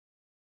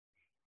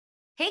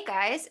Hey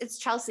guys, it's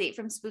Chelsea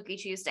from Spooky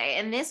Tuesday,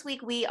 and this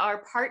week we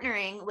are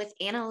partnering with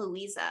Ana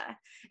Luisa.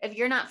 If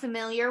you're not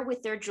familiar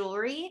with their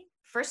jewelry,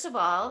 first of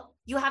all,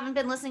 you haven't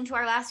been listening to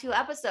our last few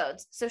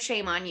episodes, so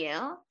shame on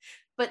you.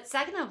 But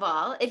second of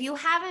all, if you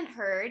haven't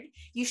heard,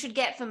 you should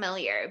get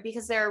familiar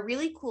because they're a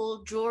really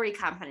cool jewelry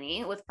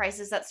company with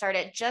prices that start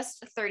at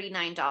just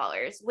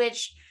 $39,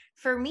 which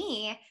for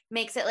me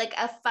makes it like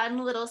a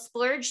fun little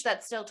splurge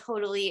that's still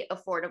totally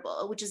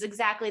affordable, which is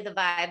exactly the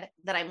vibe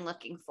that I'm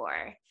looking for.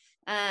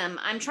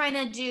 I'm trying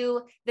to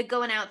do the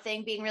going out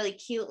thing, being really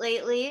cute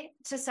lately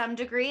to some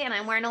degree, and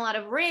I'm wearing a lot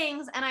of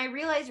rings. And I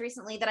realized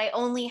recently that I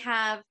only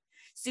have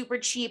super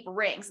cheap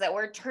rings that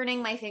were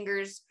turning my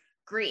fingers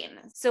green.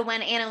 So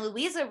when Ana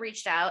Luisa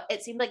reached out,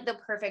 it seemed like the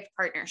perfect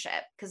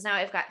partnership because now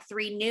I've got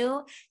 3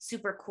 new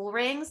super cool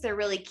rings. They're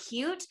really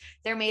cute.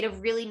 They're made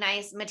of really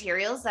nice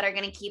materials that are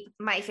going to keep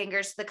my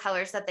fingers the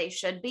colors that they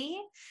should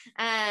be.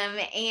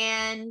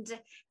 And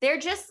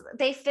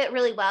they fit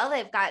really well.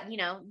 They've got,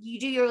 you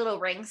do your little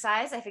ring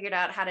size. I figured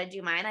out how to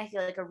do mine. I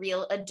feel like a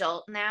real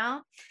adult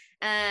now.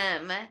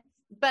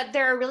 But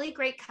they're a really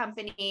great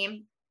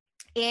company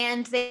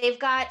and they've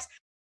got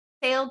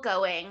sale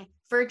going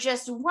for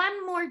just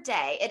one more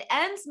day. It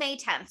ends May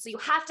 10th, so you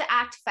have to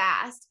act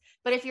fast.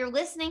 But if you're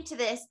listening to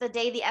this the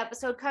day the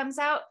episode comes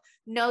out,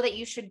 know that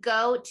you should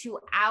go to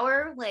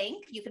our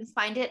link. You can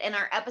find it in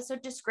our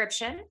episode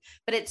description,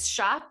 but it's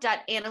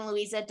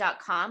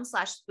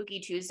shop.analuisa.com/spooky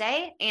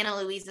Tuesday. Ana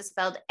Luisa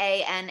spelled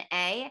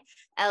ANALUISA.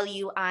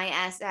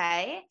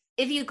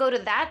 If you go to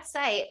that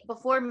site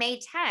before May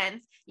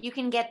 10th, you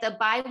can get the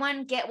buy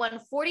one, get one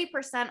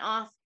 40%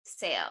 off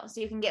sale.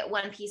 So you can get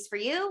one piece for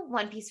you,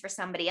 one piece for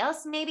somebody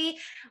else, maybe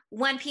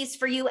one piece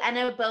for you and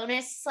a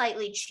bonus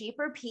slightly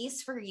cheaper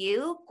piece for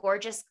you.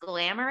 Gorgeous,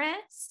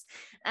 glamorous.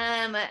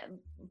 But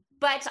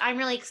I'm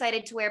really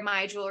excited to wear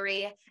my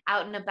jewelry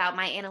out and about,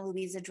 my Ana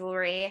Luisa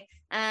jewelry.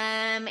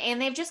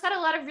 And they've just got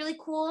a lot of really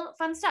cool,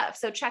 fun stuff.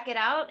 So check it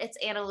out. It's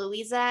Ana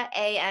Luisa,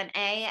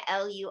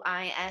 ANALUISA.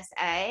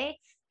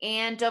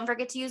 And don't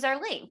forget to use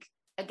our link.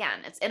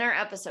 Again, it's in our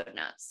episode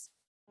notes.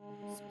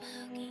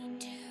 Spooky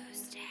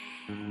Tuesday.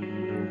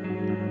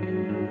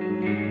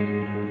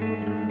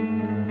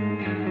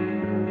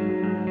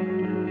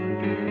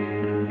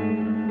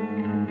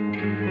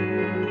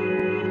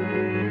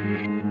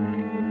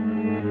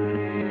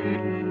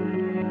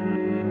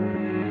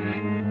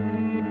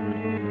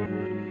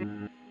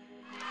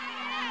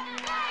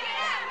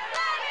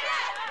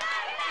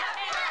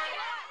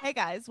 Hey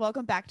guys,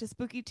 welcome back to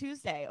Spooky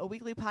Tuesday, a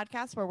weekly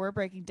podcast where we're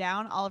breaking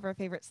down all of our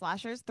favorite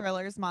slashers,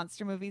 thrillers,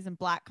 monster movies, and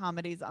black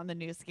comedies on the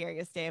new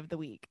scariest day of the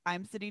week.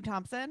 I'm Sydney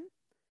Thompson.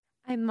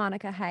 I'm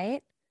Monica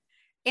Height.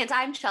 And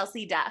I'm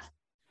Chelsea Duff.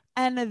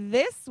 And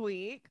this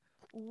week,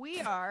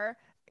 we are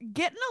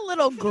getting a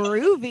little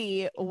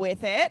groovy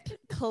with it,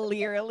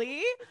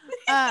 clearly.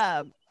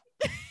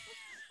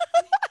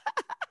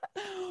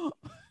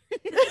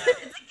 It's a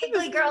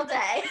giggly girl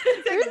day.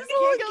 It's a little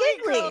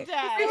giggly.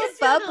 We're just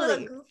bubbly. a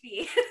little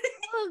goofy.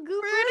 We're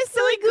in a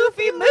silly,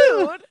 goofy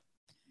mood.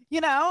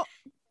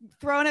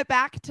 Throwing it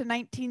back to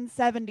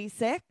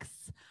 1976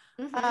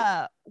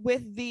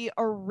 with the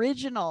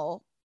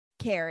original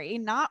Carrie,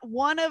 not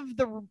one of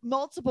the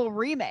multiple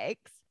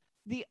remakes,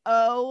 the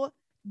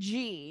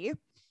OG.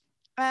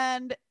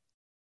 And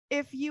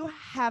if you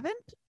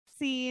haven't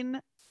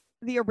seen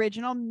the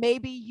original,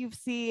 maybe you've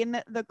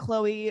seen the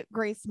Chloe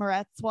Grace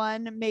Moretz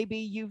one, maybe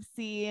you've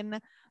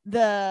seen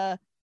the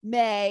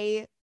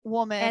May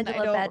woman,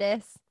 Angela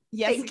Bettis.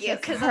 Yes, thank you.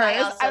 Because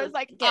I was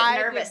like, get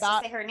nervous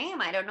to say her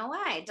name. I don't know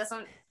why. It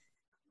doesn't.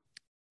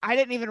 I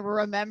didn't even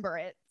remember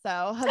it.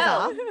 So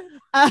huzzah.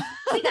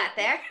 We got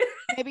there.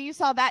 Maybe you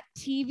saw that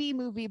TV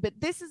movie, but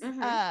this is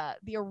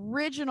the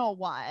original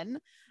one.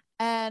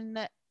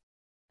 And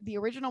the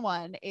original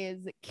one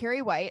is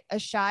Carrie White, a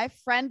shy,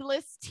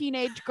 friendless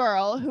teenage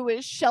girl who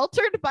is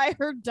sheltered by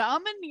her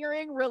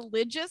domineering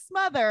religious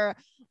mother,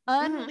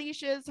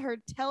 unleashes her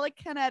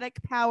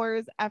telekinetic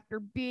powers after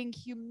being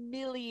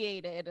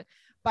humiliated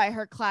by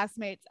her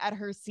classmates at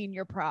her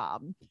senior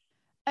prom.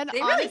 And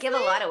they really give a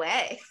lot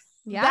away.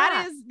 Yeah.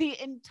 That is the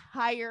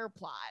entire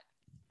plot.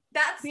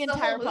 That's the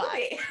entire plot.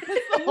 I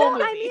mean,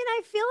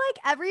 I feel like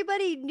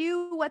everybody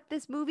knew what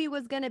this movie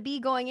was going to be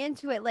going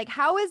into it. Like,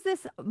 how is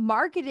this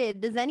marketed?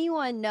 Does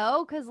anyone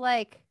know? Because,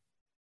 like,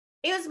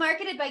 it was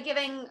marketed by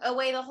giving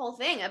away the whole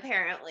thing,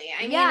 apparently.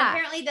 I mean,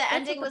 apparently the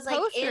ending was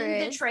like in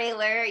the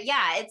trailer.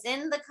 Yeah, it's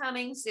in the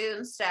coming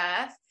soon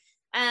stuff.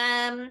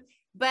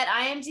 But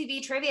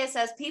IMDb trivia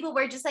says people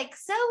were just like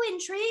so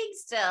intrigued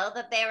still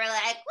that they were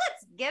like,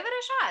 let's give it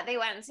a shot. They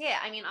went and see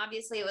it. I mean,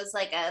 obviously it was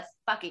like a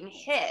fucking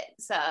hit.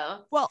 So,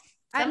 well,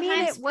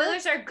 sometimes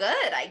spoilers are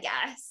good, I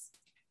guess.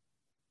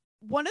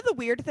 One of the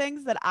weird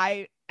things that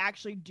I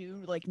actually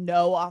do like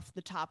know off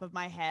the top of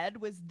my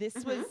head was this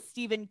was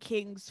Stephen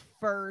King's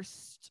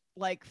first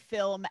like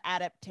film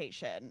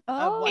adaptation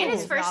of one and of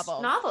his first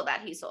novel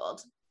that he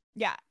sold.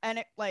 Yeah,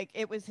 and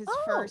it was his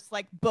first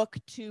like book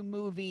to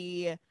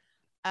movie.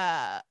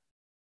 And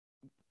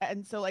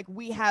so like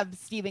we have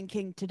Stephen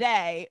King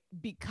today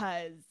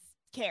because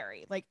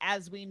Carrie, like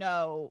as we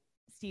know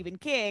Stephen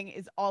King,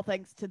 is all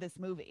thanks to this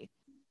movie.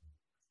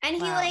 And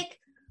he like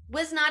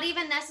was not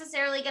even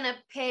necessarily going to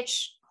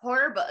pitch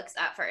horror books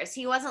at first.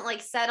 He wasn't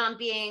like set on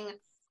being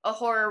a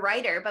horror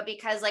writer, but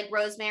because like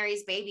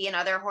Rosemary's Baby and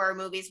other horror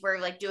movies were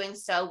like doing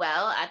so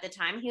well at the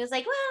time, he was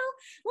like,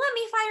 well, let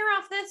me fire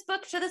off this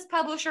book to this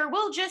publisher.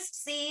 We'll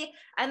just see.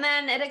 And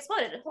then it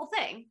exploded, the whole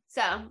thing.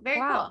 So very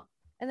cool.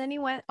 And then he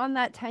went on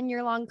that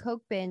 10-year-long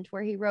Coke binge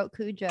where he wrote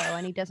Cujo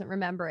and he doesn't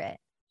remember it.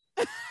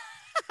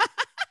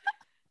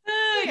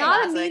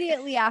 Not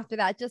immediately after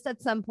that, just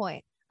at some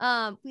point.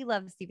 We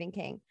love Stephen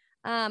King.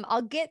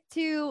 I'll get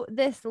to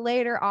this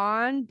later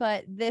on,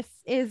 but this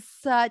is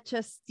such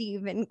a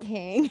Stephen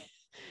King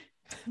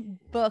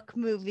book,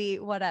 movie,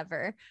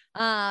 whatever.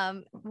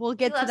 We'll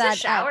get to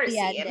that at the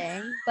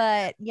ending,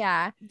 but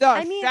yeah,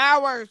 the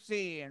shower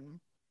scene.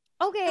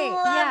 Okay,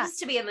 loves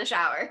to be in the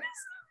shower.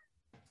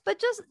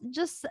 But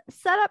just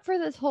set up for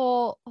this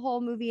whole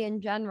movie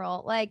in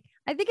general. Like,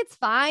 I think it's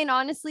fine,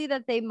 honestly,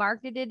 that they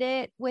marketed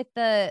it with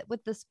the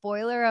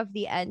spoiler of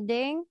the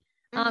ending.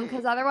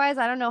 Because otherwise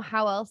I don't know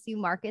how else you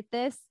market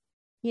this,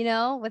 you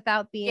know,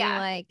 without being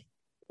like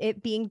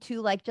it being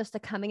too like just a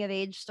coming of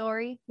age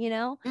story, you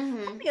know,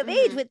 coming of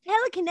age with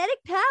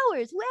telekinetic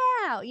powers.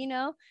 Wow, you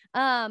know.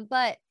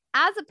 But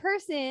as a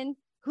person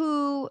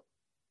who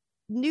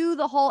knew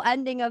the whole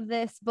ending of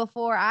this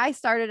before I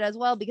started as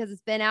well, because it's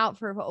been out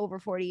for over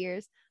 40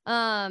 years,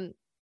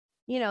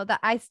 you know, that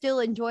I still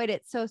enjoyed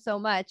it so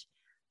much.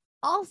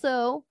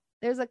 Also,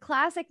 there's a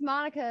classic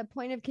Monica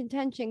point of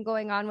contention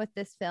going on with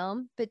this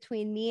film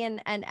between me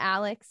and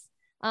Alex.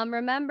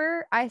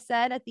 Remember I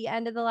said at the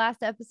end of the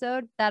last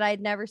episode that I'd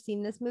never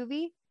seen this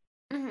movie?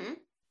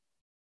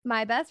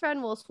 My best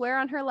friend will swear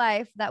on her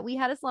life that we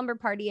had a slumber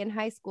party in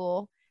high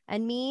school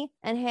and me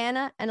and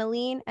Hannah and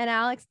Aline and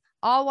Alex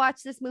all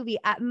watched this movie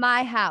at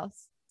my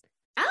house.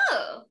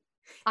 Oh,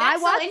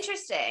 that's so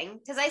interesting.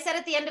 Because I said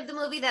at the end of the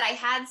movie that I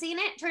had seen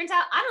it. Turns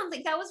out I don't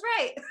think that was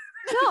right.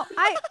 No,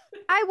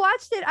 I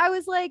watched it. I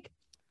was like,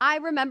 I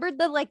remembered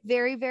the like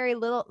very, very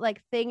little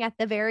like thing at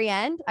the very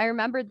end. I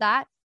remembered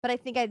that, but I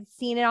think I'd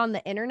seen it on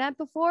the internet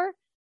before.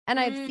 And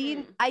I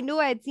knew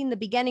I had seen the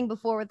beginning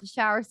before with the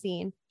shower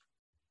scene.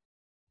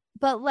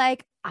 But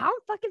like, I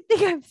don't fucking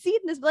think I've seen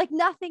this. But like,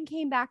 nothing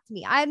came back to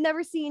me. I've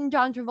never seen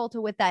John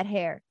Travolta with that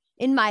hair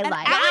in my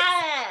life.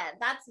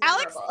 That's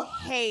memorable. Alex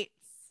hates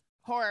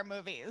horror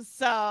movies,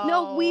 so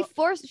no,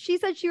 she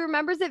said she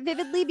remembers it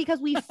vividly because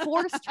we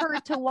forced her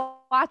to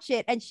watch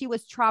it and she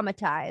was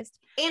traumatized.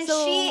 And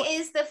she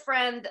is the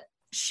friend,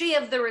 she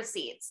of the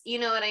receipts, you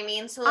know what I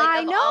mean? So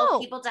like all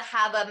people to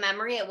have a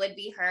memory, it would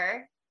be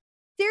her.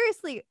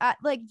 Seriously,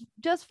 like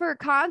just for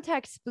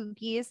context,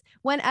 spookies,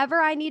 whenever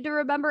I need to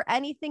remember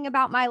anything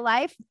about my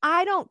life,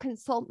 I don't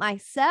consult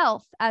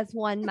myself as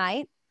one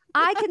might.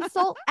 I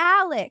consult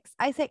Alex.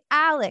 I say,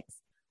 Alex,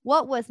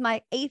 what was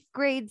my 8th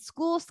grade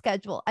school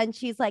schedule? And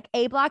she's like,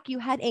 A block, you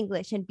had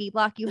English, and B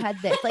block, you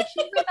had this. Like,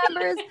 she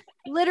remembers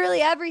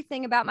literally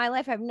everything about my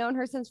life. I've known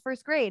her since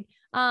 1st grade.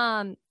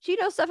 She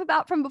knows stuff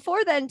about from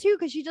before then too,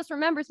 because she just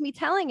remembers me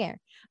telling her.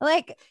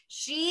 Like,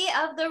 she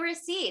of the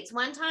receipts.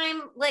 One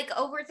time, like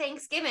over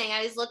Thanksgiving,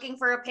 I was looking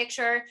for a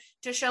picture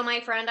to show my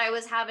friend I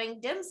was having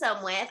dim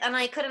sum with, and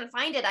I couldn't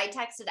find it. I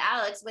texted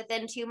Alex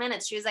within 2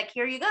 minutes. She was like,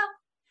 here you go.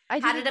 I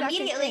had it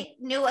immediately,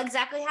 knew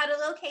exactly how to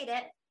locate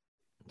it.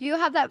 Do you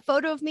have that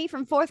photo of me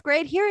from 4th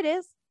grade? Here it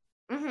is.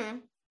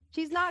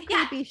 She's not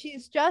creepy. Yeah.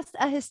 She's just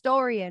a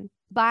historian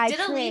by trade.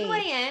 Did Aline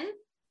weigh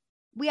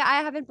in?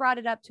 I haven't brought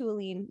it up to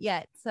Aline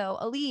yet. So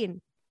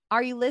Aline,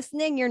 are you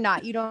listening? You're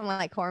not. You don't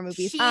like horror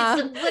movies. She's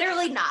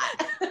literally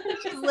not.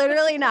 She's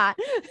literally not.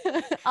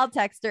 I'll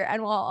text her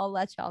and I'll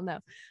let y'all know.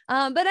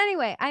 But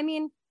anyway, I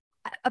mean,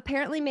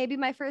 apparently maybe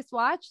my first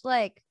watch,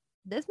 like,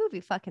 this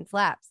movie fucking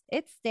slaps.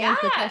 It stands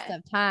the test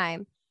of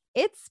time.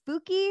 It's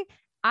spooky.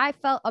 I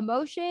felt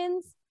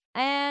emotions,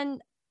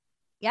 and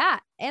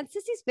and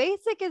Sissy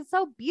Spacek is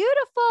so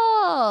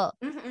beautiful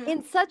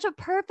in such a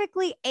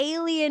perfectly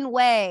alien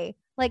way.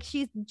 Like,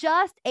 she's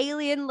just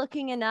alien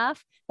looking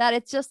enough that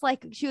it's just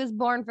like she was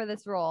born for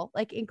this role.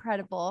 Like,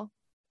 incredible.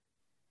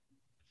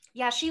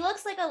 Yeah, she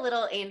looks like a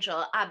little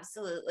angel.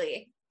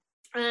 Absolutely.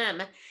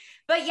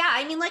 But yeah,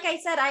 I mean, like I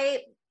said,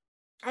 I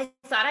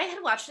thought I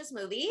had watched this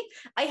movie.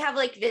 I have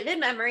like vivid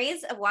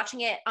memories of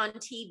watching it on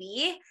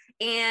TV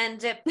and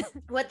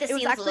what the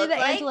scenes looked like. It was actually the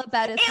Angela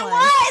Bettis one. It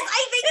was!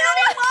 I think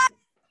that it was!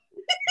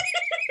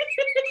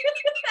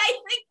 I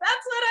think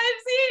that's what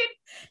I've seen.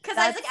 Because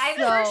I was like,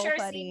 I've for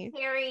sure seen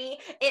Carrie.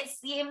 It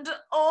seemed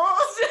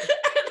old.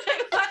 And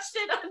I watched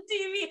it on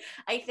TV.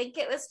 I think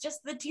it was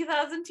just the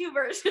 2002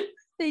 version.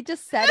 They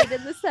just set it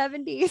in the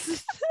 70s.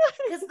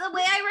 Because the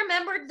way I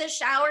remembered the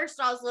shower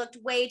stalls looked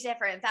way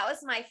different. That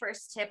was my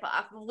first tip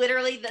off.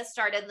 Literally the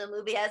start of the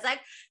movie. I was like,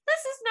 this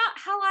is not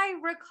how I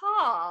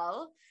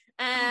recall.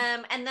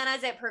 And then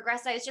as it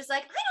progressed, I was just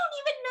like, I don't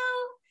even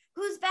know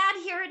who's bad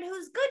here and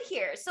who's good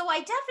here. So I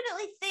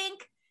definitely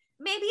think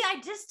maybe I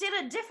just did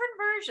a different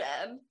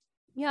version.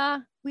 Yeah,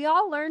 we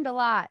all learned a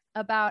lot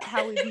about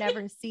how we've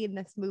never seen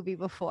this movie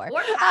before.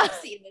 Or have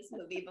seen this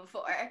movie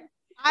before.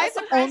 A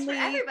surprise for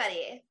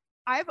everybody.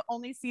 I've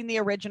only seen the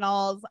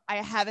originals. I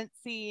haven't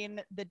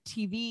seen the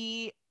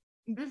TV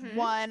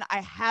one.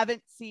 I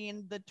haven't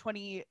seen the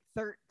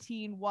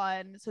 2013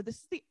 one. So this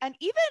is and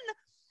even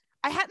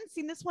I hadn't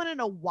seen this one in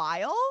a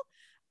while.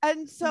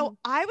 And so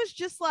I was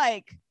just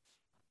like,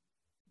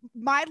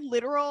 my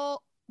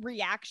literal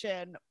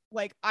reaction,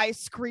 like I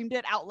screamed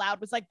it out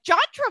loud, was like, John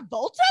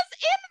Travolta's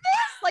in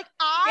this? Like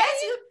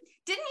Yes,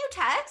 didn't you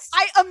text?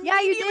 I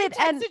immediately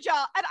texted and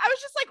y'all, and I was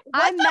just like,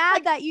 what I'm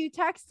mad that you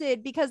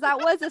texted, because that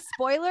was a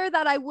spoiler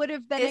that I would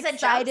have been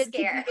excited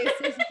to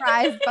be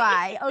surprised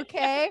by.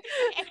 Okay,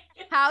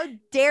 how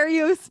dare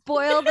you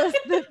spoil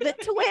the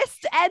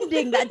twist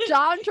ending that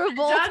John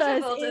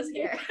Travolta's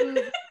here.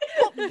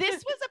 Well,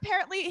 this was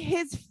apparently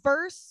his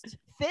first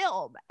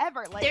film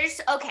ever. Like,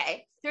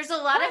 there's a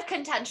lot of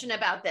contention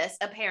about this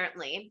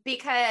apparently,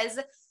 because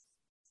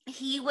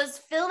he was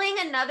filming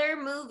another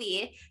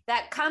movie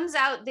that comes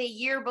out the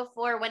year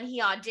before when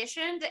he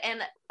auditioned,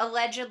 and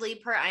allegedly,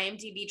 per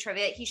IMDb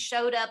trivia, he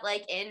showed up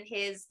like in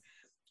his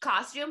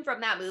costume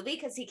from that movie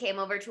because he came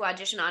over to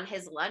audition on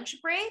his lunch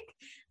break.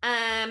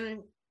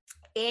 And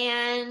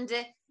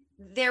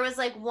there was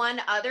like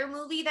one other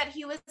movie that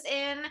he was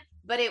in,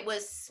 but it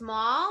was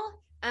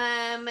small.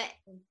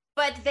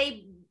 But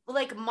they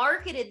like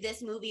marketed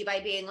this movie by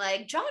being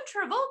like, John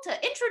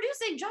Travolta,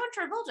 introducing John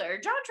Travolta, or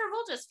John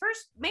Travolta's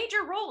first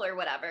major role or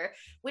whatever,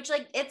 which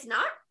like, it's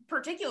not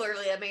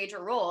particularly a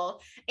major role.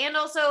 And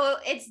also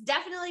it's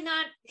definitely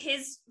not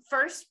his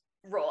first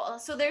role.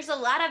 So there's a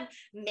lot of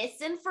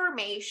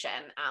misinformation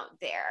out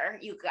there,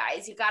 you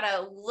guys. You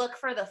gotta look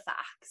for the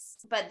facts,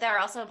 but they're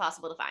also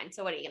impossible to find.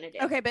 So what are you gonna do?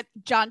 Okay, but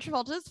John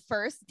Travolta's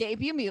first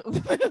debut movie.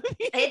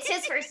 It's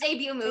his first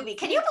debut movie.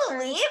 Can you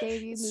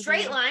believe?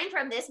 Straight line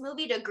from this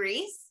movie to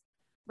Grease?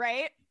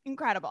 Right?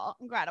 Incredible.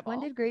 When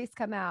did Grease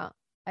come out?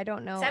 I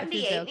don't know.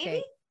 78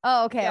 maybe?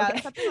 Oh, okay. Yeah,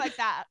 okay. something like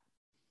that.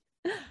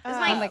 It was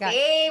my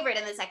favorite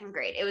in the second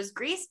grade. It was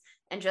Grease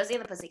and Josie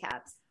and the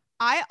Pussycats.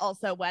 I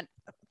also went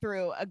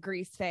through a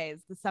Grease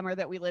phase the summer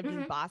that we lived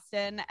in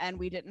Boston, and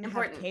we didn't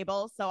have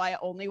cable, so I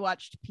only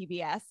watched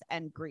PBS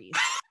and Grease.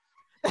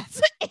 That's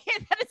it.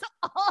 That is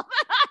all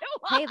that I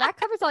watched. Hey, that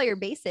covers all your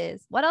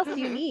bases. What else do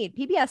you need?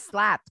 PBS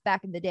slapped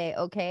back in the day,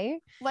 okay?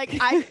 Like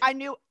I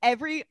knew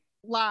every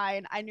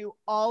line. I knew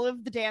all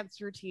of the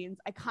dance routines.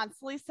 I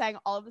constantly sang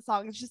all of the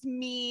songs. Just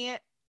me,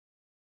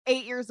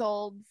 8 years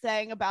old,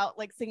 singing about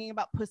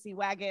pussy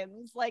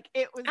wagons. Like,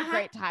 it was a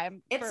great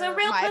time. It's a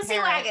real pussy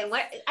wagon.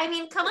 What, I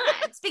mean, come on,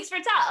 it speaks for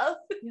itself.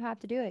 You have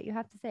to do it. You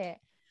have to say it.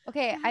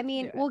 Okay, I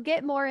mean, we'll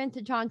get more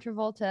into John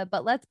Travolta,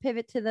 but let's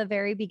pivot to the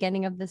very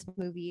beginning of this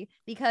movie,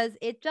 because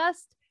it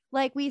just,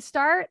 like, we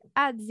start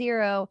at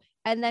 0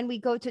 and then we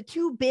go to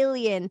 2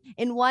 billion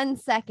in 1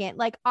 second.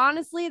 Like,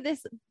 honestly,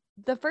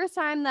 the first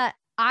time that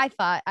I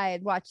thought I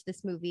had watched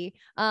this movie,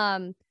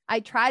 I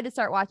tried to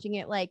start watching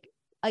it like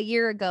a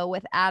year ago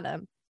with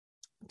Adam.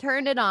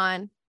 Turned it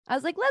on. I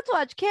was like, let's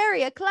watch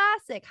Carrie, a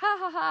classic. Ha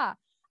ha ha.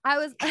 I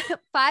was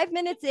 5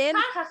 minutes in.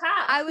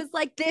 I was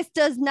like, this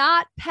does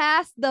not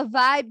pass the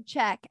vibe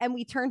check. And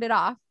we turned it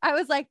off. I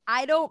was like,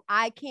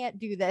 I can't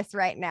do this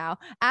right now.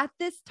 At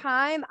this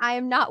time, I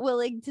am not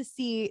willing to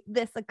see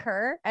this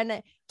occur. And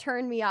it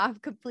turned me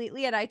off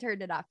completely. And I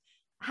turned it off.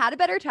 Had a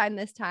better time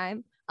this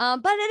time.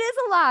 But it is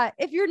a lot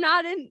if you're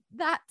not in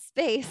that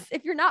space,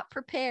 if you're not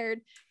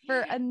prepared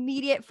for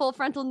immediate full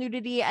frontal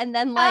nudity and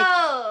then like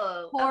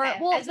horror. Okay.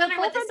 Well, I was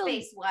wondering what the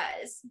space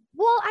was.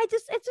 Well, it's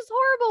just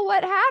horrible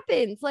what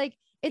happens. Like,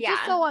 it's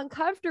just so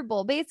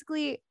uncomfortable.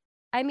 Basically,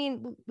 I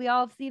mean, we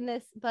all have seen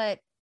this, but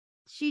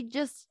she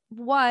just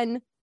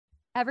won.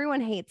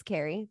 Everyone hates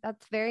Carrie.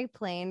 That's very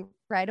plain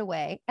right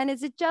away. And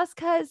is it just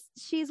because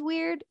she's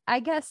weird? I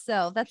guess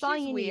so. That's all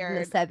you need in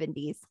the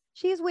 70s.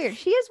 She's weird.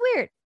 She is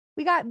weird.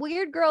 We got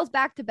weird girls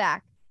back to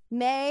back,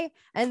 May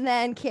and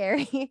then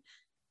Carrie.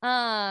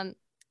 But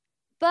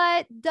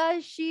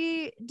does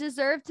she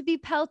deserve to be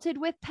pelted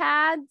with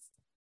pads?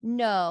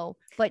 No.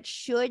 But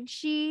should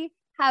she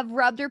have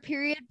rubbed her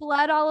period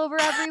blood all over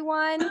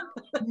everyone?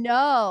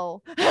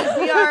 No.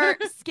 We are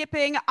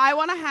skipping. I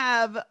want to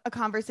have a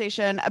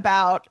conversation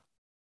about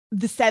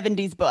the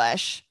 70s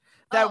bush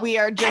that we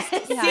are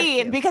just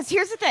seeing, because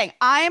here's the thing.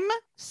 I'm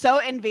so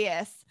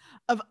envious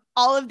of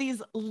all of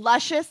these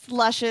luscious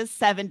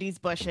 70s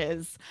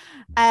bushes.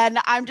 And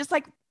I'm just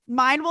like,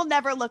 mine will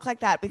never look like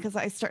that because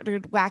I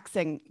started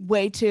waxing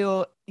way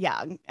too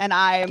young and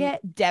I'm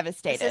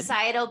devastated.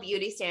 Societal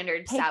beauty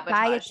standards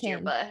sabotaged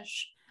your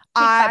bush.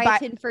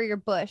 Biotin for your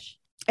bush.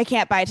 I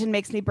can't. Biotin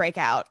makes me break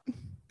out.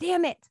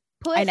 Damn it.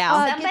 I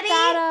know. Get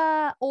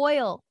that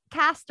oil,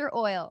 castor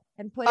oil,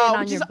 and put it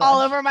on your bush.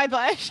 All over my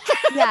bush.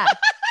 Yeah.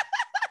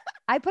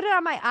 I put it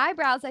on my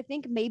eyebrows. I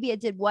think maybe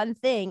it did one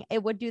thing.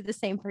 It would do the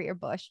same for your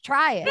bush.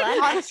 Try it.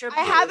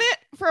 I have it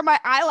for my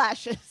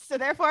eyelashes. So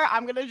therefore,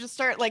 I'm going to just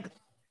start like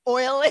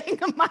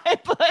oiling my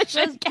bush.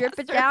 Just drip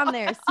it down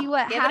there. See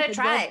what happens. Give it a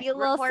try. Be a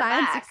little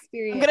science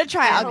experience. I'm going to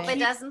try. I hope it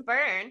doesn't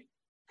burn.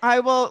 I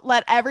will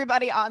let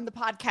everybody on the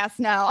podcast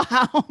know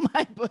how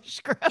my bush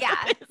growth Yeah.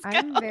 is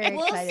I'm going. very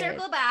We'll excited.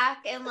 circle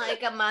back in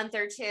like a month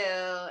or two.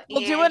 We'll do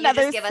and you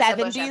another just give us a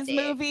bush 70s update.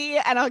 movie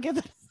and I'll give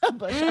us a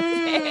bush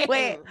update.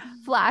 Wait,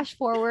 flash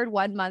forward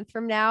 1 month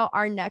from now,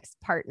 our next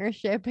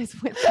partnership is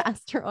with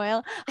castor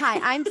oil. Hi,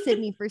 I'm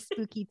Sydney for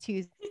Spooky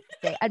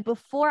Tuesday. And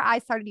before I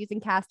started using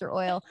castor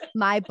oil,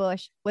 my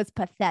bush was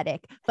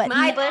pathetic. But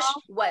my now bush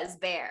was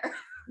bare.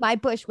 my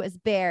bush was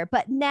bare.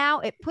 But now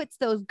it puts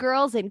those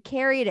girls in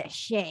Carrie to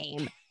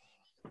shame.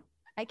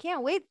 I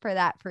can't wait for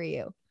that for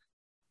you.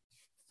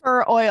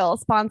 For oil,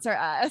 sponsor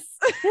us.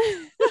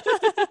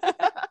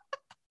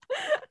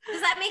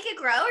 Does that make it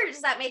grow or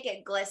does that make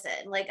it glisten?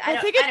 Like I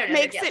think it don't know.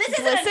 makes This it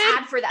isn't glisten. an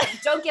ad for them.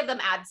 Don't give them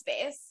ad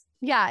space.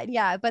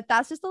 Yeah, but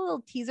that's just a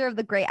little teaser of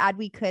the great ad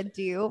we could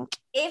do.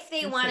 If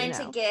they Just so you wanted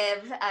know. to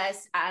give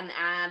us an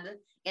ad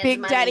and Big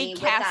money Daddy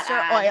with that castor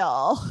ad,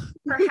 oil.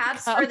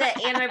 perhaps for the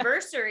Come.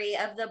 anniversary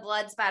of the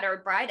Blood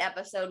Spattered Bride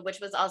episode, which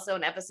was also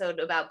an episode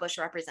about bush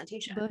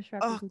representation. Bush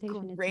Oh,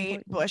 representation is great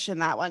important. bush in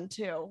that one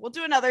too. We'll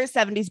do another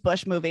 70s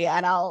bush movie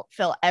and I'll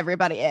fill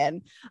everybody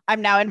in.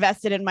 I'm now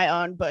invested in my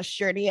own bush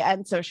journey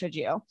and so should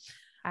you.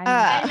 I'm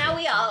And now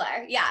we all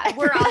are. Yeah,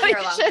 we're all here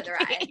Everybody along for should the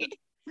ride. be.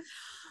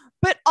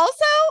 But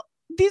also,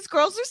 these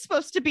girls are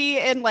supposed to be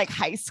in like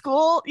high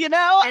school, you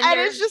know? And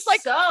they're it's just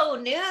like so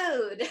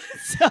nude.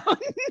 so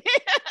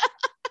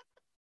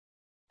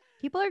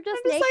people are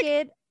just I'm just like,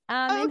 naked in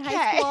high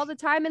okay. school all the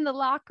time in the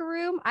locker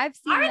room. I've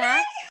seen Are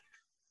that.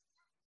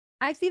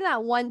 I've seen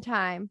that one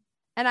time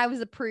and I was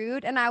a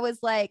prude and I was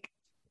like,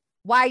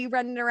 why are you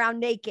running around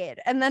naked?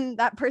 And then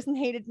that person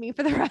hated me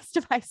for the rest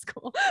of high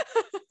school.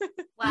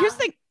 Wow. Here's the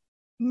thing.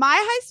 My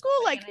high school,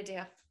 What are you like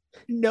gonna do?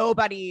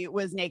 nobody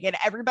was naked.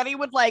 Everybody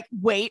would like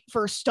wait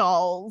for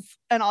stalls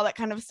and all that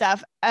kind of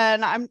stuff.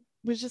 And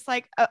was just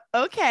like,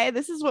 okay,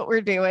 this is what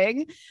we're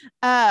doing.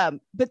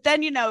 But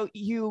then, you know,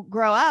 you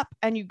grow up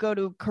and you go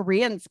to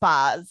Korean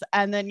spas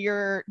and then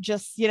you're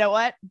just, you know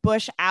what,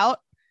 bush out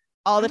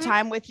all the Mhm.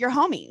 time with your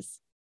homies.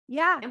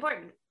 Yeah.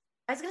 Important.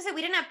 I was gonna say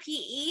we didn't have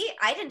PE.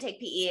 I didn't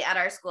take PE at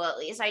our school, at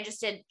least. I just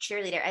did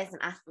cheerleader as an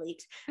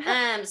athlete.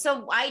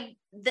 So I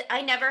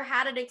never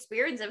had an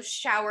experience of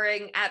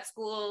showering at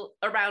school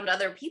around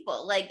other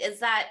people. Like,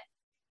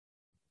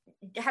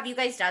 have you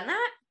guys done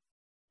that?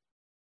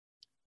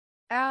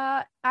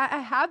 I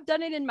have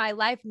done it in my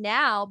life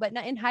now, but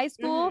not in high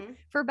school Mhm.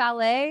 for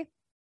ballet.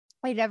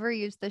 I never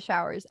used the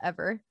showers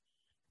ever.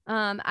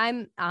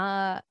 I'm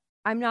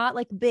not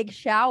like a big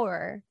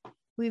shower.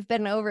 We've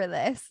been over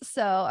this,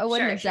 so I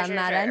wouldn't have done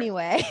that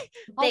anyway.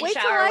 I'll Big wait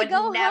till Shower I would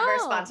go never home.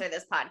 sponsor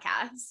this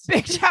podcast.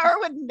 Big Shower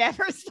would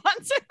never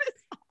sponsor.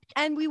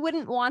 And we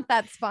wouldn't want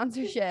that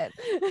sponsorship.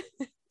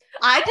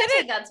 I would did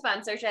take it. that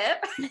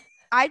sponsorship.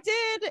 I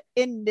did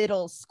in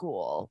middle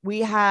school. We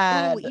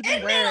had Ooh, even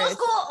In middle worse.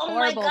 school, oh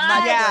Horrible my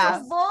god,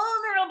 Yeah. so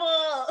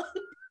vulnerable.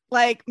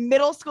 like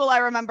middle school. I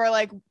remember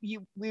like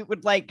we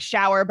would like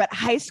shower, but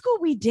high school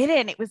we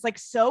didn't. It was like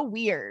so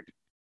weird.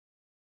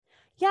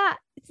 Yeah,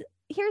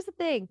 here's the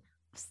thing.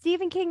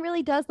 Stephen King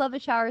really does love a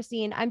shower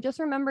scene. I'm just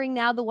remembering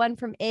now the one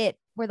from It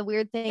where the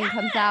weird thing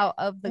comes Yeah. out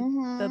of the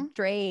Mhm.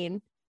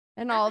 drain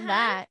and all of Uh-huh.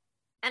 that.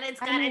 And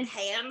it's I got mean- its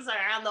hands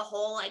around the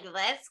hole like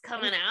this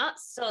coming out.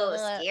 So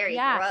Ugh, scary.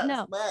 yeah, Gross.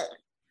 no. Ugh.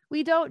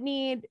 We don't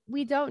need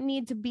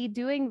to be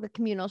doing the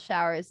communal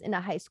showers in a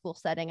high school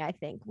setting. I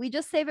think we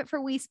just save it for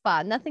Wii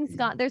Spa. Nothing's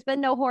gone. There's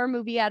been no horror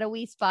movie at a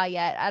Wii Spa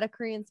yet, at a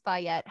Korean spa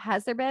yet.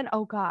 Has there been?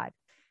 Oh God.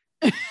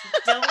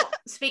 Don't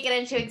speak it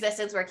into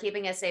existence. We're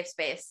keeping a safe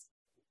space.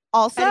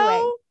 Also,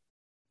 Anyway.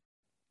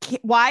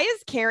 why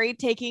is Carrie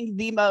taking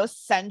the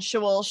most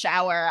sensual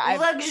shower I've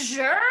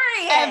Luxurious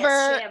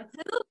ever-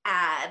 shampoo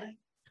ad.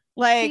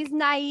 like? She's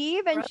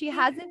naive and she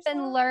hasn't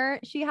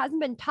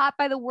been taught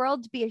by the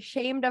world to be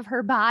ashamed of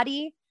her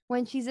body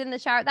when she's in the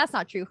shower. That's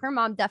not true. Her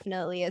mom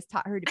definitely has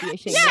taught her to be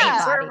ashamed Yeah.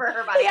 of her body. For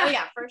her body. Yeah. Oh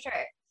yeah, for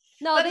sure.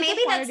 No, But they just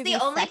maybe want her that's to the be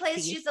only place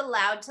sexy. she's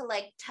allowed to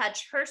like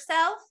touch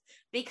herself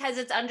because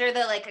it's under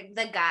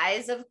the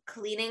guise of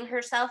cleaning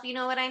herself. You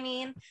know what I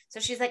mean? So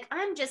she's like,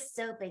 I'm just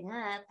soaping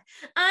up.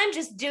 I'm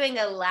just doing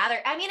a lather.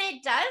 I mean,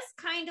 it does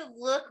kind of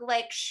look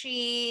like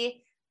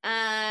she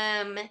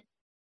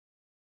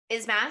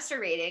is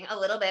masturbating a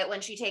little bit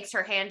when she takes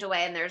her hand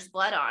away and there's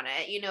blood on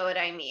it. You know what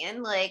I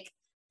mean? Like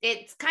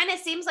it kind of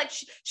seems like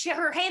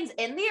her hands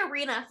in the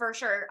arena for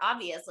sure.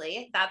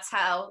 Obviously, that's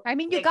how. I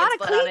mean, you it gets gotta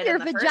blood on clean it your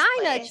in the first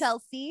vagina, place.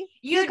 Chelsea.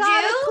 You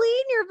gotta do?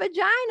 clean your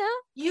vagina.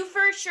 You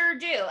for sure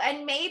do.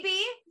 And maybe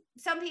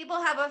some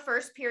people have a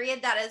first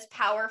period that is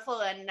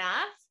powerful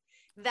enough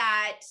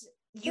that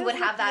you would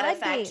There's a have that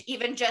floodgate. effect,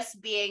 even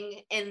just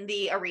being in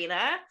the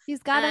arena.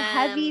 She's got a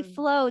heavy Um,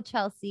 flow,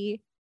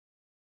 Chelsea,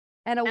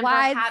 and a and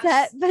wide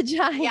perhaps- set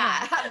vagina.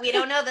 Yeah, we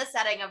don't know the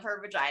setting of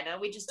her vagina.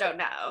 We just don't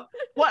know.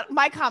 What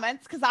my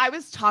comments, because I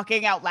was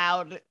talking out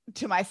loud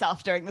to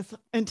myself during this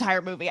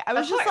entire movie. I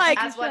was Of just course,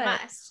 like, as one should.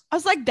 must. I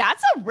was like,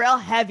 that's a real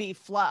heavy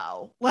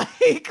flow.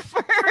 Like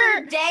for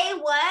For day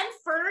one,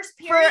 first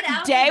period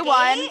out day the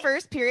one, gate,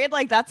 first period,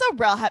 like that's a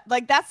real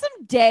like that's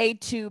some day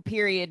 2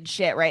 period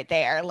shit right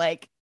there.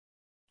 Like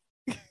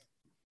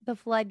the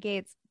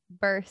floodgates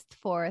burst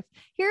forth.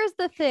 Here's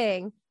the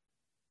thing.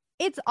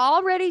 It's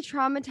already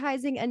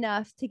traumatizing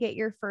enough to get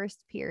your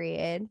first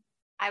period.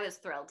 I was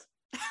thrilled.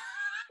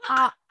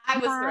 I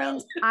was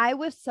thrilled. I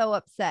was so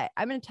upset.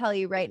 I'm going to tell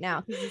you right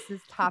now because this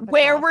is topical.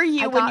 Where were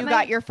you when you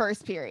got your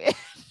first period?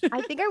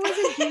 I think I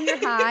was in junior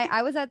high.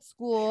 I was at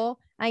school.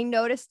 I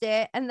noticed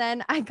it. And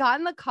then I got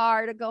in the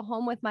car to go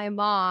home with my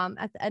mom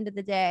at the end of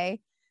the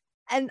day.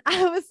 And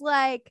I was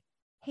like,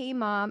 hey,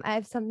 Mom, I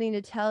have something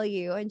to tell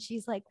you. And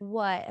she's like,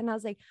 what? And I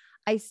was like,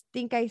 I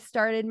think I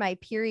started my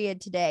period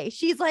today.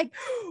 She's like,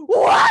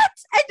 what?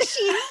 And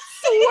she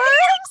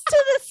swerves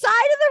to the side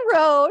of the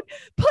road,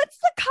 puts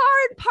the car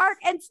in park,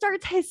 and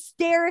starts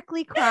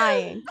hysterically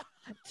crying.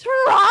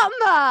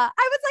 Trauma.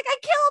 I was like, I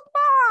killed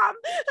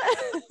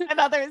Mom.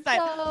 Another side.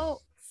 So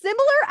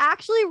similar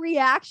actually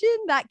reaction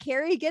that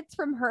Carrie gets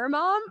from her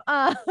mom.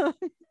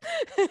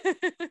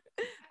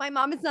 My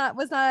mom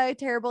was not a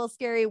terrible,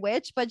 scary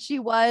witch, but she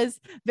was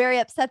very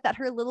upset that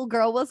her little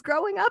girl was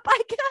growing up,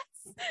 I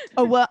guess.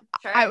 Oh, well,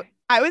 Sure.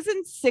 I was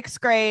in 6th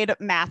grade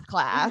math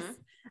class,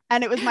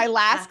 and it was my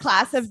last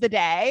class of the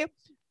day.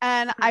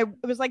 And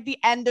it was like the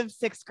end of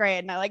 6th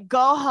grade, and I like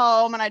go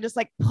home and I just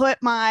like put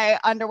my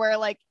underwear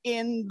like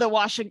in the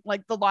washing,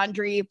 like the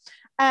laundry.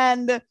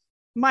 And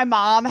my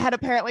mom had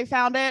apparently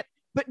found it,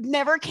 but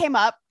never came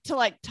up to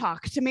like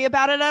talk to me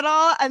about it at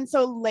all. And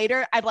so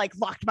later I'd like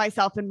locked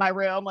myself in my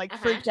room, like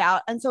freaked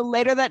out. And so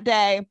later that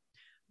day,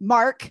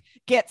 Mark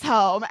gets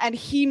home and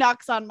he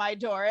knocks on my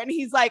door and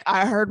he's like,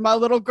 I heard my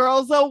little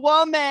girl's a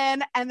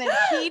woman. And then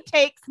he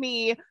takes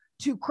me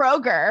to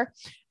Kroger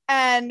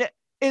and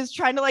is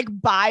trying to like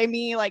buy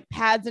me like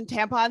pads and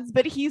tampons,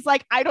 but he's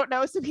like, I don't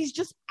know. So he's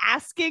just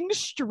asking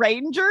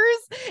strangers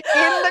in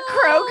the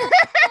Kroger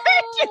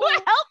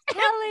to help him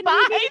Helen,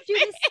 buy we need you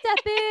me. to step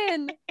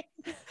in.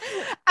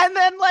 And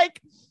then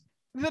like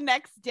the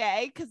next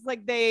day, because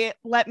like they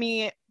let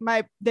me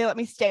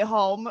stay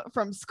home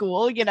from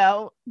school, you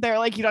know, they're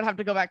like, you don't have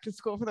to go back to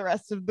school for the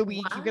rest of the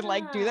week. You can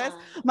like do this.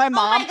 My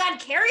mom, oh my God,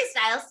 Carrie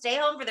style, stay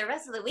home for the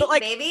rest of the week,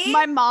 like, baby.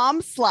 my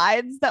mom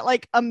slides that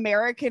like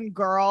American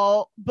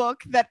Girl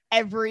book that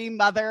every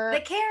mother,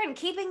 The Care and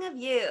Keeping of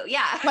You.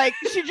 Yeah. like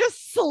she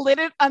just slid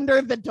it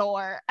under the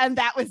door and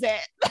that was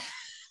it.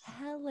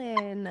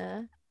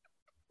 Helen.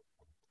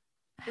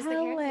 Is The Care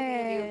and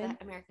Keeping of You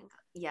the American?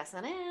 Yes,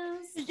 it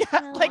is.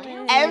 Yeah, like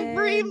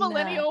every Helen.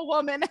 millennial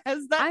woman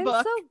has that I'm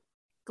book. so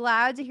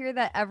glad to hear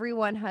that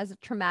everyone has a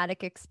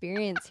traumatic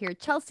experience here.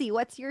 Chelsea,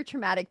 what's your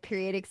traumatic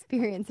period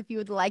experience if you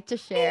would like to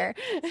share?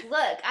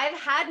 Look, I've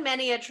had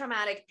many a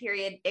traumatic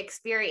period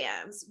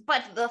experience,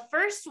 but the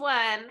first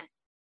one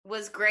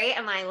was great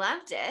and I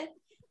loved it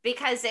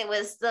because it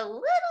was the little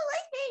like,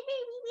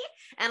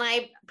 and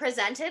I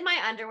presented my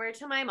underwear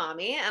to my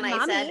mommy and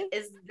I said,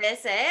 is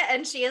this it?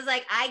 And she is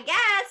like, I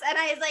guess. And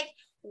I was like,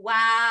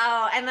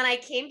 wow. And then I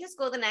came to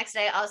school the next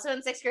day, also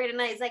in 6th grade,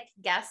 and I was like,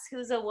 guess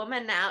who's a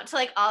woman now, to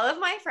like all of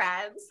my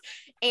friends.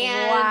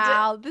 And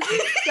wow, this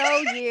is so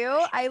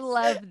you. I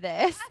love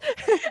this.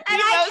 And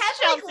I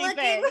kept like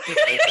looking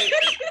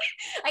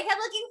I kept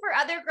looking for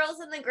other girls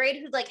in the grade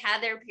who'd like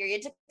had their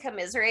period to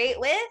commiserate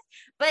with,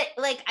 but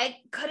like I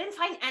couldn't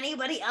find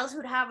anybody else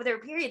who'd have their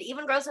period,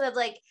 even girls who had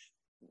like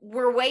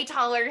were way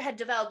taller, had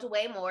developed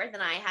way more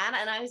than I had.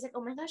 And I was like,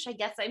 oh my gosh, I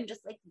guess I'm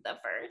just like the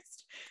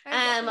first.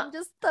 I'm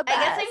just the best.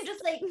 I guess I'm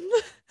just like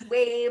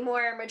way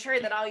more mature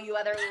than all you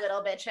other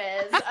little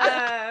bitches.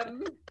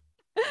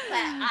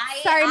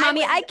 Sorry,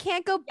 Mommy, I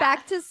can't go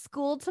back to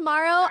school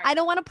tomorrow. Sorry. I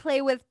don't want to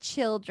play with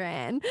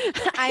children.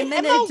 I'm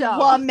an adult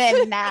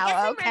woman now. I guess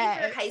I'm okay.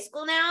 ready for high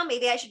school now.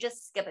 Maybe I should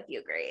just skip a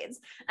few grades.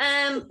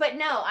 But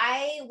no,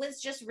 I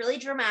was just really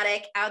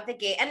dramatic out the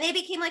gate, and they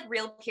became like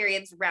real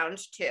periods round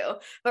 2.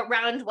 But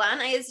round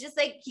 1, I was just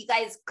like, you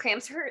guys,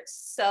 cramps hurt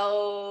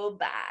so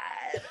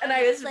bad, and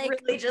I was like,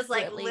 really just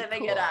like really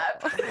living it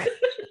up.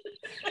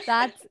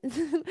 That's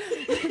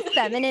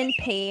feminine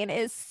pain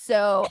is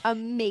so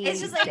amazing.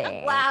 It's just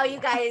like, wow, you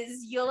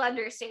guys, you'll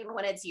understand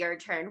when it's your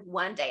turn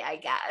one day, I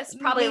guess.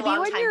 Probably maybe a long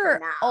when time you're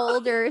from now.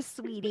 Older,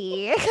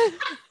 sweetie.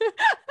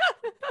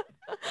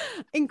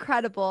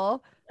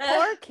 Incredible.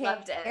 Poor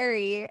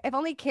Carrie. If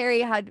only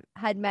Carrie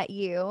had met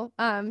you,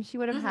 she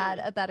would have had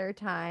a better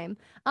time.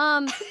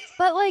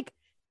 But like,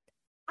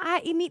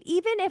 I mean,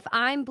 even if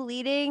I'm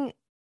bleeding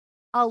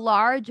a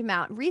large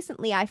amount.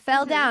 Recently, I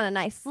fell down and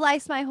I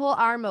sliced my whole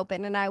arm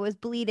open and I was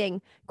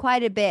bleeding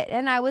quite a bit.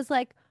 And I was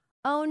like,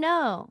 oh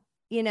no,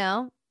 you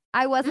know,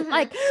 I wasn't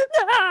like,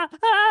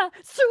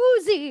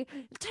 Susie,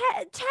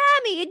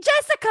 Tammy,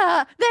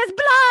 Jessica, there's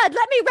blood.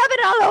 Let me rub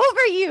it all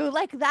over you.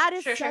 Like that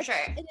is such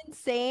an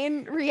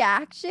insane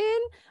reaction.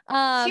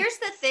 Here's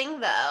the thing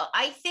though.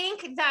 I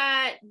think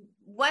that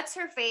what's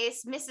her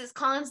face, Mrs.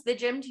 Collins, the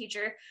gym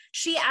teacher,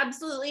 she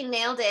absolutely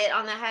nailed it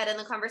on the head in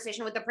the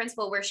conversation with the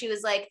principal where she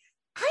was like,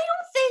 I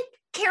don't think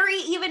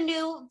Carrie even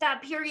knew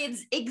that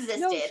periods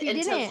existed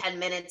until 10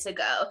 minutes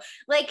ago.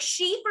 Like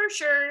she for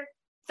sure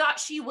thought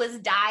she was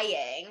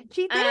dying.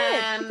 She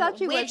did. She thought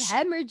she was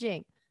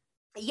hemorrhaging.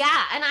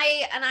 Yeah, and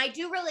I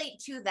do relate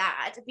to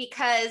that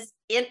because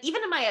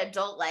even in my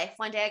adult life,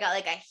 one day I got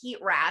like a heat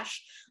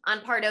rash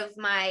on part of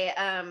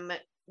my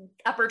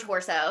upper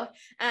torso,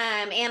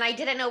 and I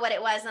didn't know what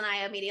it was, and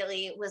I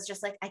immediately was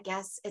just like, I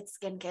guess it's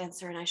skin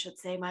cancer, and I should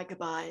say my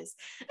goodbyes.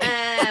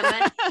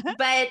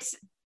 But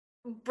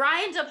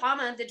Brian De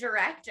Palma, the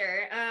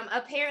director,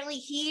 apparently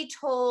he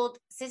told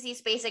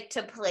Sissy Spacek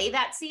to play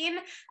that scene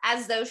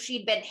as though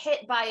she'd been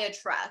hit by a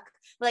truck.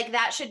 Like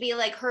that should be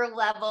like her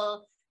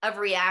level of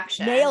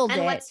reaction. Nailed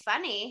and it. What's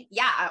funny,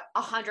 yeah,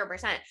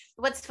 100%.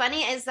 What's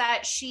funny is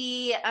that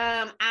she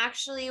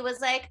actually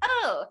was like,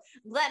 oh,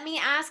 let me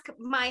ask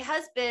my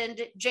husband,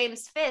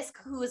 James Fisk,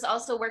 who is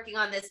also working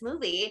on this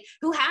movie,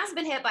 who has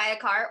been hit by a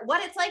car,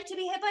 what it's like to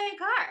be hit by a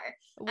car.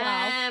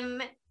 Wow.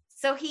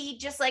 So he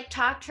just like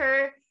talked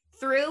her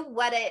through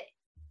what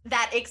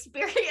that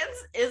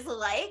experience is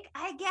like,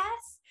 I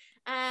guess.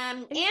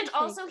 And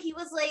also he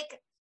was like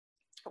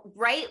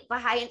right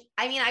behind,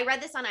 I mean, I read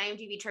this on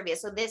IMDb trivia,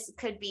 so this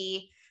could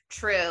be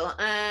true,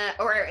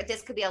 or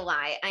this could be a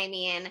lie. I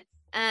mean,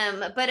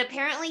 but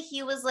apparently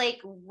he was like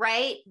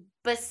right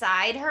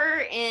beside her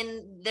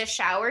in the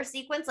shower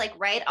sequence, like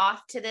right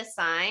off to the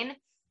side,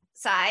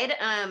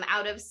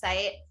 out of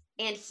sight.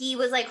 And he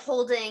was like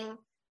holding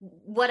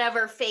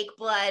whatever fake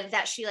blood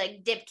that she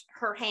like dipped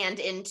her hand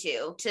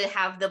into to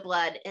have the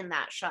blood in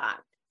that shot.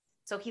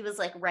 So he was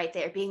like right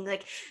there being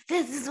like,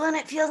 this is what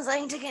it feels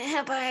like to get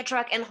hit by a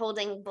truck, and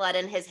holding blood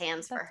in his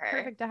hands. That's for her.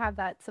 Perfect to have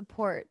that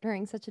support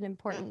during such an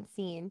important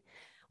scene.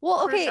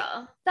 Well, okay,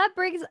 Crucial. that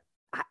brings,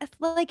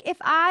 like, if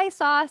I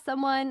saw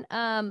someone,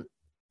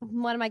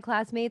 one of my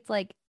classmates,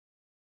 like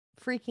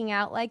freaking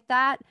out like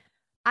that,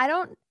 I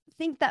don't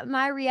think that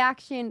my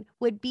reaction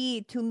would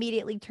be to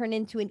immediately turn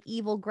into an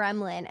evil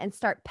gremlin and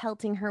start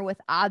pelting her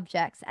with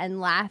objects and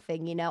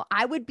laughing. You know,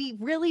 I would be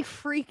really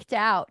freaked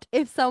out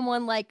if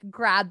someone like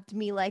grabbed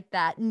me like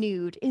that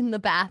nude in the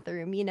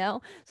bathroom, you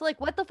know? So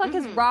like, what the fuck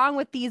is wrong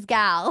with these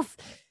gals?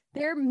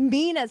 They're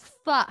mean as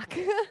fuck.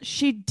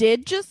 She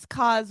did just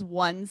cause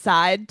one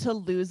side to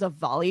lose a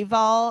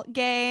volleyball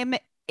game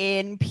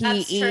in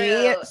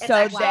PE.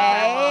 So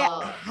they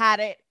had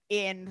it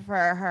in for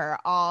her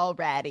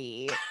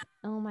already.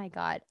 Oh my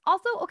God.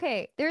 Also,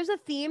 okay, there's a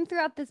theme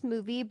throughout this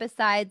movie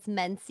besides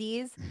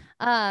menses,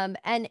 and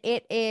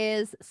it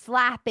is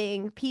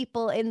slapping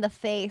people in the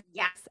face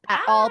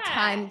at all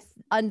times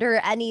under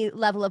any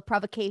level of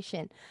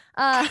provocation.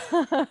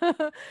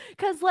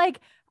 Because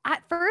like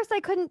at first I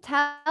couldn't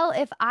tell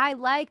if I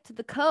liked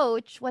the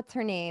coach. What's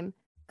her name?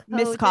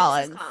 Miss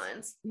Collins.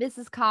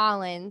 Mrs.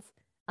 Collins.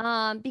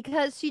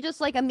 Because she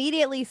just like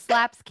immediately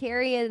slaps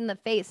Carrie in the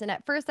face. And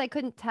at first I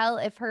couldn't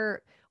tell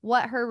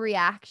what her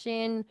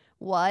reaction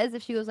was,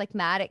 if she was like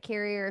mad at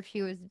Carrie or if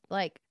she was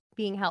like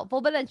being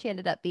helpful, but then she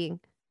ended up being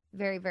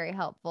very, very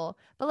helpful.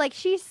 But like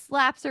she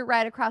slaps her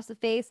right across the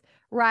face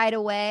right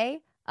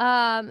away.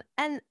 And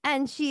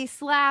she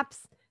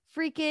slaps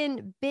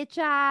freaking bitch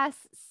ass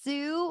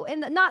Sue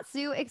not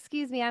Sue,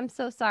 excuse me, I'm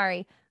so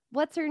sorry.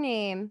 What's her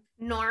name?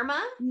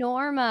 Norma. No,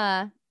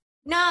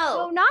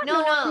 No,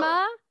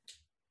 Norma.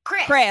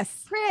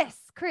 Chris.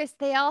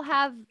 They all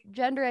have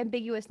gender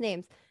ambiguous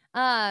names.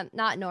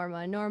 Not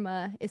Norma.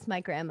 Norma is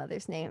my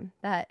grandmother's name.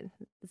 That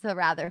is a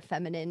rather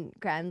feminine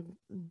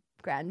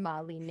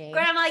grandmotherly name.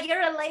 Grandma,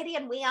 you're a lady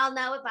and we all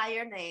know it by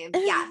your name.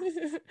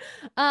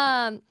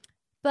 Yeah.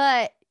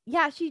 But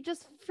yeah, she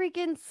just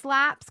freaking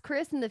slaps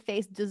Chris in the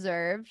face,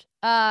 deserved.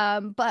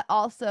 But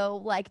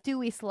also, like, do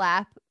we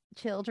slap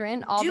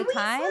children all the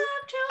time?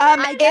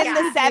 In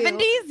the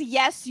 70s,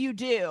 yes, you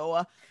do.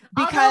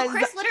 Because although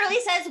Chris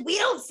literally says, we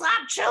don't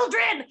slap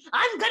children,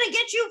 I'm gonna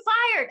get you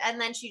fired, and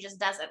then she just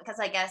doesn't, because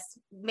I guess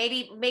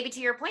maybe to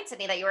your point,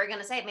 Sydney, that you were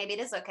gonna say maybe it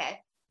is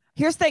okay.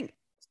 Here's the thing,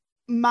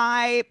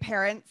 my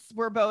parents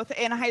were both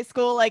in high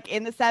school like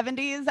in the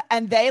 70s,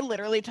 and they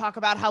literally talk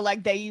about how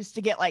like they used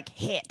to get like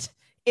hit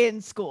in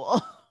school.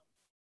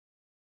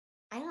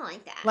 I don't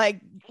like that. Like,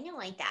 I don't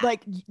like that.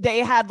 Like they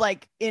had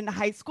like in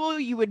high school,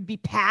 you would be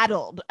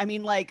paddled. I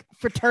mean, like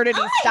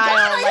fraternity style.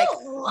 God, like, I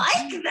don't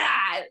like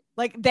that.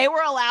 Like they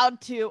were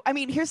allowed to. I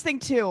mean, here's the thing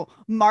too.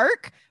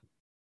 Mark,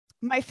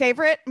 my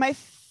favorite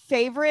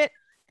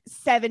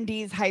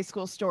 70s high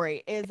school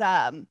story is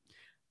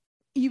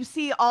you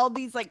see all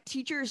these like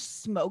teachers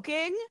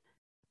smoking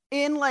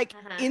in like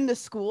in the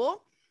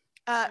school.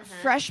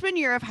 Freshman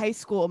year of high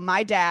school,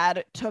 my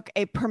dad took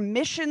a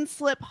permission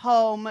slip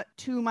home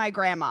to my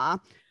grandma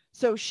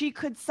so she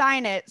could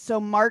sign it so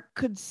Mark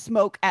could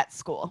smoke at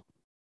school.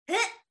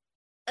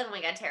 Oh my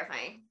God,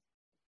 terrifying.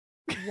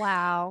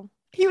 Wow.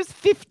 He was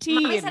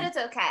 15. Mommy said it's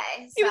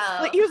okay.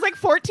 He was like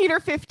 14 or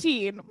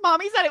 15.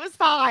 Mommy said it was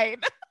fine.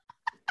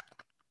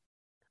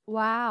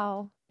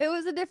 Wow. It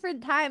was a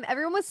different time.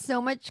 Everyone was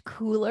so much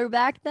cooler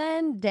back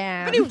then.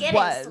 Damn. But he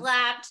getting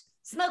slapped,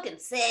 smoking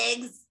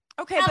cigs.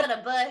 Okay, out of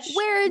a bush.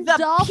 Wearing the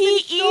PE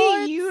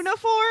shorts.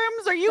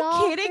 uniforms? Are you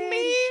kidding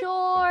me?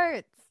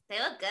 Shorts. They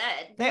look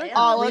good. They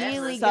all look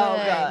really so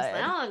good.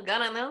 They all look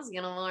good on those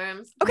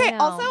uniforms. Okay,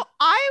 also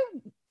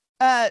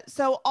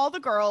so all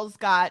the girls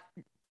got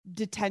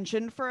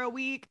detention for a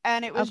week,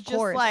 and it was Of just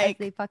course, like as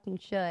they fucking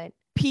should.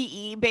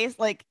 PE based,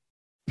 like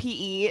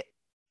PE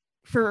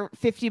for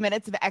 50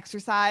 minutes of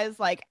exercise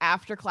like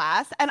after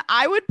class, and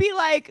I would be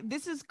like,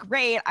 this is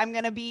great, I'm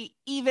gonna be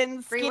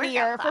even Free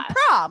skinnier workout for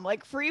class. prom,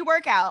 like free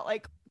workout,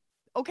 like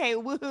okay,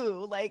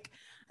 woohoo, like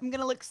I'm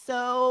gonna look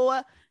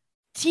so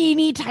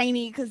teeny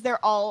tiny because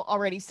they're all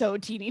already so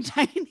teeny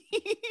tiny.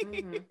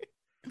 Mhm.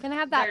 Gonna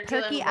have They're that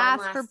doing perky one ass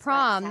last for sweat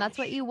prom. That's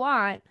what sesh. you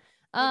want.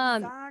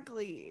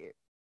 Exactly.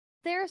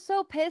 They're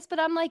so pissed, but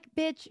I'm like,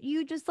 bitch,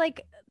 you just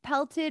like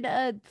pelted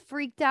a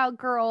freaked out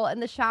girl in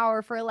the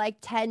shower for like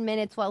 10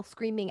 minutes while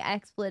screaming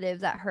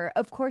expletives at her.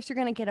 Of course you're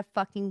gonna get a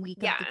fucking week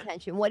Yeah. of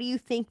detention. What do you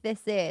think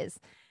this is?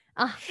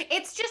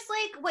 It's just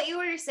like what you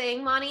were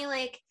saying, Monty.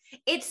 Like,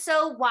 it's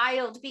so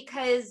wild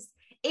because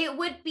it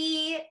would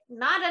be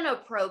not an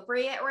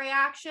appropriate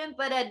reaction,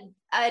 but a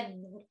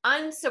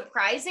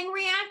unsurprising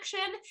reaction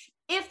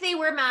if they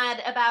were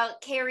mad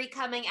about Carrie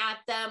coming at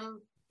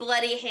them,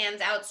 bloody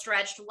hands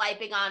outstretched,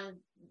 wiping on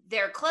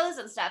their clothes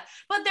and stuff.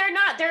 But they're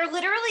not. They're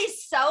literally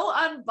so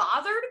unbothered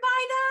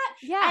by that.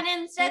 Yeah.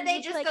 And instead, They're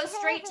they just just like, go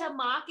straight to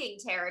mocking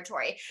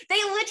territory.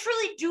 They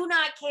literally do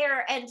not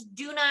care and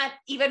do not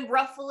even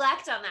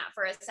reflect on that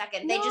for a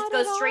second. They just Not go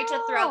at straight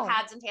to throw all.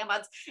 pads and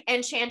tampons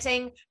and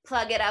chanting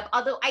 "plug it up."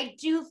 Although I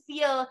do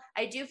feel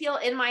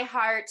in my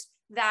heart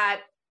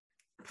that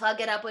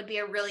 "plug it up" would be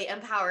a really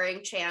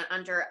empowering chant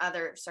under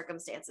other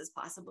circumstances,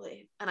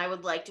 possibly. And I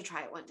would like to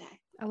try it one day.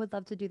 I would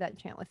love to do that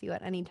chant with you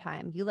at any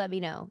time. You let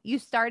me know. You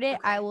start it, Okay.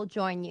 I will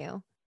join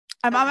you.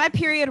 I'm on my Okay.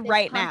 period Fist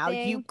right now.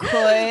 You pumping.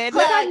 could.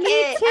 Plug me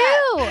it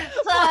too. up.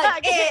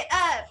 Plug it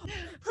up.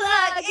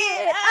 Plug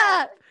it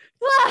up.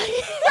 Plug Plug it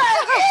it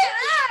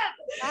up.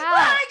 Wow.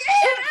 Plug it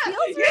It up. feels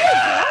really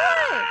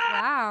good.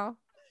 Wow.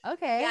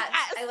 Okay. Yes,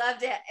 I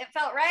loved it. It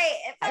felt right.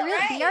 It I felt really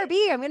right.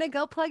 BRB. I'm gonna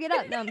go plug it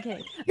up. No, I'm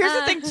kidding. Here's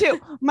the thing too.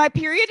 My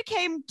period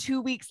came 2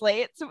 weeks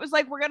late, so it was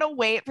like we're gonna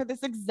wait for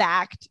this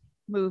exact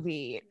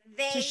movie.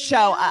 They to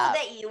show knew up.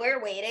 that you were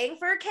waiting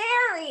for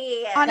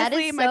Carrie. Honestly, That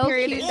is my so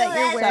period cute is that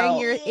you're wearing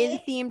so- your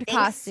in-themed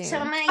Thanks to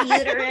costume. my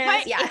uterus.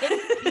 My Yeah.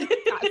 costume.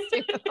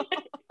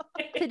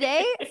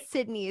 Today,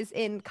 Sydney's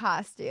in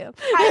costume.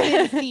 I'm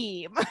in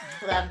theme.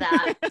 Love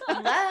that.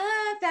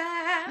 Love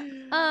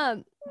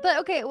that. But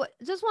okay,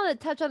 just want to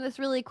touch on this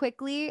really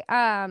quickly.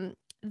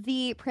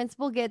 The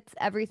principal gets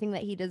everything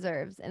that he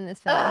deserves in this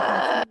film.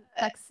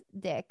 Sucks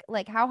dick.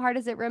 Like, how hard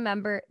is it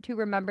remember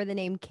the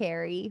name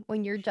Carrie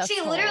when you're just She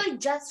told? literally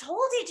just told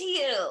it to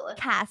you.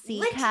 Cassie.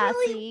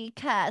 literally-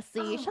 Shut Oh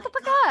the my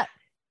fuck God. up.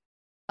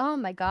 Oh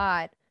my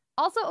god.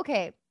 Also,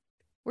 okay,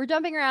 we're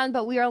jumping around,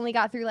 but we only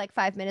got through like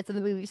 5 minutes of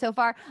the movie so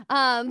far.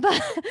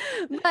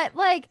 But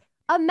like,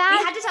 We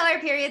imagine. had to tell our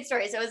period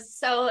stories. It was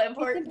so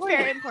important. important.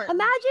 Very important.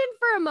 Imagine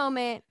for a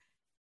moment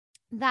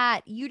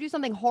that you do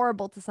something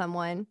horrible to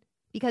someone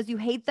because you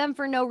hate them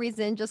for no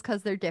reason, just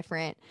because they're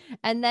different.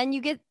 And then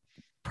you get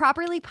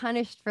properly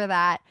punished for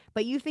that,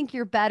 but you think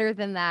you're better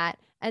than that.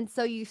 And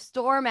so you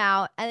storm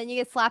out and then you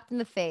get slapped in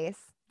the face.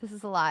 This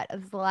is a lot.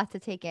 This is a lot to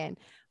take in.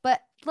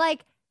 But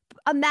like,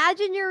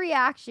 imagine your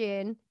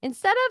reaction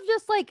instead of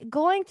just like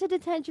going to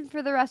detention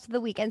for the rest of the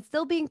week and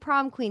still being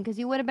prom queen because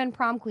you would have been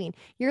prom queen.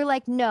 You're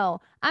like, no,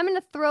 I'm going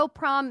to throw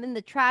prom in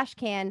the trash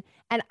can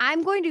and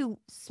I'm going to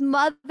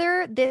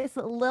smother this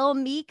little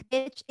meek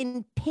bitch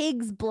in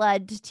pig's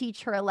blood to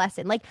teach her a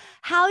lesson. Like,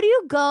 how do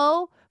you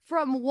go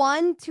from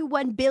 1 to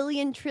 1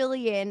 billion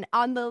trillion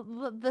on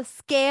the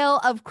scale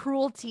of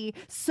cruelty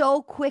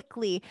so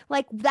quickly?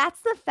 Like, that's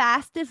the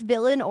fastest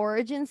villain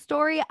origin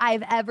story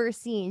I've ever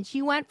seen.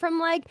 She went from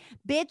like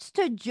bitch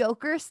to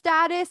Joker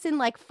status in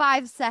like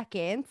 5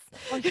 seconds.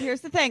 Well,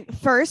 here's the thing.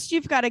 First,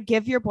 you've got to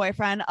give your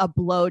boyfriend a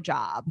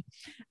blowjob.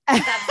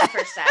 That's the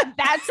first step.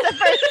 That's the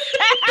first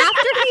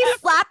After he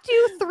slapped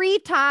you 3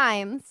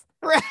 times.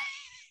 Right.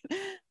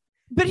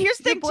 But here's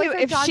the Your thing too.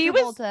 boyfriend If John she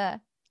was Travolta.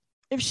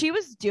 if she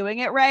was doing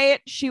it right,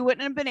 she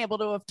wouldn't have been able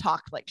to have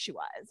talked like she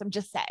was. I'm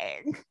just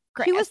saying.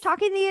 She was Chris.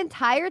 talking the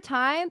entire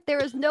time. There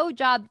was no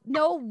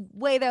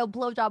way that a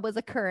blowjob was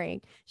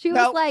occurring. She was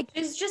Nope. like,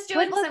 She's just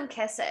doing What- some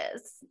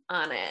kisses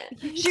on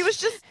it. She was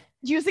just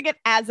using it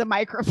as a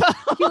microphone.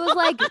 she was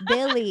like,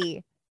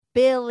 Billy,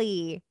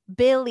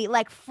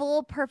 like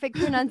full perfect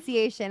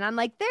pronunciation. I'm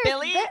like, there's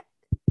Billy?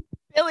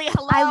 Billy,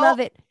 hello. I love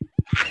it.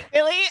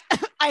 Billy,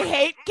 I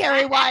hate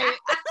Carrie White.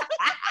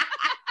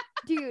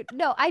 Dude,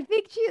 no, I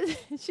think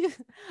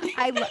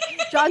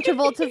John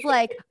Travolta's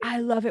like, I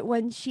love it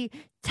when she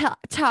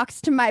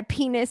talks to my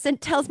penis and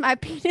tells my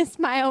penis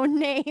my own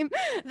name.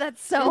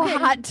 That's so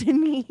hot to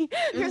me.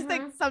 Here's the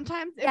thing.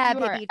 Sometimes if Yeah,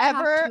 you are baby, talk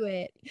ever to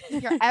it.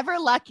 if you're ever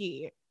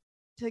lucky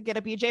to get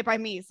a BJ by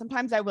me,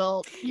 sometimes I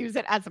will use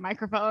it as a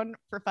microphone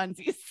for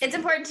funsies. It's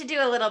important to do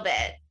a little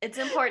bit. It's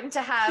important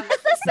to have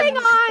Is this thing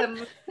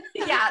on?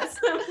 Sometimes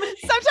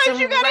some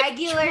you gotta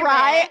regular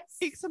try.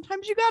 bits.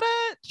 Sometimes you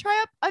gotta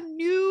try up a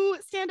new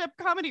stand-up stand-up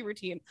comedy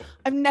routine.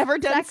 I've never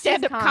done Sexist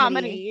stand-up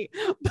comedy.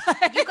 comedy,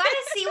 but You got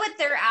to see what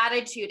their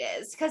attitude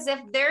is, because if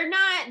they're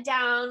not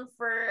down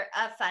for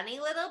a funny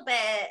little bit,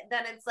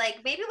 then it's like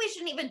maybe we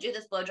shouldn't even do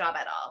this blowjob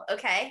at all.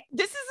 Okay,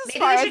 this is as maybe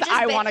far we as should just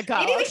I want to go.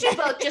 Maybe we should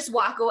okay? both just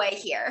walk away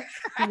here.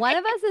 One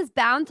of us is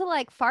bound to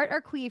like fart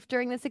or queef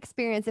during this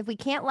experience. If we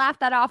can't laugh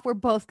that off, we're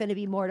both going to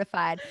be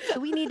mortified. So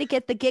we need to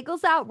get the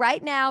giggles out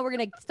right now. We're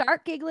going to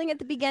start giggling at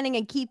the beginning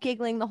and keep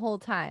giggling the whole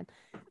time.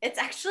 It's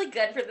actually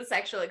good for the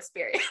sexual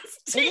experience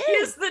to It is.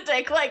 use the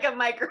dick like a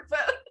microphone.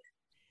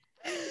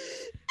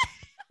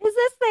 Is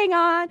this thing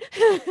on?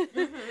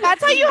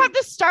 That's how you have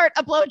to start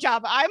a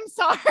blowjob. I'm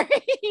sorry.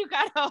 You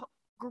gotta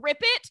grip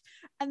it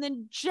and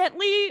then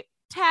gently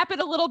tap it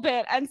a little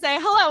bit and say,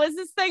 hello, is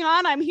this thing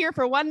on? I'm here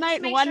for one night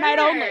and Make one night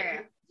only.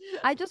 sure.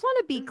 I just want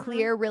to be Mhm.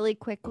 clear really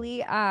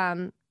quickly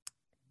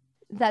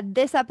that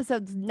this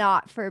episode's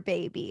not for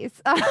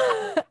babies.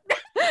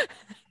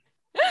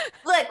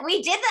 Look,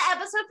 we did the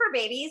episode for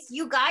babies.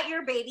 You got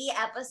your baby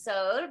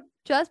episode.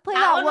 Just play That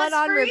that one one was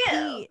on for you.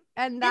 repeat,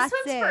 and This that's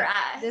one's it. for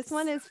us. This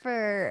one is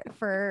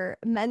for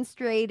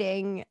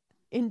menstruating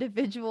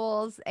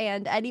individuals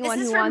and anyone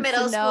is who for wants to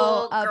middle know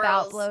school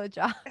about girls.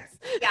 blowjobs.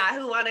 Yeah,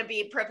 who want to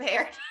be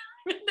prepared.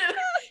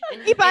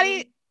 Anybody-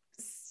 in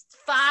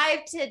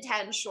 5 to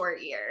 10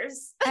 short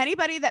years.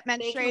 Anybody that They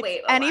can menstruates, wait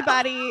a while.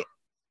 anybody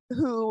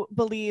who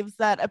believes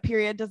that a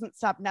period doesn't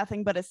stop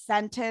nothing but a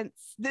sentence,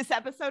 this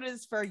episode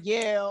is for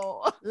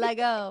you.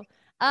 Lego.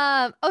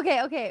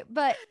 Okay,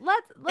 but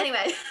let's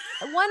Anyway,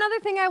 one other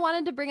thing I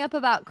wanted to bring up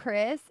about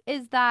Chris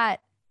is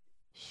that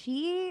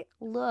she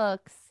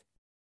looks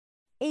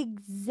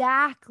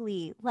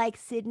exactly like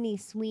Sydney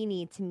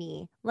Sweeney to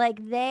me.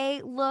 Like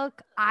they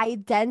look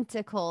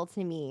identical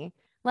to me.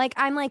 Like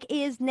I'm like,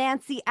 is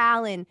Nancy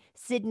Allen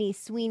Sydney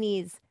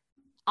Sweeney's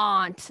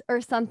aunt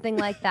or something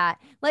like that?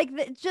 Like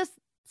just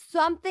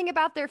something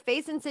about their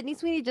face. And Sydney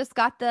Sweeney just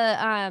got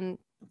the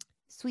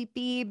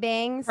sweepy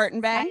bangs.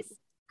 Curtain bangs.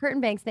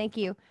 Curtain bangs, thank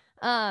you.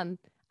 I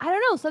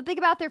don't know, something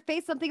about their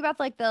face, something about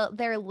like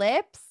their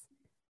lips.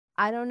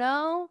 I don't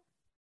know.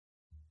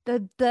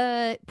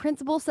 The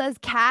principal says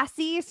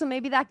Cassie, so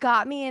maybe that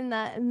got me in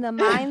the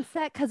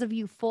mindset because of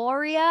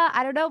Euphoria.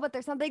 I don't know, but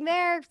there's something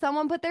there.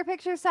 Someone put their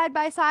pictures side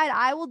by side.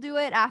 I will do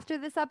it after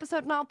this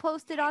episode and I'll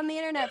post it on the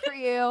internet for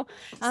you.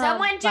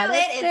 someone do but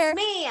it. there. It's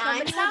me.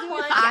 I'm Somebody will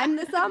do someone. it. I'm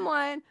the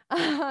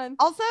someone.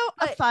 Also,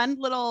 a But- fun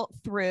little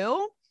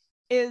through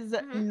is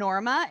Mhm.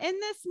 Norma in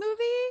this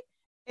movie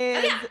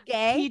is yeah.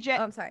 Gay. PJ.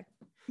 Oh, I'm sorry.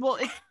 Well,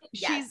 it's,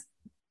 Yes. she's,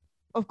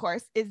 of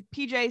course, is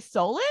PJ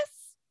Solis.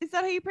 Is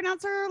that how you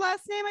pronounce her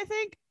last name? I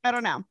think. I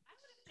don't know.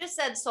 Just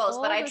said souls,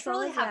 but Oh, I the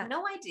truly souls, have yeah.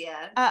 no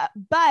idea.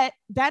 But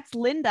that's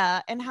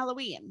Linda in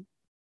Halloween.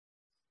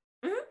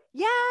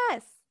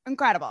 Yes.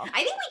 Incredible.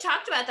 I think we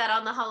talked about that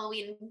on the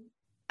Halloween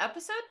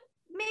episode,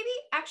 maybe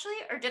actually,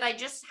 or did I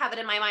just have it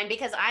in my mind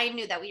because I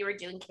knew that we were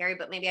doing Carrie,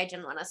 but maybe I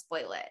didn't want to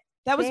spoil it.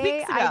 That was They-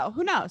 weeks ago.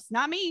 Who knows?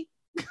 Not me.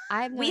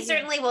 I have no We idea.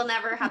 certainly will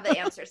never have the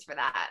answers for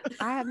that.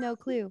 I have no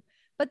clue.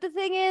 But the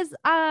thing is,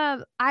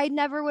 I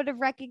never would have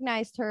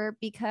recognized her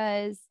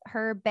because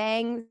her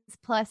bangs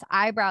plus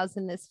eyebrows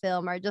in this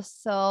film are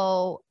just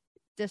so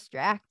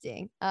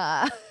distracting.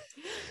 I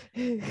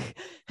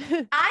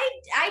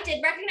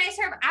did recognize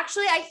her.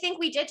 Actually, I think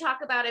we did talk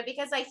about it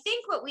because I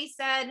think what we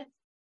said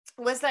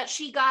was that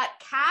she got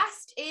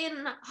cast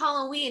in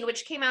Halloween,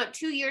 which came out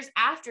 2 years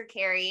after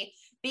Carrie,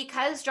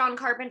 because John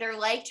Carpenter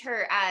liked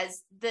her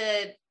as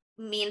the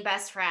mean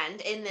best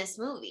friend in this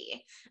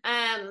movie.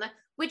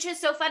 Which is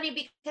so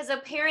funny because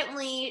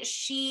apparently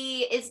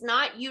she is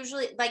not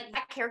usually like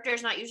that character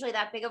is not usually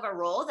that big of a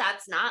role.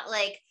 That's not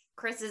like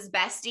Chris's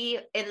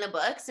bestie in the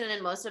books and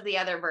in most of the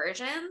other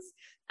versions.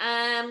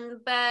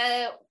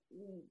 But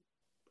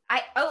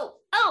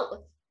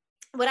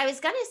what I was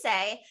gonna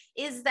say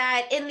is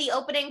that in the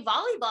opening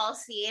volleyball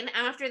scene,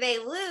 after they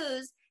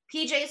lose,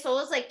 PJ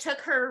Souls like took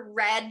her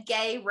red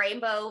gay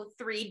rainbow,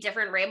 3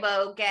 different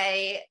rainbow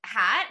gay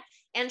hat,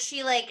 and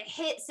she like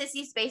hit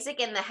Sissy Spacek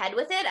in the head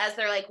with it as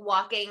they're like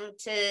walking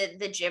to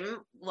the gym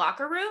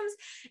locker rooms.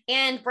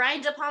 And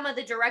Brian De Palma,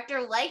 the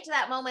director, liked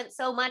that moment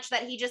so much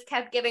that he just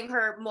kept giving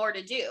her more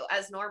to do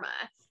as Norma.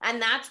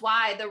 And that's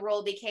why the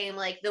role became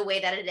like the way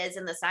that it is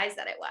and the size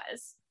that it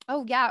was.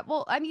 Oh yeah.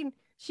 Well, I mean,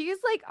 she's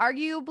like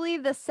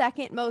arguably the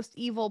second most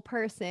evil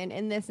person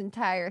in this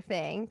entire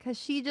thing because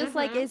she just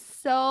like Mhm. is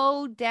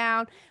so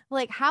down.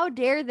 Like, how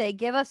dare they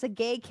give us a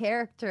gay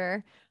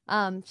character?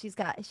 She's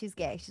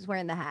gay. She's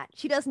wearing the hat.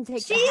 She doesn't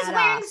take the She's hat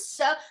wearing off.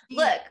 so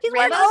look. She's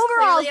wearing Rainbows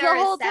overalls clearly the are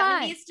whole a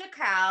time. 70s to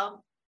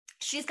cow.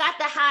 She's got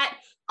the hat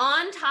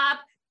on top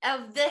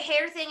of the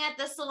hair thing at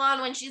the salon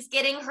when she's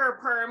getting her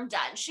perm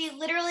done. She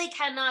literally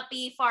cannot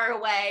be far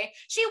away.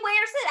 She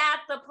wears it at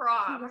the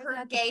prom. wears it Her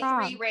at the gay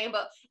prom. 3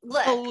 rainbow.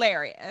 Look,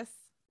 Hilarious.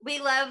 we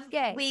love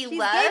Gay. we She's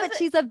love gay, but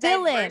she's a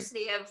villain.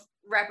 diversity of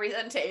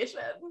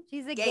representation.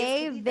 She's a Gays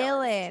gay can be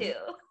villains, villain.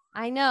 too.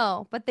 I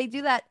know, but they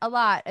do that a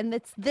lot, and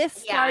this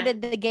Yeah.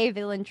 started the gay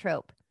villain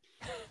trope.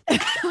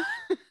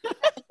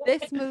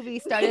 this movie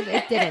started.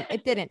 It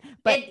didn't.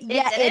 But it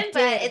didn't,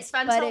 but it's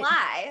fun to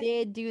lie.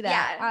 Did do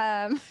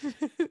that.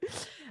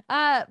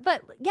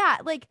 But yeah,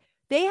 like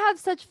they have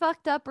such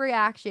fucked up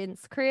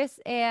reactions. Chris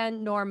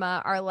and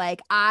Norma are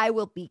like, I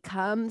will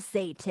become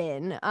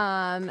Satan,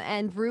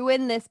 and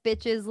ruin this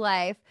bitch's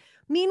life.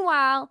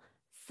 Meanwhile,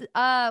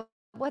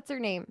 what's her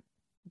name?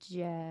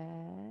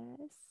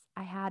 Jess.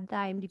 I had the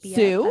IMDb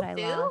Sue? up, but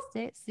I lost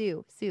it.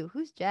 Sue.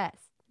 Who's Jess?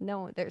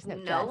 No, there's no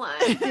Jess.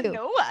 one. Sue.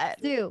 No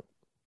one.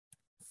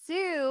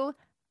 Sue.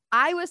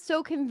 I was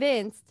so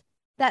convinced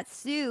that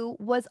Sue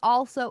was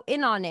also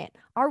in on it.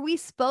 Are we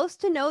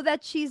supposed to know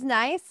that she's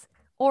nice,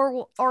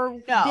 or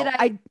No, did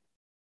I?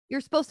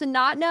 You're supposed to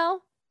not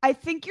know. I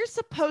think you're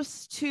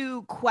supposed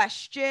to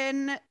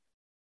question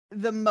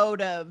the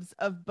motives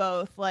of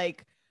both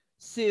like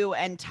Sue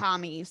and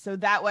Tommy. So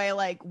that way,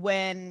 like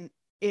when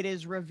it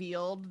is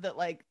revealed that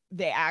like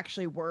they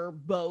actually were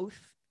both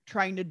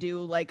trying to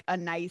do like a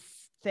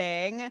nice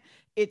thing,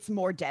 it's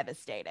more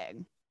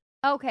devastating.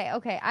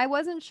 Okay. I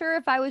wasn't sure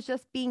if I was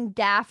just being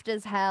daft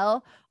as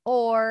hell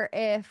or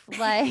if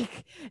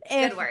like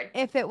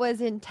if it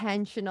was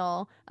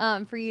intentional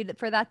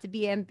for that to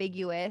be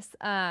ambiguous.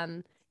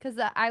 Because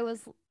I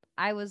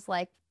was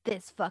like,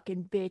 this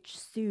fucking bitch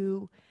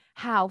Sue,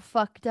 how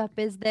fucked up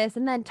is this?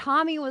 And then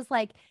Tommy was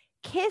like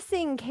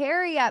kissing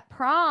Carrie at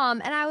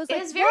prom, and I was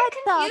like, very what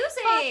confusing.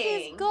 the fuck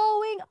is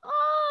going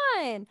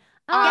on?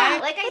 Yeah,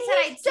 like I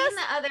said, I'd seen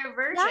the other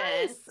version.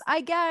 Nice,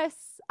 I guess.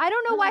 I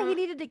don't know why he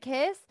needed to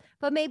kiss,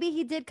 but maybe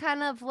he did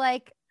kind of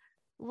like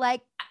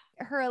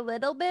her a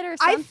little bit or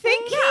something. I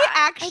think he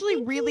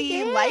actually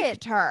really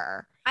liked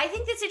her. I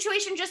think the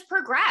situation just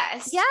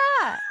progressed.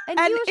 Yeah. And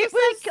he was just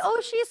like,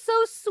 oh, she's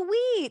so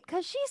sweet,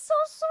 because she's so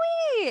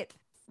sweet.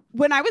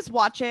 When I was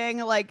watching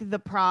like the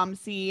prom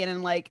scene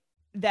and like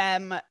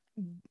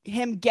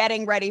him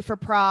getting ready for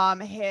prom,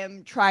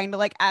 him trying to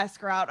like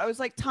ask her out, I was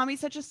like, Tommy's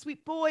such a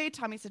sweet boy.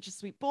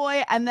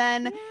 And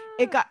then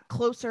it got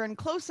closer and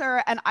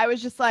closer, and I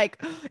was just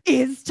like,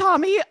 is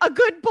Tommy a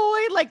good boy?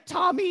 Like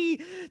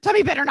Tommy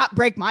better not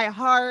break my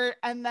heart.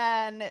 And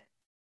then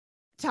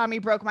Tommy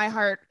broke my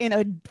heart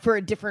for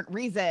a different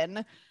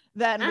reason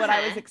than what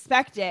I was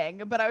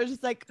expecting. But I was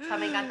just like,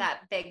 Tommy got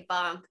that big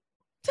bump.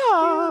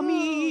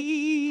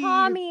 Tommy,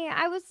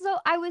 I was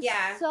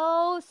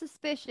so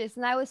suspicious,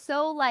 and I was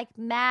so like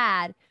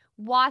mad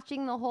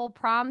watching the whole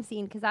prom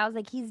scene, because I was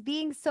like, he's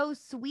being so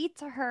sweet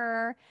to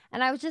her,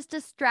 and I was just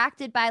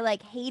distracted by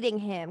like hating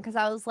him, because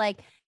I was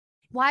like,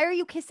 why are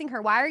you kissing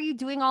her? Why are you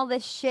doing all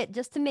this shit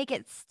just to make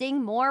it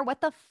sting more?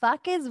 What the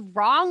fuck is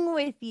wrong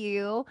with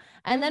you?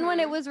 And then when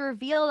it was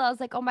revealed, I was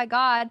like, oh my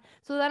God.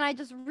 So then I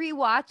just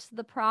rewatched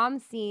the prom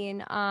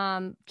scene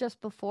just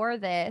before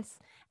this.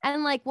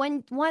 And like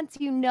once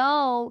you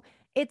know,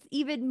 it's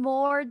even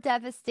more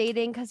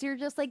devastating, because you're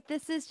just like,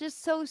 this is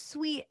just so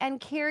sweet.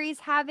 And Carrie's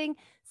having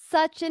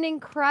such an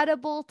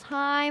incredible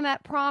time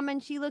at prom,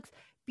 and she looks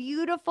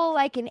beautiful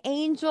like an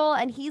angel,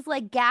 and he's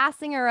like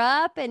gassing her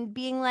up and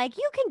being like,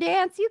 you can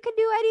dance, you can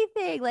do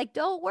anything, like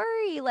don't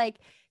worry, like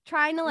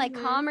trying to like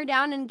calm her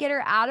down and get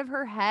her out of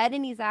her head,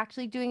 and he's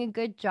actually doing a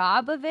good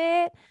job of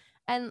it.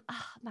 And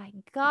oh my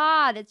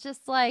God, it's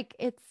just like,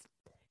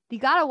 you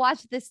gotta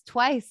watch this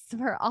twice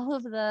for all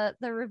of the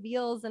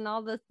reveals and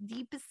all the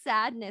deepest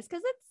sadness,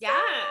 because it's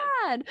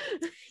sad.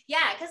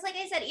 Yeah, because like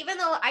I said, even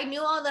though I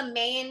knew all the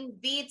main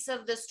beats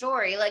of the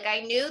story, like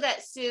I knew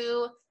that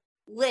Sue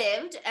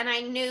lived, and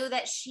I knew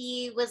that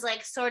she was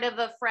like sort of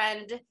a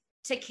friend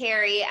to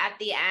Carrie at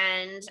the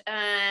end,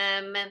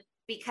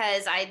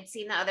 because I'd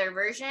seen the other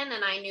version,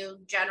 and I knew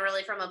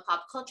generally from a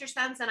pop culture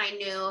sense, and I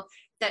knew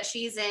that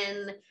she's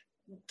in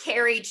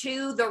Carrie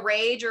 2, The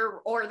Rage,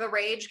 or The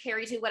Rage,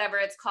 Carrie 2, whatever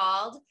it's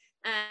called.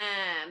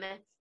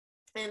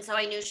 And so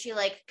I knew she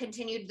like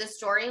continued the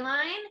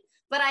storyline.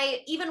 But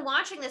I, even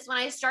watching this, when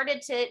I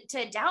started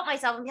to doubt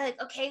myself and be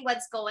like, okay,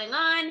 what's going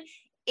on?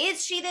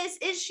 Is she this?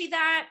 Is she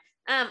that?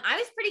 I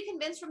was pretty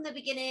convinced from the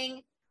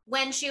beginning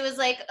when she was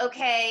like,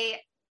 okay,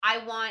 I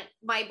want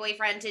my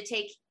boyfriend to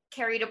take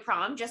Carrie to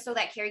prom just so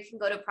that Carrie can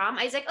go to prom.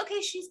 I was like, okay,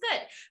 she's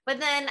good. But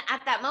then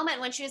at that moment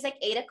when she was like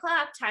 8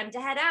 o'clock, time to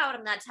head out,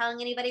 I'm not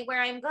telling anybody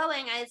where I'm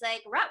going, I was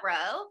like,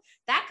 ruh-roh,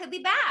 that could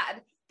be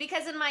bad.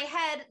 Because in my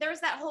head, there was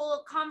that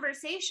whole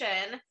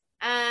conversation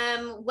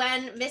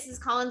when Mrs.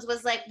 Collins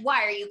was like,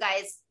 why are you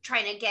guys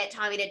trying to get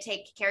Tommy to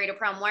take Carrie to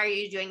prom? Why are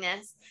you doing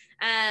this?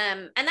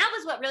 And that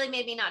was what really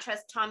made me not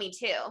trust Tommy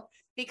too,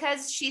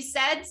 because she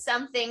said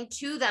something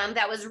to them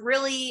that was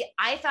really,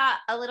 I thought,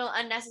 a little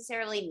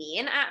unnecessarily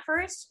mean at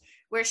first,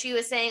 where she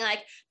was saying like,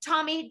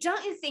 Tommy,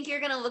 don't you think you're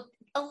going to look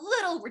a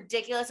little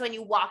ridiculous when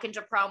you walk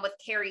into prom with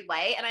Carrie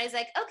White? And I was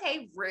like,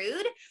 okay,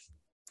 rude.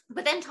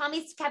 But then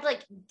Tommy kept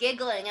like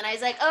giggling, and I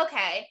was like,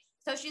 okay,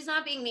 so she's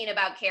not being mean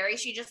about Carrie.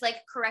 She just like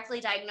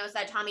correctly diagnosed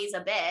that Tommy's a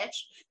bitch.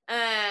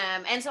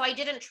 And so I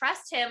didn't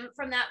trust him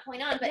from that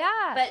point on.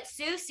 But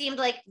Sue seemed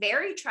like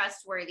very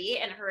trustworthy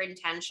in her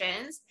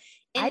intentions.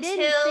 I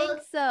didn't think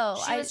so.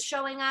 She was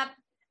showing up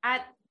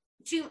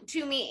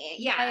to me.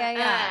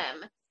 Yeah.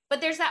 But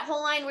there's that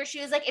whole line where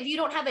she was like, if you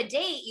don't have a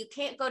date, you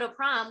can't go to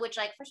prom, which,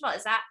 like, first of all,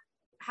 is that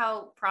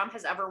how prom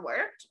has ever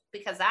worked?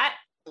 Because that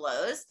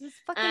blows. It's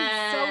fucking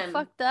so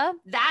fucked up.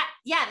 That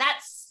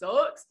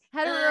sucks.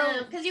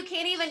 Hetero Because you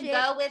can't even shit.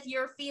 go with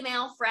your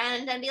female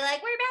friend and be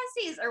like, we're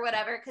besties or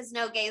whatever, because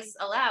no gays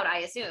allowed, I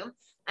assume.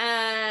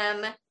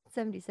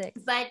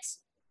 76. But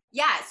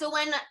yeah, so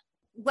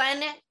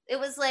when it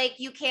was like,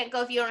 you can't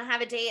go if you don't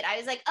have a date, I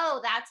was like,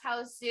 oh, that's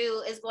how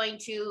Sue is going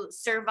to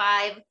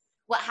survive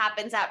what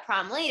happens at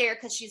prom later,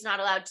 because she's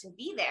not allowed to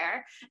be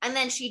there. And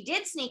then she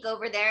did sneak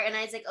over there, and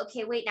I was like,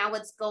 okay, wait, now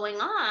what's going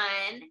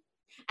on?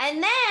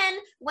 And then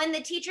when the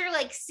teacher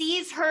like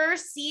sees her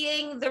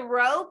seeing the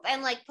rope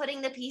and like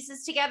putting the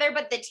pieces together,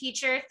 but the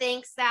teacher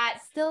thinks that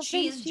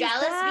she's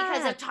jealous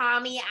because of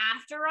Tommy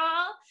after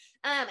all.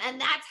 And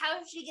that's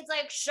how she gets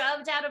like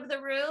shoved out of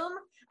the room.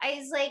 I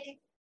was like,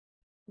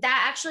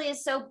 that actually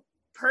is so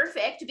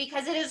perfect,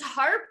 because it is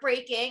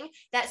heartbreaking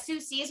that Sue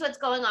sees what's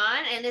going on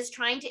and is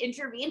trying to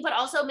intervene, but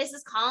also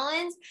Mrs.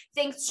 Collins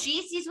thinks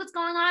she sees what's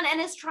going on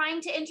and is trying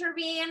to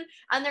intervene,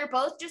 and they're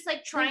both just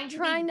like trying to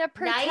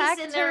be nice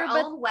in their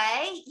own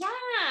way. Yeah,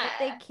 but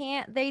they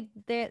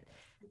can't.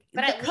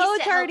 But the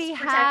coach already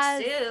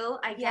has Sue,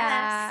 I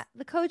guess.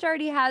 The coach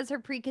already has her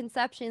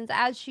preconceptions,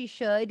 as she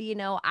should. You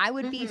know, I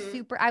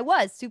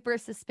was super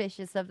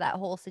suspicious of that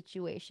whole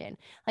situation.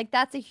 Like,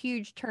 that's a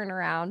huge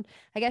turnaround.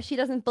 I guess she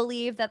doesn't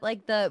believe that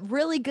like the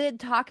really good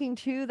talking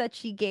to that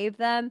she gave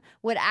them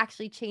would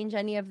actually change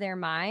any of their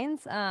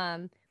minds.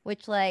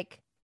 Which, like,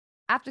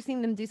 after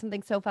seeing them do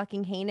something so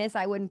fucking heinous,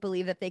 I wouldn't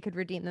believe that they could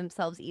redeem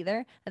themselves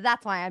either.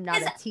 That's why I'm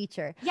not a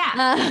teacher. Yeah.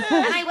 And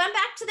I went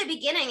back to the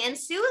beginning, and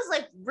Sue is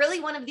like really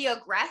one of the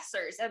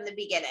aggressors in the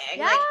beginning.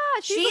 Yeah, like,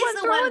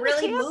 she's the one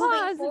really tampons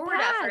moving forward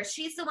at first.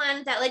 She's the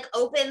one that like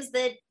opens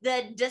the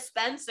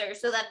dispenser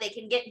so that they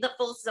can get the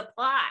full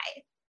supply.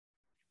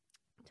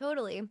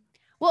 Totally.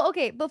 Well,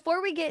 okay,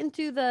 before we get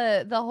into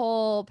the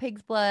whole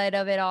pig's blood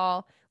of it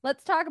all,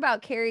 let's talk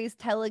about Carrie's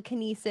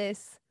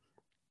telekinesis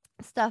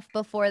stuff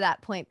before that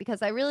point,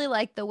 because I really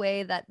like the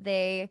way that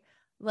they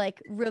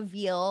like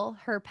reveal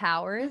her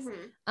powers.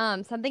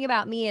 Something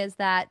about me is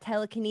that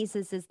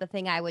telekinesis is the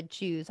thing I would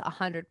choose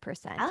 100%.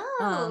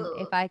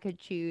 If I could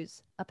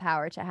choose a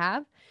power to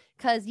have,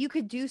 because you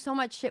could do so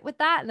much shit with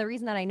that. And the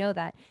reason that I know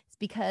that is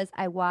because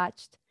I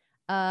watched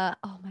oh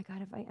my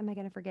god, am I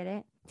gonna forget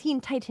it? Teen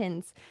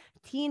Titans,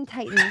 and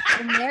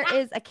there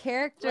is a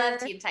character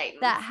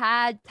that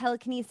had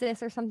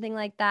telekinesis or something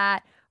like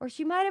that, or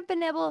she might have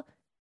been able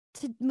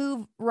to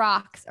move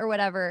rocks or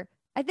whatever.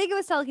 I think it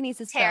was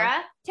telekinesis.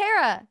 Tara.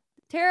 Yeah,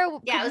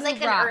 it was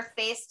like an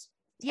earth-based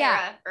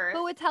Tara. Earth.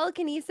 But with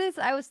telekinesis,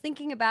 I was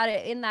thinking about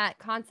it in that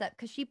concept,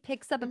 because she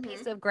picks up a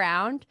piece of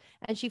ground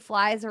and she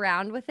flies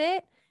around with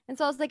it. And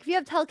so I was like, if you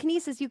have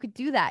telekinesis, you could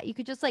do that. You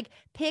could just like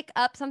pick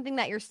up something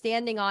that you're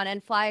standing on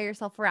and fly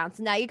yourself around.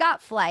 So now you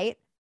got flight.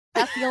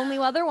 That's the only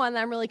other one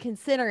that I'm really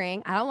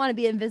considering. I don't want to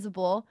be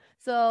invisible.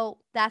 So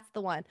that's the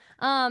one.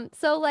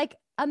 So like,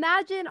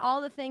 imagine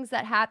all the things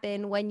that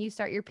happen when you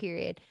start your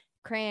period: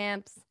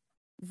 cramps,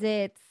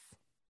 zits,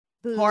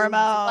 boobs,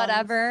 hormones,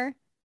 whatever,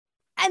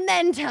 and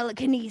then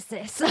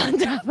telekinesis on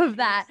top of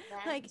that.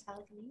 Like,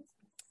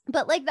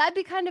 but like, that'd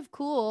be kind of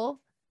cool.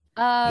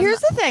 Here's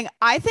the thing.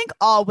 I think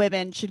all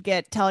women should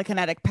get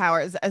telekinetic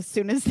powers as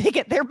soon as they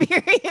get their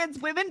periods.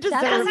 Women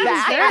deserve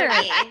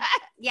that.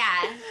 Yeah.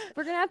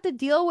 We're going to have to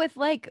deal with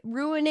like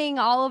ruining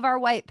all of our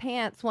white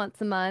pants once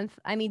a month.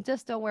 I mean,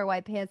 just don't wear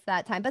white pants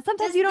that time. But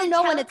sometimes you don't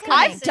know when it's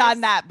coming. I've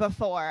done that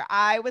before.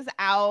 I was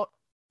out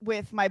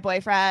with my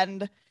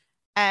boyfriend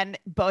and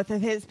both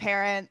of his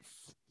parents,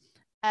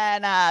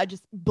 and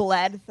just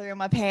bled through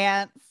my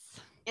pants.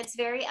 It's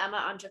very Emma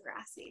on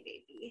Degrassi,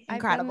 baby.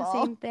 Incredible. I've done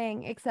the same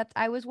thing, except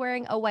I was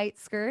wearing a white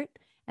skirt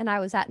and I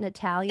was at an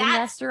Italian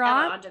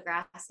restaurant. Emma on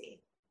Degrassi.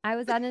 I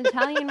was at an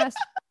Italian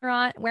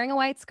restaurant wearing a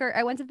white skirt.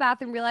 I went to the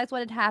bathroom, realized what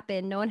had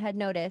happened. No one had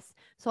noticed.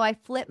 So I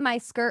flipped my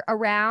skirt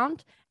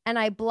around and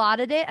I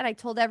blotted it, and I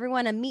told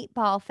everyone a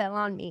meatball fell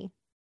on me.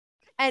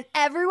 And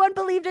everyone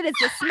believed it. It's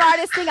the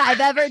smartest thing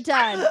I've ever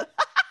done.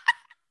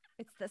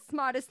 It's the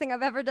smartest thing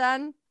I've ever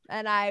done,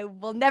 and I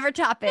will never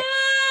top it.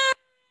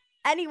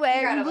 Anyway,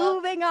 Incredible.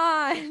 Moving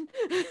on.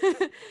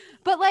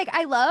 But like,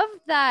 I love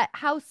that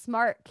how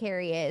smart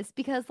Carrie is,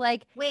 because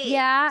like,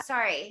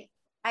 sorry,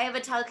 I have a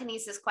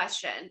telekinesis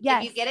question.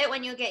 Yes. If you get it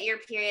when you get your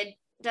period,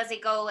 does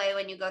it go away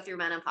when you go through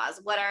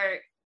menopause? What are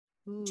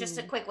just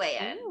a quick way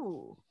in?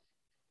 Ooh.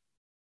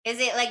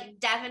 Is it like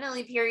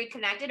definitely period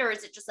connected, or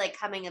is it just like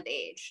coming of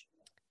age?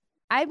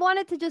 I want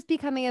it to just be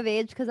coming of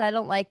age, because I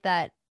don't like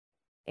that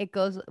it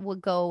will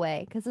go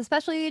away, because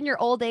especially in your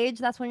old age,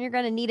 that's when you're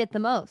going to need it the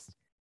most.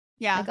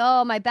 Yeah. Like,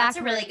 oh, my back That's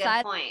a really hurts.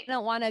 good point. I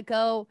don't want to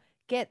go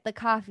get the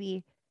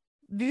coffee.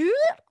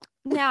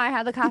 Now I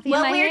have the coffee in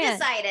Well, my we're hand.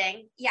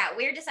 deciding. Yeah,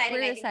 we're deciding.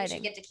 I think we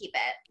should get to keep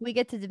it. We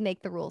get to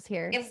make the rules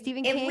here.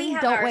 Stephen if King, we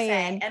have don't our weigh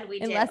say, in and we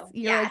unless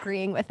you're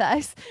agreeing with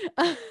us.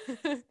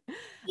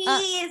 He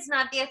is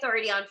not the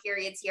authority on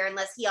periods here,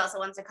 unless he also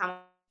wants to come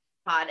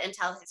on and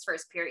tell his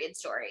first period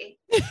story.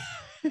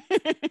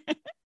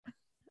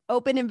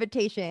 open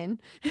invitation.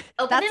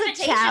 Open That's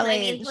invitation. a challenge. I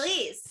mean,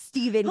 please.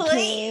 Stephen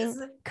Please.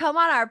 King, come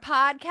on our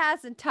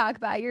podcast and talk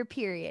about your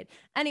period.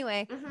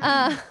 Anyway,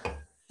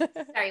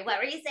 Sorry, what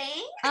were you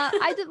saying?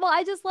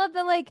 I just love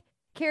that, like,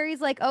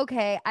 Carrie's like,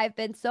 okay, I've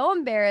been so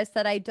embarrassed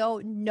that I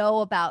don't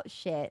know about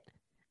shit.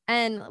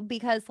 And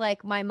because,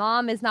 like, my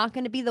mom is not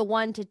going to be the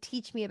one to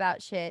teach me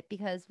about shit,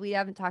 because we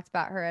haven't talked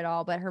about her at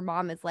all, but her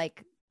mom is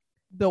like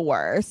the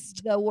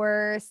worst,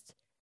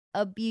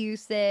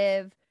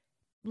 abusive,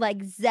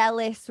 like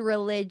zealous,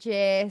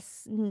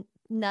 religious,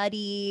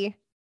 nutty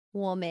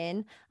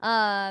woman.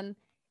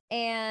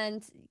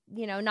 And,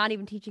 you know, not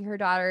even teaching her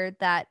daughter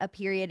that a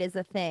period is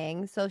a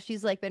thing. So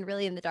she's like been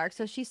really in the dark.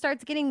 So she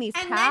starts getting these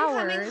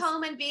powers. And then coming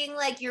home and being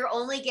like, you're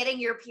only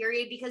getting your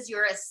period because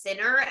you're a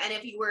sinner. And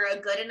if you were a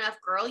good enough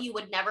girl, you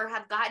would never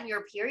have gotten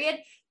your period.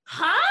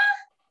 Huh?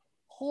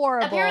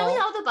 Horrible. Apparently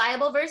all the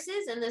Bible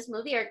verses in this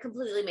movie are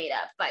completely made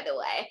up, by the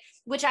way,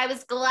 which I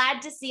was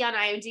glad to see on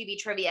IMDb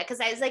trivia, because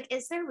I was like,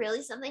 is there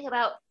really something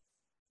about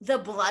the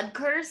blood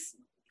curse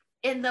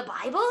in the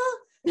Bible?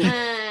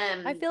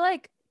 I feel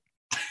like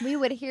we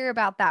would hear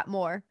about that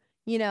more,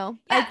 you know.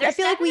 Yeah, I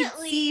feel like we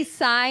see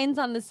signs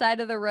on the side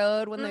of the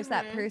road when there's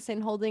that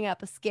person holding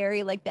up a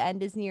scary, like the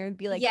end is near, and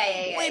be like,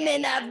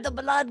 women have the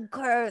blood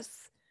curse.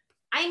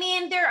 I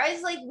mean, there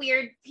is like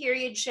weird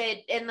period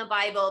shit in the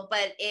Bible,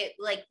 but it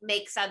like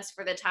makes sense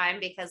for the time,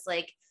 because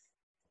like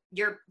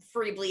you're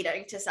free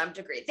bleeding to some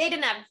degree. They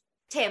didn't have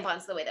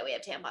tampons the way that we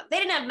have tampons. They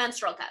didn't have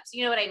menstrual cups.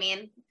 You know what I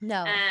mean?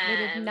 No,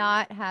 they did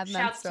not have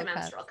shouts menstrual to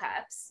cups. menstrual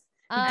cups.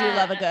 I do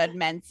love a good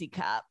Mency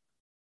cup.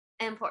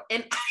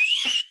 Important.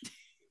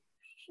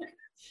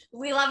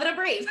 We love it a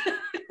brief.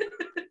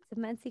 It's a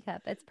Mency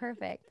cup. It's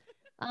perfect.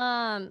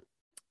 I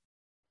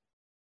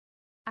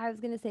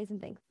was gonna say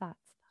something. Thoughts.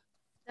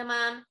 The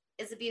mom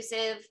is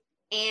abusive,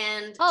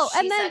 and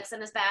and then sucks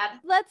and is bad.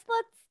 Let's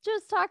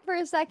just talk for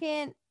a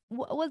second.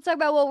 Let's talk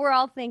about what we're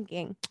all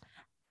thinking.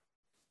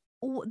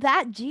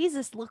 That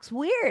Jesus looks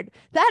weird.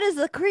 That is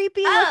a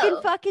creepy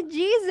looking fucking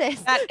Jesus.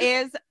 That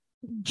is.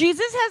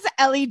 Jesus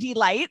has LED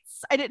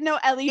lights. I didn't know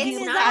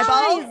LED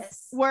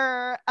eyeballs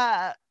were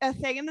a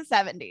thing in the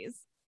 70s.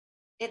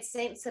 It's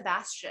Saint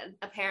Sebastian,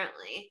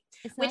 apparently,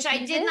 which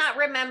I did not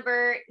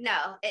remember.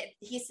 No,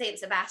 he's Saint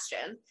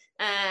Sebastian.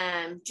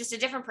 Just a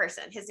different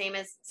person. His name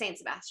is Saint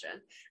Sebastian.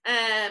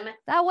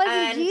 That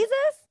wasn't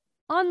Jesus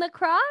on the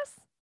cross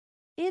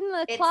in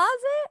the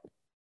closet.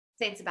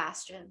 Saint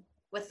Sebastian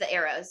with the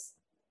arrows.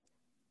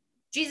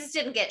 Jesus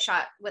didn't get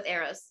shot with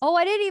arrows. Oh,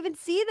 I didn't even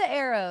see the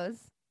arrows.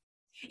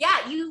 Yeah,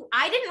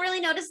 I didn't really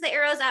notice the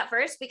arrows at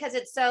first, because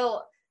it's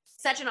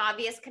such an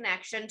obvious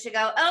connection to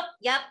go, oh,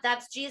 yep,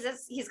 that's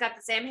Jesus. He's got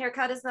the same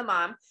haircut as the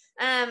mom.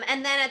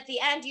 And then at the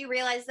end, you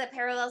realize that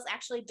parallels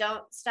actually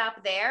don't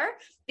stop there,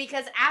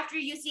 because after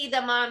you see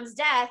the mom's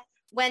death,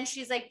 when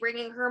she's like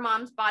bringing her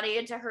mom's body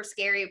into her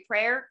scary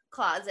prayer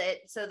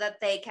closet so that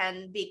they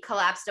can be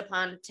collapsed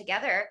upon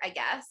together, I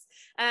guess.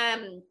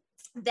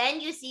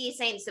 Then you see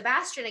Saint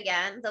Sebastian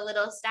again, the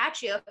little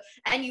statue,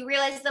 and you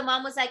realize the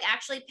mom was like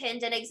actually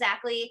pinned in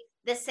exactly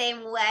the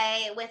same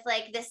way, with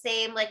like the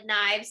same like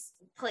knives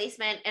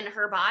placement in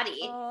her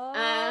body,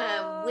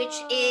 which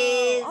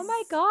is, oh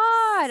my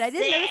god, I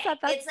didn't notice that.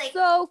 That's like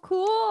so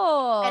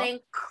cool, an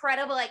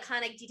incredible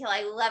iconic detail.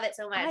 I love it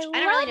so much. I don't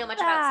really know much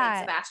about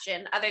Saint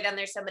Sebastian, other than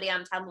there's somebody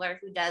on Tumblr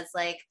who does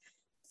like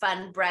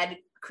fun bread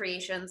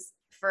creations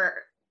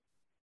for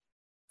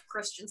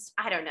Christians.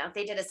 I don't know.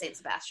 They did a Saint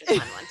Sebastian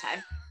one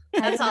time.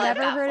 That's all I've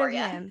got for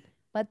you. Him,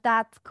 but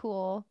that's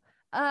cool.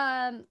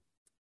 But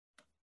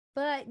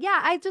yeah,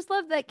 I just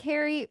love that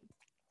Carrie,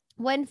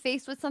 when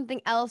faced with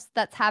something else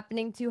that's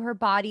happening to her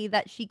body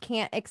that she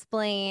can't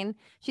explain,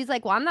 she's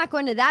like, well, I'm not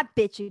going to that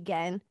bitch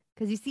again,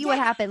 because you see what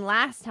happened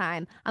last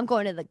time. I'm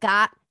going to the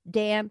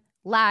goddamn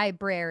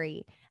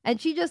library. And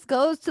she just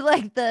goes to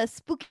like the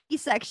spooky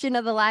section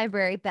of the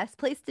library, best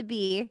place to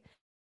be,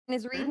 and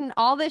is reading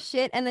all this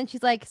shit. And then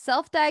she's like,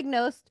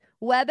 self-diagnosed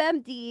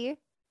WebMD,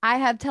 I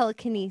have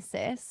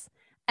telekinesis.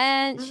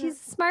 And she's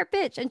a smart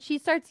bitch, and she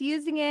starts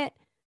using it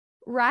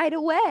right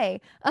away.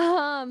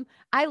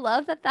 I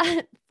love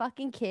that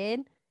fucking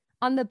kid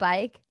on the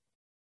bike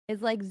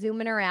is like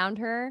zooming around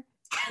her,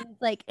 and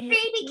like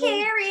creepy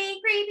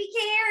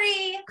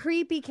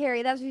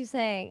Carrie, that's what she's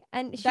saying.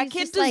 And she's that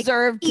kid just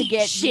deserved like, to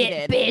get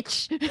shit,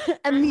 bitch.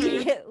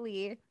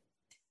 Immediately.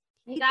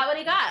 He got what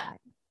he got.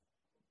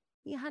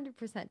 He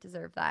 100%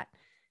 deserved that.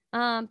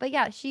 But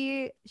yeah,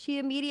 she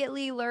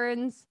immediately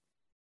learns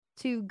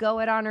to go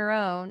it on her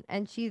own,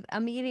 and she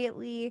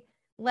immediately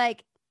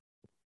like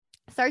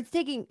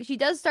she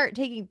does start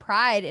taking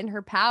pride in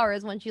her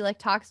powers when she like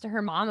talks to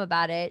her mom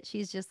about it.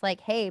 She's just like,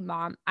 hey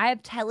mom, I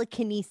have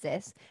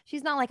telekinesis.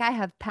 She's not like, I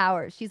have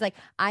powers. She's like,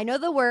 I know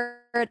the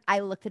word, I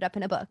looked it up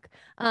in a book.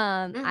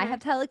 I have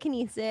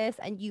telekinesis,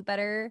 and you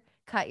better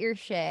cut your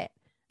shit.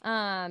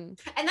 And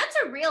that's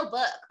a real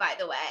book, by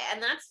the way,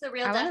 and that's the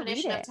real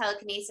definition of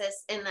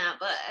telekinesis in that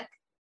book.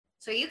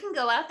 So you can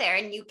go out there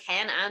and you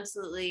can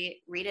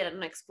absolutely read it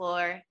and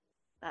explore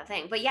that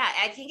thing. But yeah,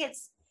 I think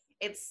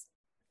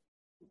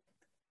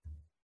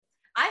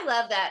I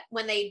love that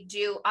when they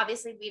do,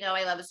 obviously we know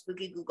I love a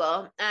spooky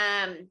Google.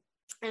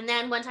 And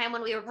then one time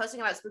when we were posting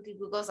about spooky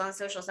Googles on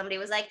social, somebody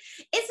was like,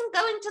 isn't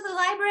going to the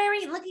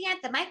library and looking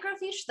at the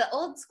microfiche the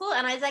old school?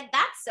 And I was like,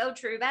 that's so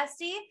true,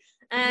 bestie.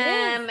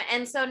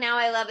 And so now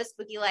I love a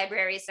spooky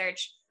library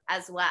search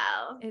as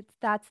well.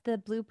 That's the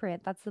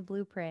blueprint.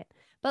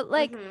 But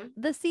like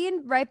the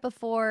scene right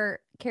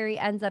before Carrie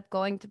ends up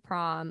going to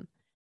prom,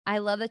 I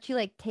love that she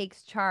like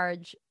takes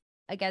charge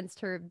against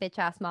her bitch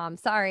ass mom.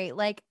 Sorry,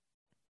 like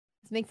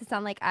this makes it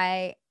sound like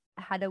I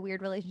had a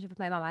weird relationship with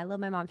my mom. I love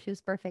my mom. She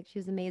was perfect. She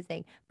was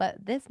amazing.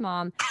 But this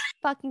mom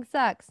fucking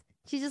sucks.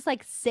 She's just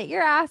like, sit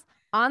your ass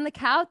on the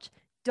couch.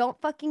 Don't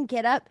fucking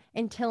get up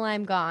until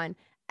I'm gone.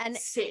 And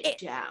sit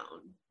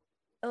down.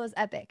 It was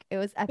epic.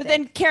 But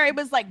then Carrie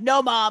was like,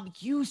 no, Mom,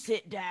 you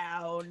sit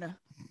down.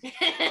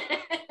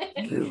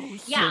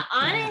 Yeah,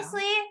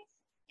 honestly.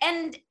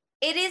 And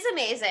it is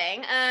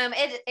amazing.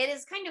 It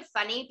is kind of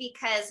funny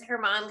because her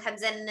mom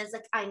comes in and is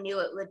like, I knew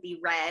it would be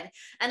red.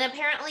 And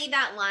apparently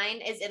that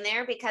line is in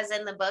there because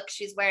in the book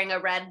she's wearing a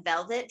red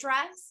velvet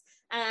dress.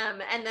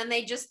 And then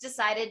they just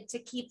decided to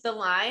keep the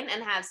line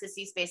and have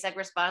Sissy Spacek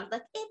respond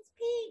like, it's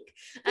pink.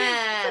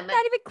 It's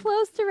not even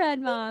close to red,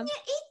 Mom. Yeah,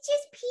 it's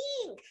just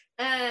pink.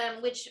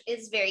 Which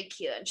is very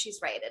cute. And she's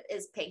right, it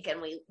is pink,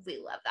 and we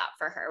love that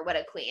for her. What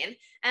a queen.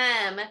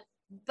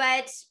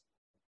 But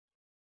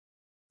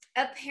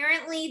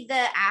apparently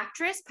the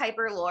actress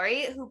Piper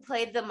Laurie, who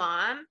played the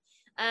mom,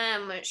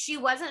 she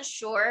wasn't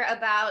sure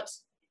about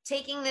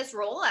taking this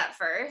role at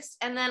first.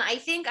 And then I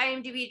think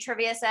IMDb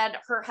trivia said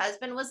her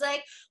husband was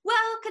like, well,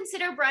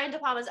 consider Brian De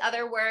Palma's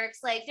other works.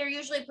 Like, they're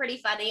usually pretty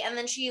funny. And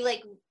then she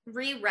like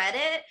reread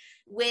it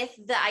with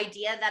the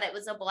idea that it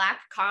was a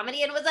Black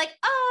comedy and was like,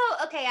 oh,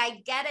 okay,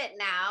 I get it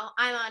now.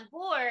 I'm on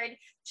board.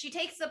 She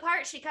takes the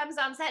part. She comes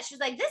on set. She's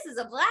like, this is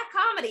a Black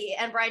comedy.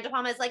 And Brian De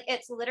Palma is like,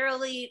 it's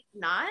literally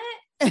not.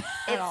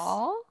 At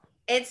all?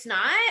 It's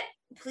not.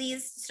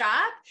 Please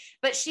stop.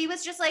 But she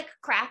was just like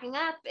cracking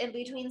up in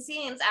between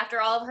scenes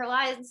after all of her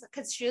lines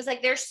because she was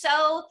like, they're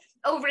so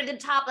over the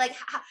top. Like,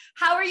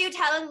 how are you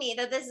telling me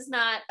that this is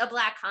not a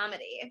Black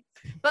comedy?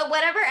 But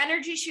whatever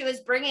energy she was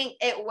bringing,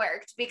 it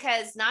worked,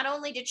 because not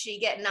only did she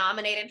get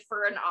nominated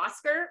for an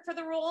Oscar for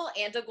the role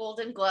and a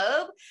Golden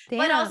Globe,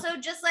 but also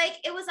just like,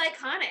 it was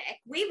iconic.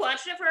 We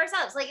watched it for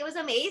ourselves. Like, it was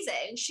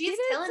amazing. She's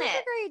killing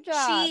it. Great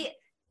job. She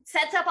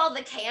sets up all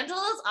the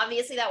candles.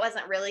 Obviously that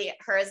wasn't really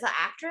her as the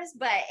actress,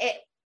 but it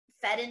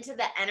fed into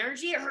the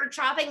energy, her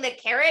chopping the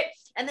carrot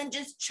and then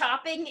just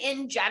chopping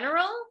in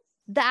general.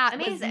 That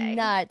amazing. Was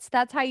nuts.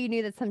 That's how you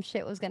knew that some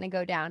shit was going to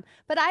go down.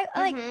 But I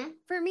like,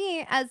 for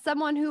me, as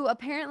someone who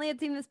apparently had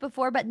seen this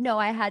before, but no,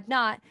 I had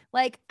not,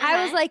 like,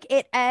 I was like,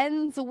 it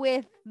ends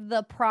with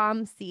the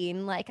prom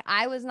scene. Like,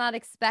 I was not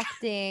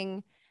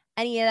expecting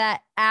any of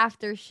that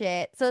after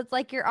shit. So it's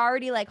like, you're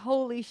already like,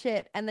 holy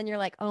shit. And then you're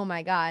like, oh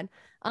my God.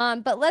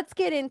 But let's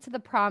get into the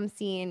prom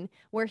scene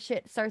where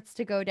shit starts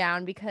to go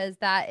down, because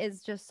that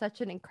is just such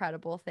an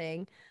incredible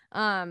thing.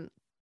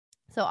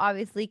 So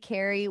obviously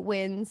Carrie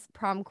wins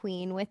prom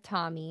queen with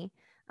Tommy,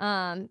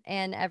 and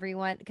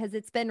everyone, because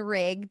it's been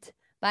rigged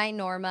by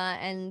Norma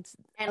and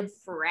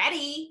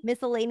Freddie,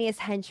 miscellaneous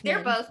henchmen.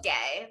 They're both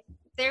gay.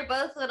 They're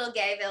both little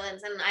gay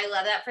villains, and I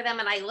love that for them.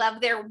 And I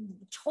love their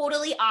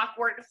totally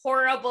awkward,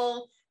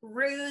 horrible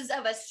ruse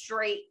of a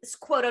straight,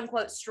 quote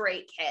unquote,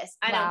 straight kiss.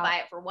 I don't buy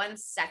it for 1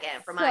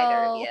 second from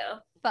either of you.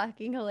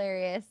 Fucking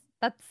hilarious.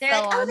 That's They're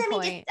so like, on let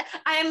point. me just,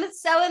 I'm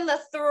so in the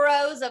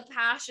throes of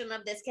passion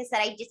of this kiss that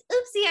I just,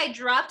 oopsie, I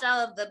dropped all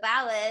of the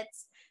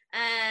ballots.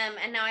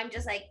 And now I'm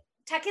just like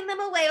tucking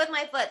them away with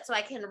my foot so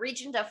I can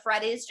reach into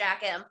Freddie's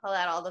jacket and pull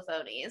out all the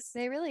phonies.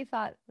 They really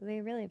thought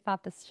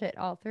this shit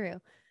all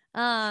through.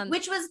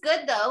 Which was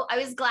good though. I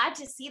was glad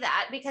to see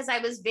that, because I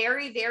was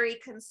very, very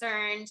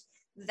concerned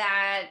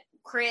that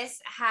Chris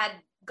had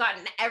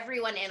gotten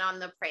everyone in on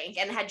the prank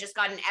and had just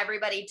gotten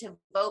everybody to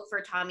vote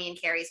for Tommy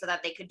and Carrie so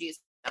that they could do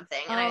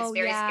something. And I was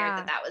very scared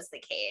that that was the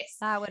case.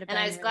 That would have been,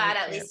 and I was glad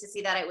at least to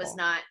see that it was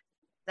not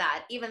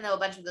that, even though a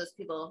bunch of those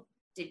people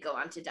did go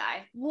on to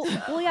die.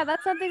 Well, yeah,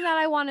 that's something that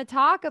I want to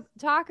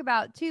talk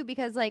about too,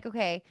 because like,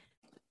 okay,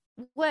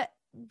 what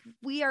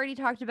we already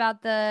talked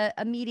about, the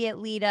immediate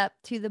lead up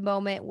to the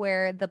moment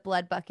where the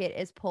blood bucket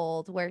is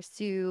pulled, where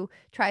Sue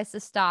tries to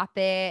stop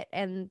it,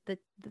 and the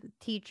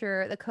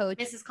teacher, the coach,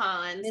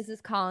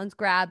 Mrs. Collins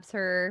grabs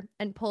her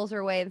and pulls her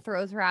away and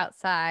throws her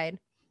outside,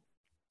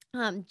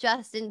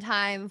 just in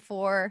time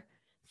for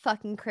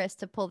fucking Chris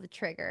to pull the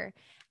trigger.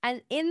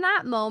 And in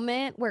that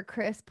moment where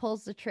Chris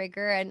pulls the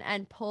trigger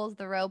and pulls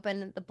the rope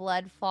and the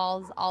blood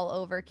falls all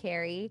over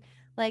Carrie,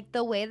 like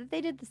the way that they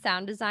did the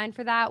sound design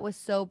for that was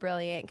so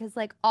brilliant, because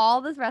like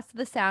all the rest of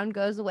the sound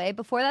goes away.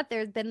 Before that,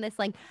 there's been this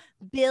like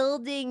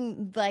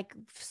building like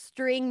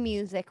string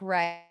music,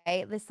 right?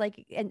 This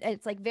like, and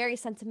it's like very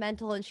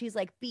sentimental, and she's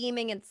like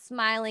beaming and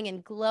smiling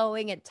and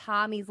glowing, and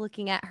Tommy's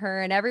looking at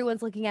her and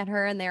everyone's looking at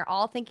her, and they're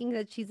all thinking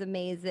that she's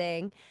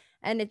amazing.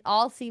 And it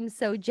all seems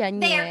so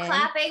genuine. They are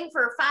clapping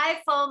for 5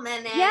 full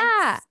minutes.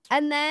 Yeah.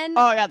 And then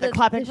they're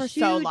clapping for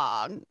so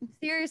long.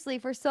 Seriously,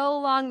 for so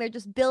long, they're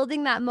just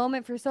building that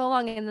moment for so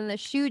long. And then the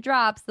shoe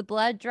drops, the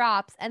blood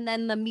drops, and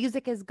then the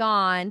music is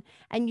gone.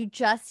 And you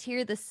just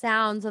hear the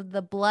sounds of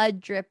the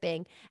blood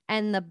dripping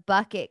and the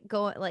bucket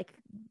going like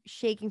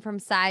shaking from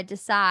side to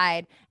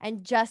side.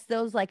 And just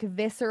those like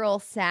visceral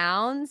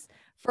sounds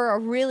for a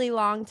really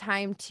long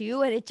time,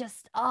 too. And it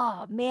just,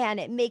 oh man,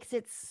 it makes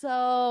it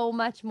so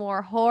much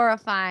more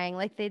horrifying.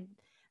 That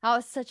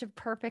was such a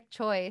perfect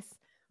choice.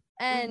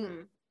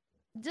 And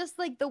just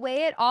like the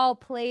way it all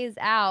plays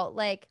out,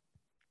 like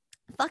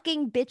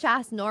fucking bitch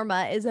ass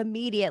Norma is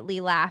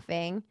immediately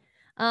laughing,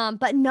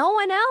 but no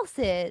one else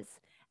is.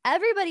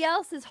 Everybody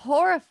else is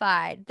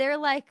horrified. They're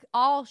like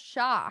all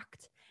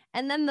shocked.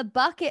 And then the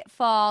bucket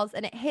falls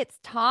and it hits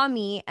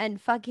Tommy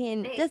and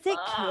fucking does it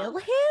kill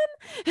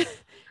him?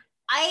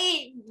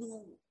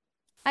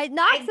 It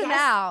knocks him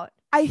out.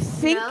 I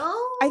think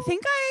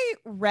I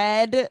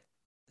read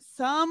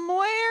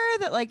somewhere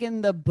that like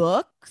in the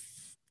books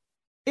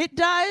it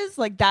does,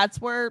 like that's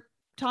where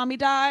Tommy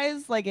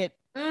dies, like it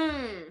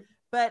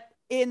but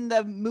in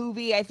the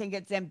movie I think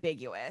it's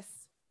ambiguous.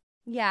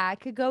 Yeah,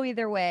 it could go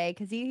either way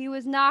because he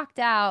was knocked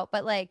out,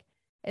 but like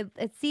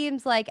it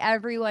seems like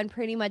everyone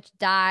pretty much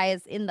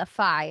dies in the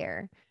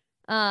fire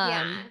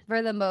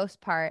for the most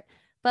part.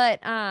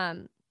 But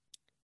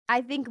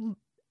I think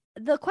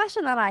the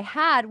question that I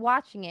had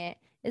watching it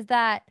is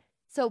that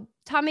so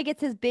Tommy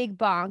gets his big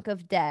bonk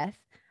of death,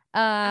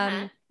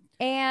 and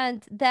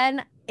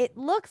then it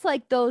looks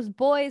like those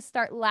boys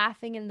start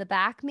laughing in the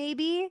back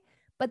maybe,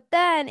 but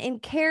then in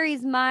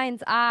Carrie's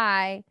mind's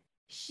eye,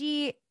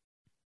 she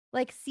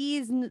like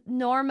sees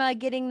Norma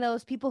getting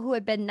those people who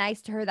had been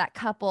nice to her, that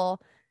couple,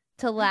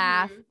 to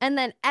laugh, and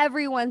then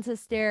everyone's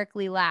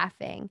hysterically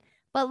laughing.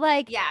 But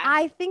like,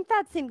 I think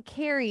that's in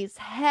Carrie's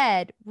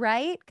head,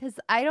 right? Because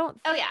I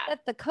don't think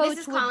that the coach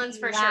Mrs. would Collins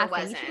be for laughing. sure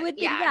wasn't. She would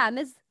be,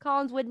 Mrs.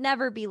 Collins would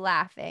never be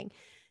laughing.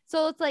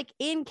 So it's like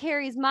in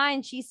Carrie's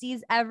mind, she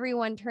sees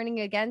everyone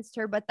turning against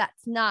her, but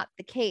that's not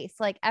the case.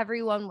 Like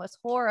everyone was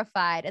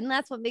horrified. And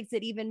that's what makes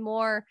it even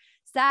more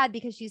sad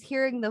because she's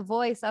hearing the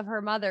voice of her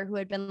mother who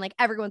had been like,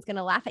 everyone's going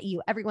to laugh at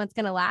you. Everyone's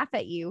going to laugh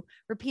at you,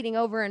 repeating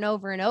over and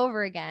over and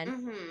over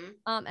again.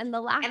 And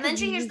the lack and then of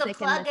she hears the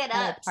plug it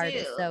up part too.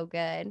 is so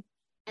good.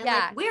 And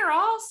like, we're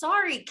all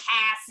sorry,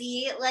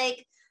 Cassie.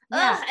 Like,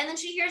 ugh. And then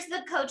she hears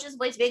the coach's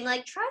voice being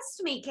like,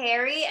 trust me,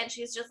 Carrie. And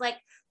she's just like,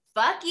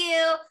 fuck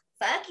you.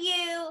 Fuck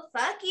you,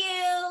 fuck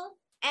you.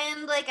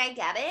 And like, I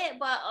get it,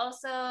 but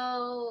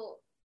also,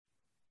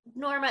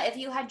 Norma, if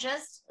you had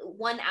just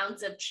 1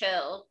 ounce of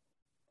chill,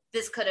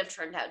 this could have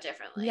turned out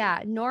differently.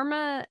 Yeah,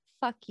 Norma,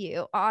 fuck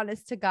you,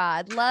 honest to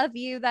God. Love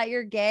you that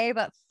you're gay,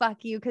 but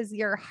fuck you because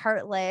you're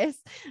heartless.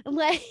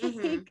 Like,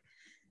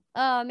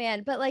 oh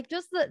man, but like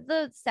just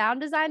the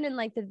sound design and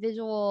like the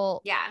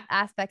visual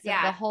aspects of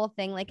the whole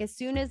thing. Like as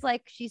soon as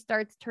like she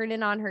starts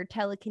turning on her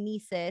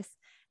telekinesis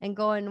and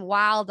going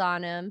wild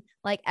on him,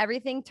 like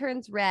everything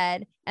turns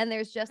red and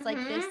there's just like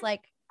this,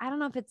 like, I don't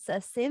know if it's a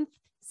synth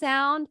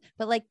sound,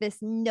 but like this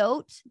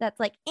note that's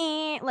like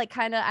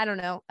kind of, I don't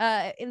know,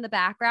 in the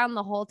background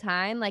the whole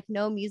time, like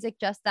no music,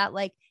 just that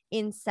like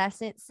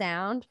incessant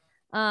sound,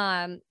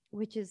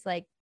 which is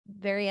like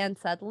very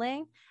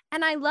unsettling.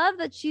 And I love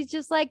that she's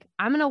just like,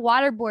 I'm gonna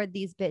waterboard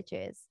these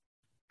bitches.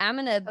 I'm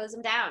gonna hose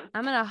them down.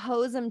 I'm gonna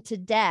hose them to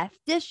death.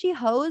 Does she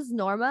hose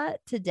Norma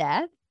to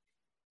death?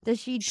 Does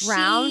she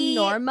drown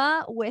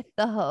Norma with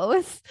the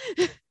hose?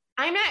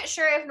 I'm not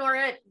sure if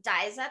Norma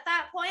dies at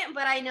that point,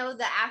 but I know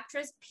the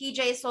actress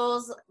PJ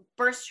Souls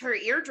burst her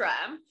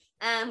eardrum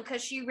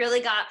because she really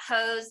got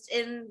hosed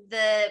in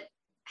the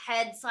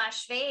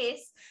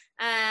head/face.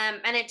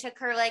 And it took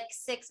her like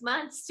 6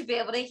 months to be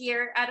able to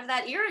hear out of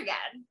that ear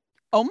again.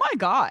 Oh my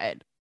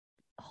God.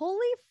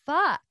 Holy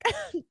fuck.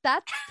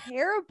 That's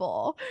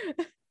terrible.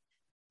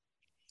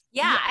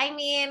 Yeah, I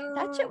mean,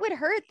 that shit would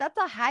hurt. That's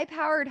a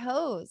high-powered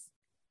hose.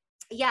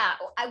 Yeah,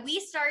 we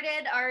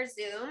started our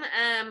Zoom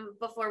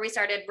before we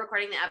started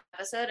recording the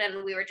episode,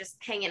 and we were just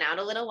hanging out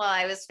a little while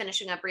I was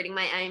finishing up reading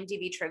my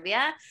IMDb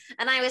trivia,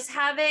 and I was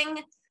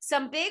having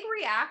some big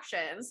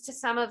reactions to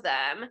some of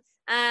them.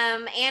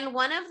 And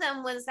one of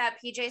them was that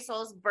PJ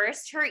Souls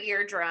burst her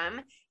eardrum,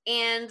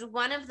 and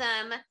one of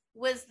them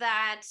was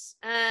that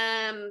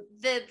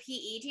the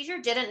PE teacher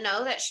didn't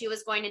know that she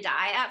was going to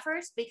die at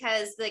first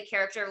because the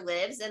character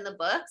lives in the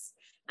books.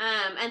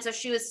 And so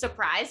she was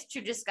surprised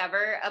to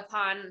discover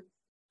upon,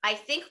 I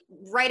think,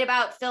 right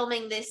about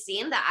filming this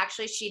scene that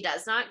actually she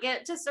does not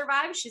get to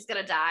survive. She's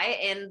going to die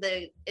in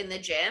the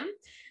gym.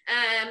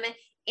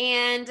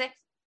 And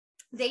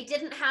they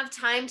didn't have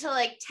time to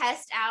like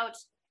test out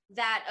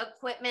that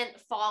equipment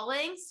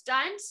falling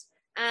stunt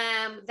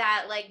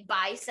that like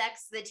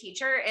bisects the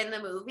teacher in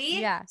the movie.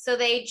 Yeah. So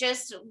they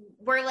just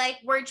were like,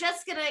 we're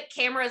just gonna,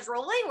 cameras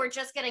rolling, we're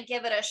just gonna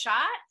give it a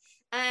shot.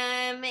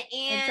 And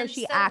so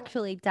she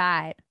actually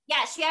died.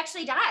 Yeah, she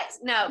actually dies.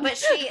 No,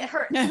 but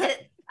her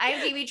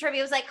IMDb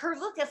trivia was like, her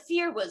look of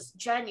fear was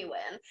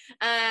genuine.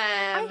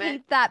 I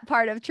hate that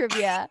part of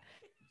trivia.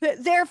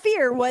 Their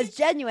fear was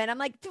genuine. I'm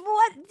like,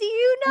 what? Do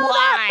you know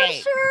that for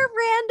sure?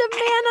 Random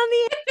man on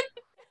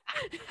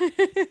the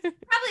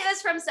Probably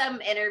was from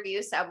some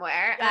interview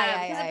somewhere.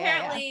 Because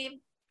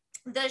apparently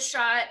the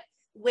shot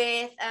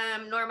with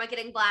Norma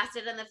getting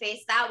blasted in the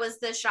face, that was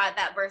the shot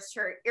that burst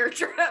her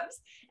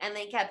eardrums, and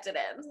they kept it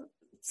in.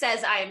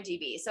 Says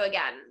IMDb. So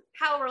again,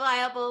 how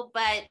reliable?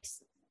 But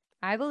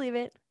I believe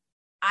it.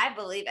 I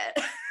believe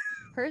it.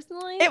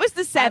 Personally, it was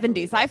the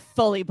 70s. I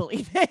fully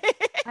believe it.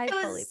 I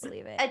fully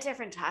believe it. A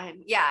different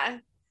time. Yeah.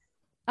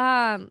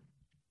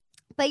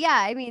 But yeah,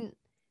 I mean,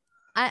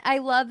 I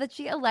love that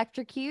she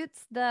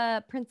electrocutes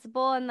the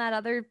principal and that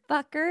other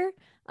fucker.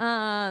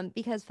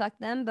 Because fuck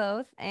them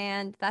both,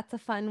 and that's a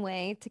fun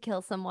way to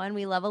kill someone.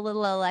 We love a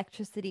little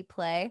electricity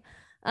play.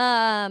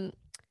 And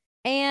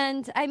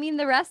I mean,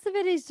 the rest of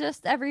it is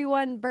just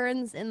everyone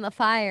burns in the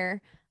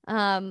fire,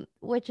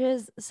 which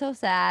is so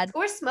sad.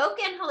 Or smoke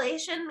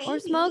inhalation, maybe. Or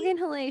smoke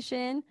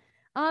inhalation.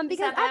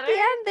 Because at the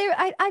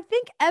end, I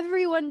think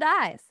everyone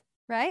dies,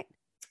 right?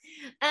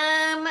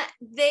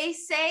 They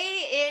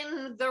say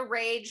in The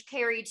Rage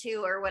Carrie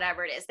 2 or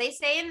whatever it is, they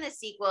say in the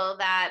sequel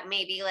that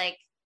maybe like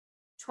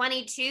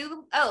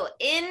 22. Oh,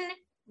 in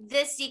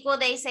this sequel,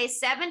 they say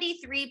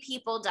 73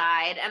 people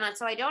died. And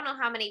so I don't know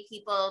how many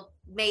people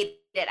made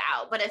it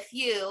out, but a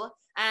few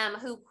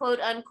who quote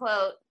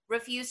unquote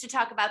refused to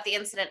talk about the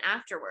incident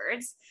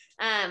afterwards.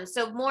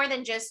 So more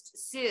than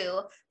just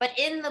Sue, but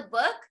in the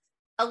book,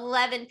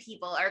 11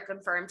 people are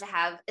confirmed to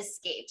have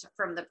escaped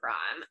from the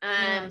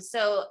prom.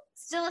 So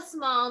still a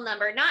small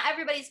number. Not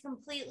everybody's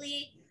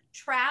completely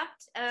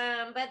trapped,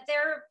 but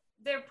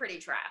they're pretty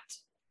trapped.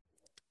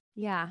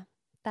 Yeah,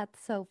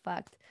 that's so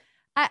fucked.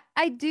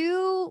 I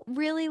do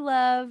really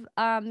love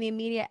the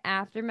immediate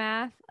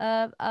aftermath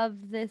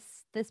of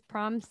this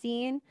prom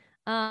scene,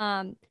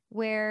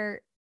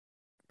 where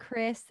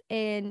Chris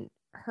in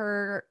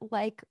her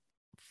like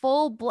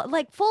full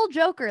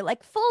Joker,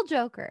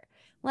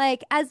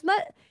 like as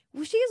much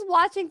she's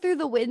watching through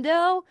the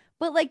window,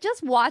 but like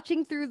just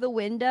watching through the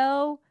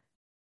window,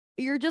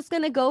 you're just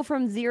gonna go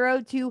from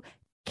 0 to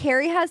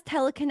Carrie has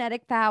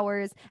telekinetic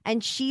powers,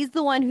 and she's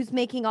the one who's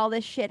making all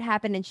this shit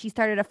happen, and she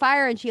started a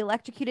fire and she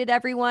electrocuted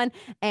everyone,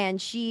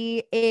 and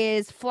she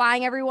is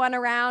flying everyone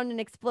around and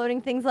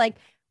exploding things like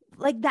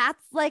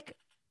that's like,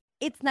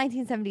 it's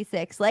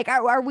 1976. Like,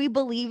 are we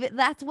believe it?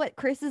 That's what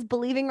Chris is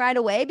believing right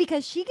away,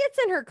 because she gets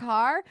in her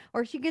car,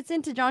 or she gets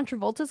into John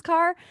Travolta's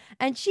car,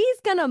 and she's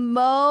gonna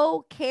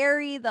mow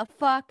Carrie the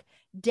fuck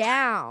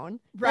down.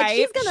 Right. Like,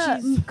 she's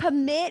gonna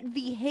commit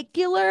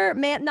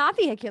not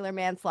vehicular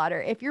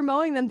manslaughter. If you're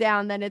mowing them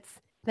down,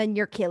 then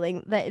you're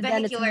killing. Then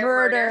it's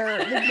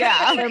murder.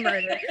 Yeah.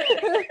 Murder.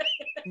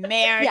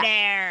 Murder.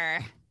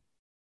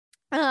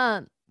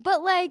 Yeah.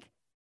 But like,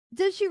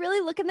 does she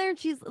really look in there and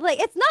she's like,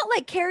 it's not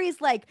like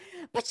Carrie's like,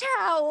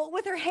 pachow,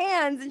 with her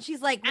hands, and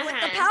she's like, with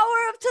the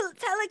power of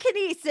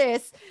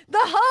telekinesis, the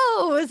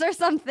hose or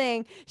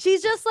something.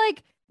 She's just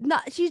like,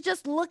 she's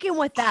just looking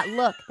with that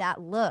look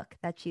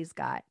that she's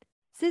got.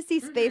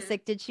 Sissy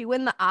Spacek, did she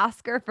win the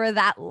Oscar for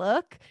that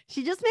look?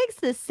 She just makes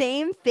the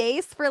same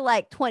face for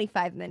like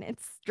 25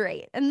 minutes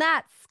straight, and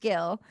that's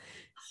skill.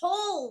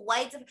 Whole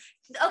whites.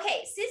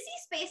 Okay, Sissy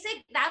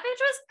Spacek, that bitch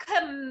was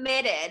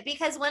committed,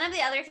 because one of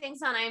the other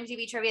things on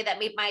IMDb trivia that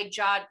made my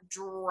jaw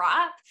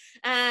drop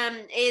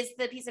is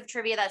the piece of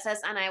trivia that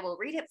says, and I will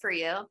read it for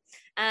you.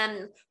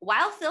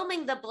 While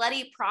filming the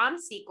bloody prom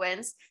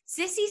sequence,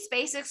 Sissy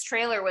Spacek's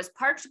trailer was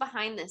parked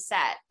behind the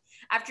set.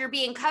 After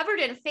being covered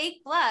in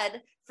fake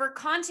blood for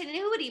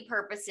continuity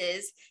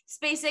purposes,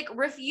 Spacek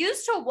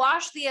refused to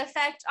wash the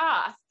effect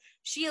off.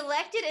 She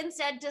elected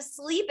instead to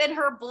sleep in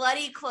her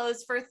bloody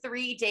clothes for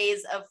 3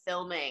 days of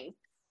filming.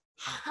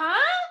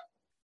 Huh?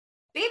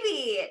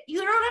 Baby,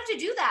 you don't have to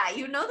do that.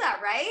 You know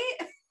that, right?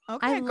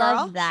 Okay, I girl.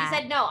 love that. She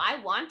said, no, I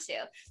want to.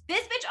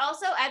 This bitch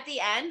also at the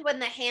end, when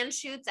the hand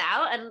shoots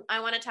out, and I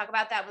want to talk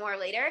about that more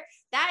later,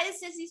 that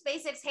is Sissy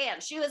Spacek's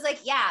hand. She was like,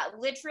 yeah,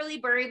 literally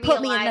bury me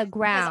Put alive, me in the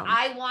ground.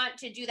 I want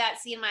to do that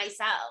scene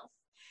myself.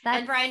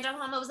 And Brian De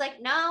Palma was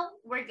like, no,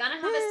 we're going to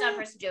have a stunt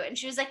person do it. And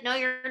she was like, no,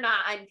 you're not.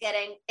 I'm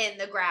getting in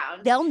the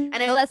ground. And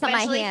that's not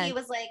my hand. He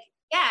was like,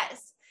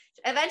 yes.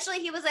 Eventually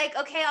he was like,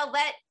 okay, I'll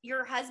let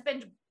your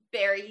husband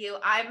bury you.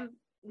 I'm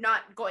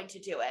not going to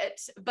do it.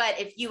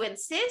 But if you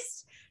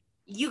insist,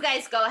 you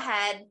guys go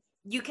ahead.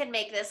 You can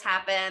make this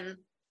happen.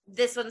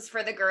 This one's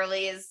for the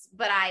girlies,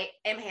 but I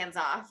am hands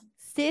off.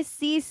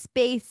 Sissy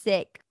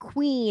Spacek,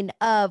 queen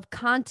of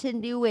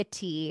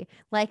continuity,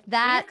 like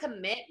that.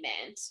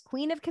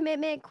 Queen of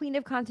commitment, queen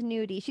of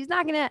continuity. She's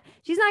not gonna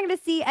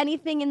see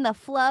anything in the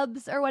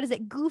flubs, or what is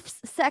it, goofs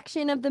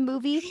section of the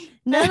movie.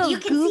 None of those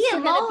goofs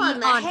are gonna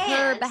be on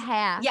her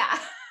behalf. Yeah,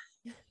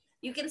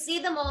 you can see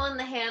the mole in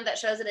the hand that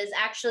shows it is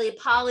actually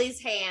Polly's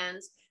hand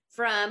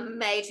from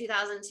May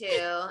 2002.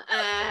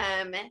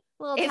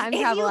 Little time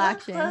travel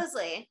action.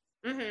 Closely.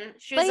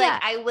 She was like,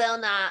 I will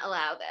not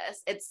allow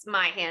this. It's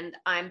my hand.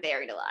 I'm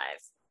buried alive.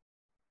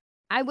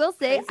 I will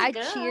say,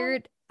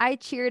 I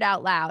cheered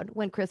out loud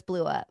when Chris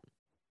blew up.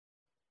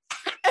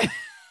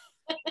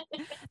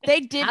 They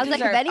did. I was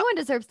like, if anyone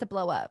deserves to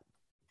blow up.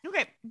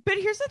 Okay, but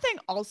here's the thing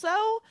also,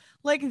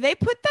 like, they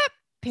put that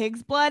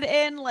pig's blood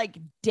in like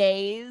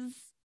days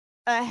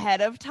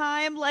ahead of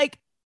time, like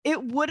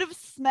it would have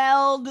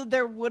smelled,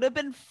 there would have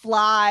been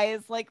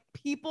flies, like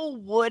people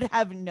would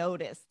have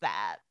noticed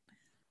that.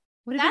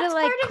 Would have been That's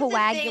like part of the thing.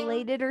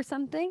 coagulated or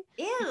something?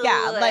 Ew.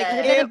 Yeah, like, Would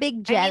have been a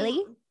big jelly? I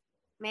mean,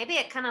 maybe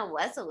it kind of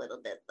was a little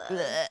bit though.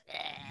 Blech.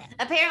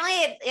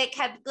 Apparently it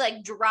kept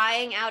like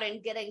drying out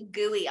and getting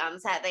gooey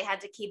on set. They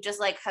had to keep just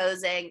like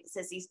hosing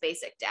Sissy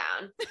Spacek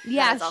down.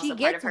 Yeah, That's also she part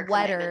gets of her commitment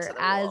wetter to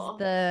the as role.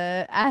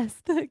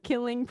 the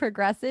killing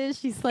progresses.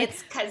 She's like,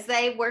 It's because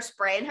they were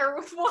spraying her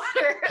with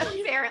water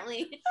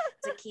apparently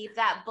to keep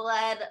that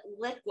blood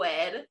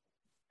liquid.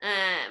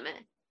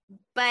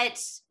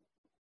 But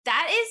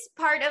that is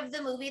part of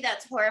the movie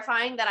that's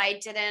horrifying that I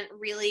didn't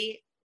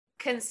really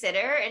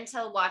consider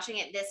until watching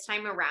it this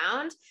time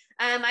around.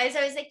 I was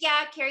always like,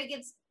 yeah, Carrie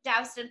gets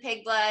doused in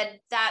pig blood.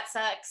 That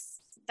sucks.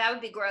 That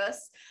would be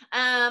gross.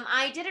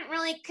 I didn't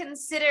really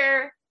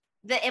consider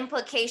the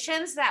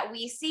implications that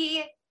we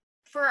see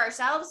for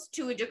ourselves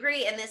to a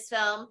degree in this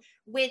film,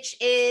 which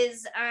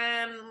is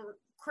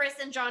Chris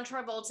and John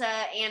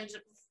Travolta and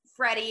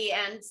Freddie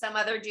and some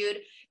other dude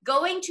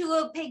going to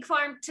a pig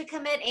farm to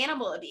commit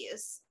animal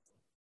abuse.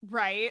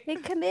 Right. they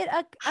commit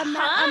a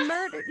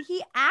murder.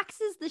 He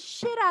axes the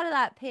shit out of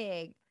that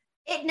pig.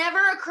 It never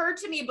occurred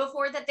to me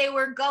before that they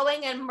were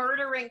going and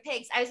murdering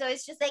pigs. I was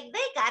always just like, they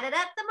got it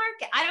at the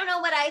market. I don't know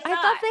what I thought.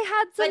 I thought they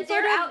had some but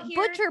sort they're of out here-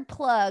 butcher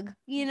plug,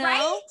 you know?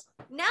 Right?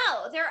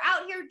 No, they're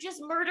out here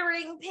just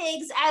murdering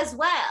pigs as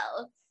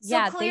well. So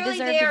Yeah, they clearly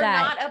deserve they to are die.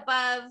 not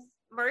above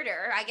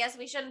murder. I guess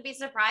we shouldn't be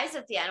surprised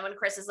at the end when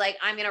Chris is like,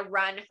 I'm going to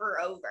run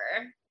her over.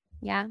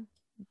 Yeah.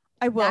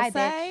 I will Die, bitch.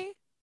 say,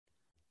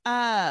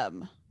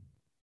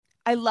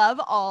 I love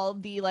all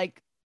the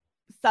like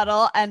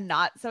subtle and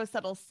not so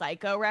subtle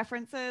Psycho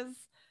references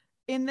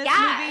in this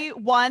Yeah. movie.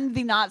 One,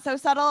 the not so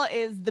subtle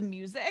is the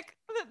music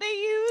that they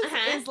use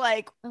Uh-huh. is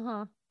like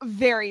Uh-huh.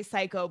 very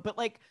Psycho, but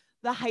like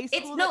the high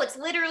school. It's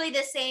literally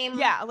the same.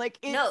 yeah, like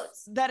it's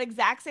notes. that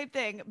exact same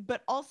thing,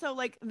 but also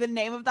like the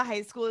name of the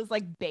high school is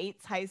like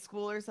Bates High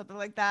School or something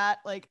like that.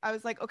 Like I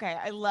was like, okay,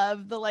 I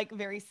love the like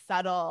very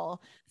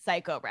subtle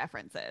Psycho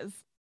references.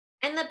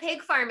 And the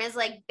pig farm is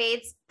like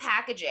Bates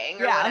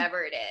Packaging or Yeah.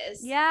 whatever it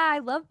is. Yeah,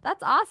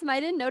 that's awesome. I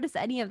didn't notice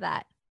any of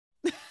that.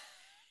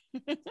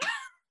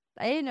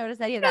 I didn't notice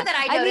any of Not that.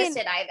 that I noticed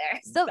it either.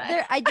 So but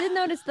there, I did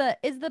notice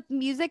is the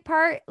music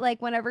part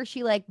like whenever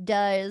she like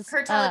does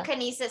her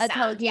telekinesis a sound.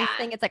 telekinesis Yeah.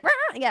 thing, it's like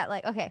yeah,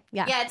 like okay,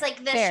 yeah, Yeah, it's like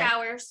the Fair.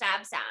 shower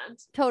stab sound.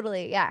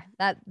 totally, yeah.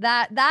 That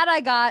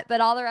I got, but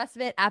all the rest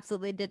of it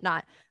absolutely did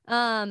not.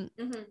 Mhm.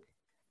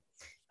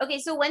 Okay,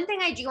 so one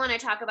thing I do want to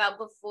talk about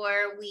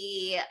before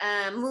we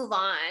move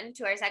on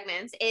to our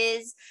segments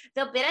is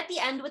the bit at the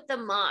end with the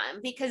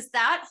mom, because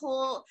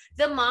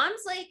the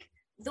mom's like,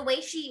 the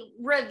way she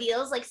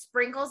reveals, like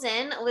sprinkles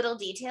in little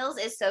details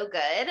is so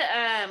good.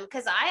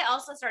 Because I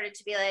also started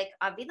to be like,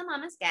 Avi the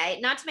mom is gay,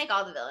 not to make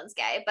all the villains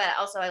gay, but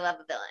also I love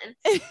a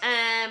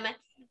villain.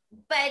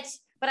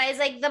 But I was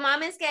like, the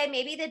mom is gay,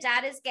 maybe the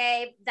dad is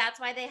gay. That's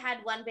why they had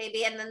one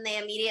baby and then they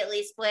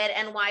immediately split,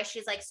 and why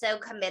she's like so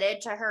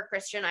committed to her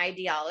Christian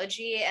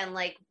ideology and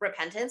like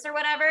repentance or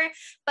whatever.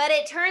 But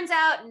it turns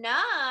out, no,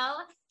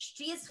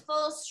 she's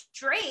full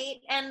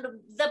straight. And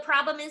the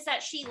problem is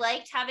that she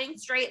liked having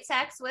straight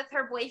sex with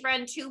her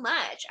boyfriend too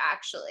much,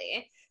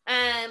 actually.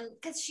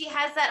 Because she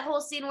has that whole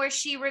scene where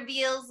she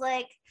reveals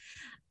like,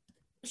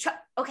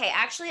 okay,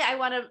 actually, I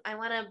want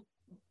to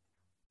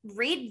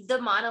read the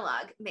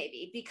monologue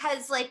maybe,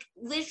 because like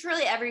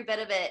literally every bit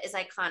of it is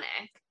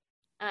iconic.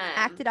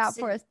 Act it out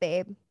for us,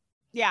 babe.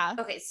 Yeah.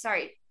 Okay,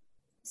 sorry,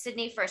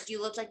 Sydney, first.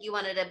 You looked like you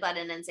wanted to butt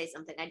in and say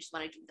something. I just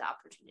want to give you the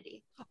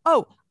opportunity.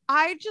 Oh,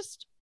 I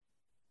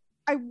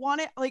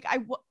want it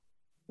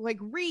like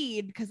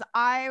read, because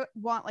I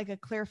want like a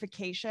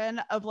clarification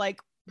of like,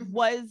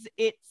 was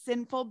it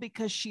sinful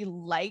because she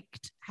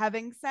liked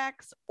having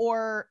sex,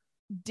 or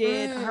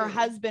did her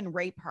husband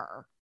rape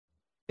her?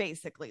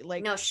 Basically,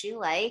 like, No, she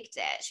liked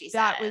it. She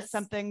that says. was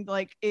something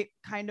like it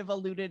kind of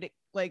alluded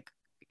like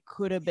it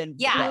could have been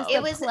Yeah, both. it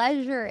The was-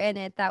 pleasure in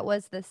it that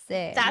was the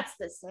sin. That's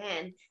the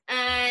sin.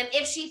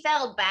 If she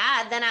felt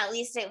bad, then at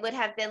least it would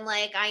have been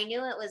like, I knew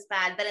it was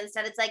bad. But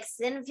instead, it's like,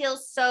 sin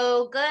feels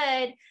so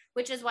good,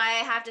 which is why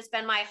I have to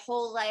spend my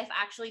whole life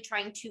actually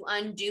trying to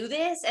undo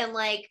this and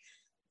like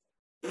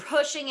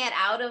pushing it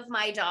out of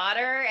my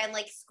daughter and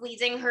like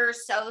squeezing her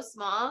so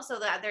small so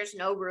that there's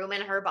no room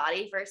in her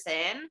body for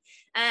sin.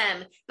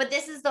 But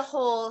this is the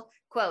whole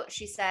quote.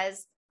 She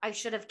says, I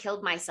should have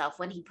killed myself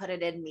when he put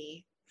it in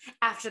me.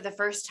 After the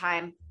first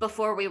time,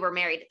 before we were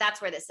married.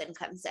 That's where the sin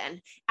comes in.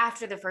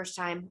 After the first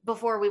time,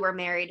 before we were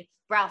married,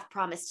 Ralph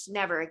promised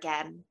never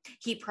again.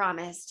 He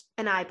promised,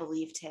 and I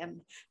believed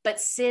him.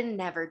 But sin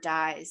never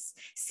dies.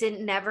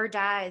 Sin never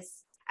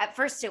dies. At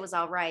first, it was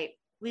all right.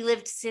 We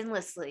lived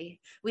sinlessly.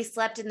 We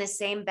slept in the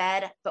same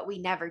bed, but we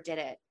never did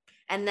it.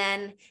 And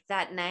then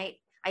that night,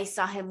 I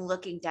saw him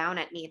looking down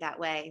at me that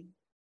way.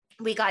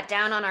 We got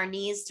down on our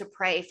knees to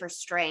pray for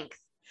strength.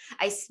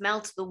 I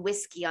smelt the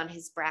whiskey on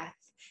his breath,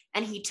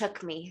 and he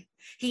took me.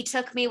 He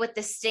took me with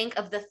the stink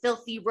of the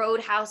filthy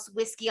roadhouse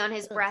whiskey on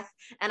his breath,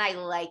 and I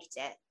liked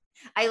it.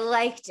 I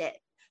liked it,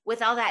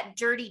 with all that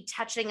dirty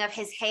touching of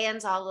his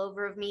hands all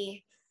over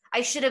me.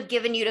 I should have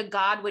given you to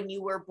God when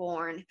you were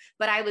born,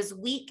 but I was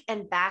weak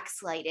and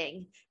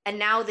backsliding, and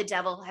now the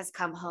devil has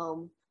come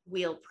home.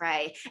 We'll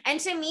pray. And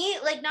to me,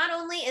 like, not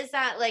only is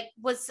that like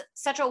was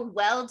such a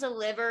well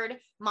delivered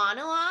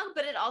monologue,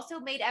 but it also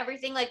made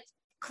everything like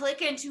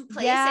click into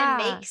place and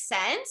make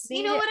sense.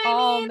 You know what I mean?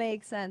 All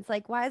makes sense.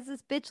 Like, why is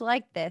this bitch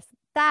like this?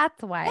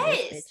 That's why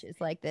this bitch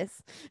is like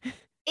this.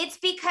 It's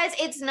because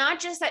it's not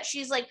just that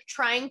she's like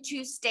trying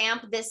to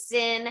stamp the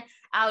sin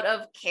out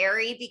of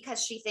Carrie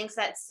because she thinks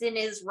that sin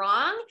is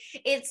wrong.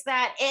 It's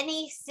that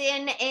any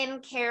sin in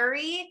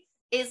Carrie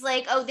is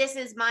like, oh, this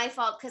is my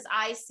fault because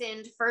I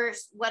sinned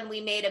first when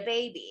we made a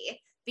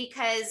baby.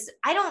 Because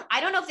I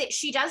don't know if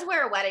she does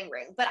wear a wedding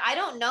ring, but I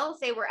don't know if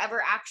they were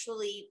ever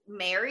actually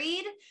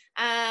married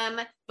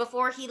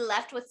before he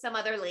left with some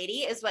other lady,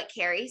 is what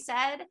Carrie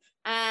said.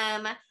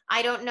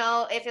 I don't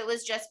know if it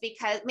was just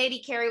because maybe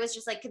Carrie was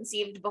just like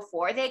conceived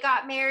before they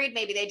got married.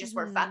 Maybe they just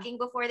were fucking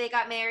before they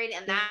got married,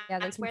 and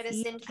that's where the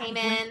sin came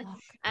in.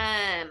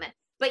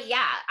 But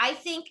yeah, I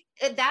think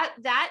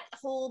that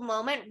whole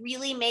moment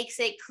really makes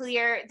it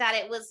clear that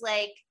it was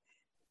like,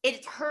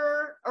 it's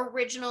her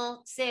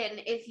original sin,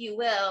 if you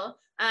will.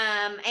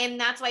 And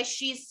that's why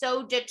she's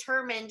so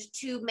determined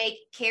to make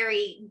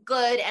Carrie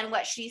good and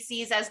what she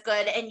sees as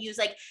good, and use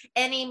like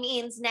any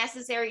means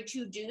necessary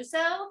to do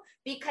so,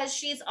 because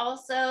she's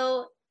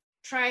also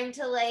trying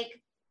to like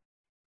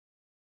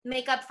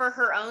make up for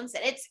her own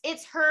sin.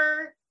 It's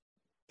her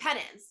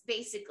penance,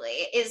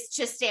 basically, is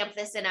to stamp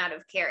this sin out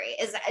of Carrie,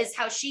 is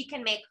how she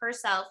can make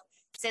herself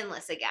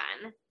sinless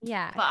again.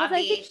 Yeah, because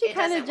I think she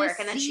kind of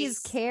just sees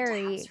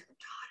Carrie.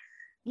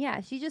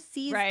 Yeah, she just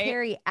sees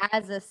Carrie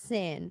as a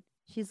sin.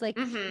 She's like,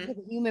 she's like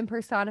a human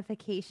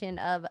personification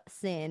of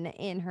sin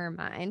in her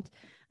mind,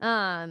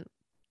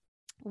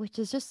 which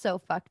is just so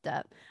fucked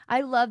up.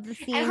 I love the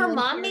scene. And her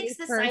mom makes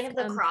the sign of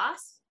the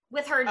cross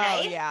with her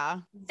knife. Oh, yeah.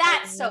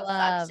 That's so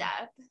fucked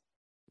up.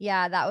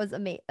 Yeah, that was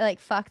like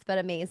fucked but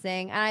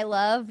amazing. And I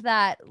love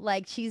that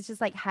like she's just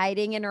like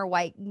hiding in her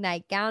white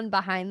nightgown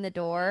behind the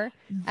door.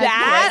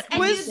 That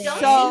was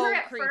so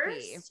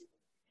creepy.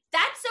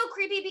 That's so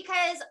creepy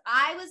because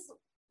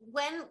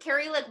when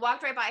Carrie like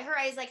walked right by her,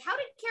 I was like, how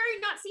did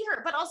Carrie not see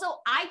her? But also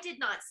I did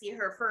not see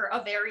her for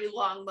a very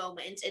long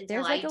moment until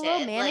there's like a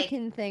little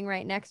mannequin thing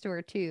right next to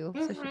her too.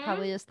 So she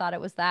probably just thought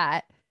it was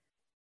that.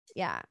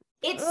 Yeah.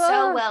 It's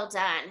so well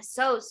done.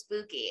 So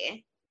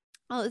spooky.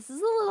 Oh, this is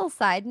a little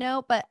side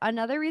note, but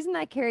another reason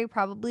that Carrie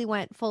probably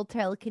went full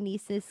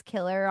telekinesis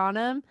killer on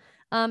him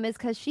is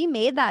because she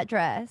made that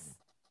dress.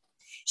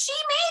 She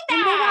made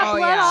that.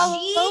 They got blood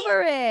all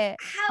over it.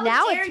 How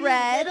now dare it's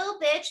red. You little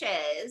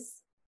bitches.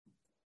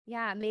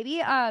 Yeah, maybe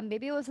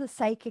it was a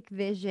psychic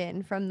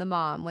vision from the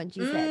mom when she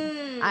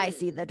said, "I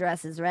see the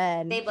dress is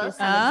red." They both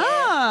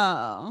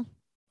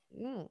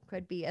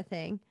could be a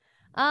thing.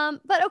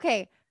 But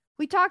okay,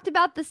 we talked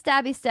about the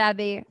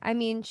stabby. I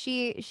mean,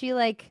 she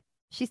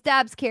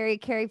stabs Carrie.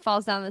 Carrie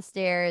falls down the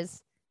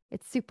stairs.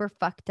 It's super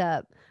fucked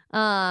up.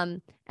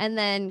 And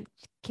then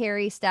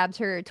Carrie stabs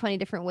her 20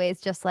 different ways,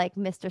 just like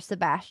Mr.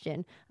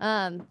 Sebastian.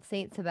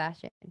 Saint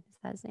Sebastian. Is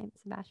that his name?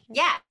 Sebastian?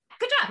 Yeah.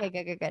 Good job.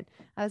 Okay, good.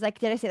 I was like,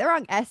 did I say the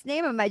wrong S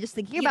name? Am I just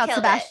thinking about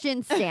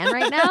Sebastian Stan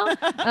right now?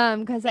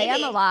 Because I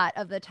am a lot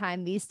of the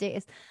time these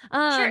days.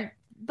 Sure.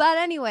 But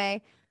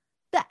anyway,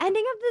 the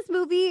ending of this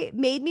movie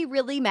made me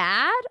really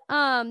mad.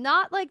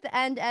 Not like the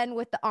end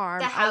with the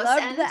arm. I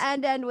loved the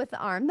end with the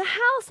arm. The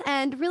house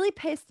end really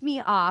pissed me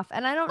off,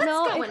 and I don't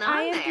know if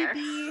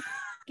IMDb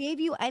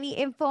gave you any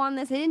info on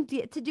this. I didn't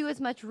get to do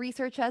as much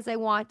research as I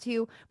want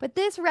to, but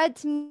this read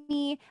to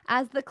me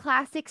as the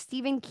classic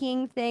Stephen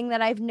King thing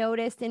that I've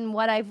noticed in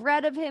what I've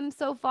read of him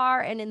so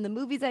far and in the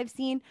movies I've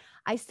seen.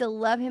 I still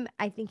love him.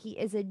 I think he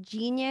is a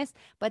genius,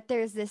 but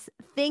there's this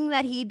thing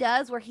that he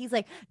does where he's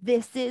like,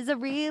 this is a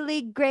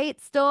really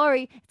great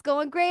story. It's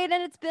going great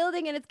and it's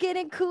building and it's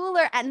getting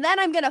cooler. And then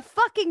I'm going to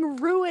fucking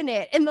ruin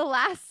it in the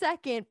last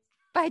second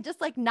by just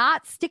like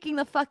not sticking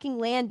the fucking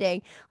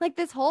landing. Like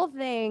this whole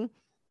thing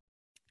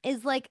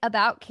is like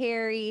about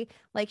Carrie.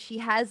 Like she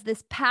has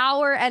this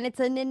power, and it's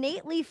an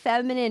innately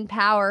feminine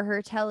power,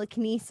 her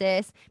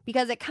telekinesis,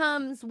 because it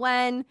comes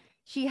when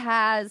she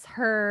has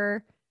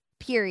her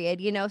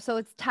period, so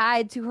it's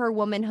tied to her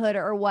womanhood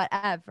or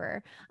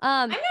whatever.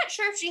 I'm not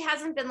sure if she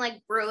hasn't been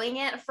like brewing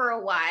it for a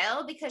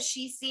while, because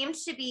she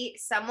seems to be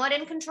somewhat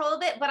in control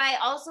of it, but I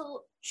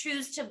also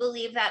choose to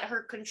believe that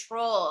her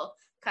control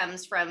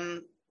comes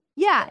from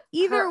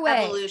either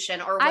way,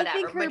 evolution or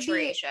whatever,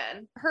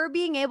 maturation. Her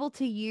being able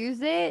to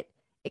use it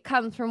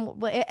comes from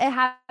it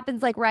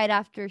happens like right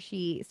after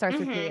she starts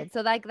her period.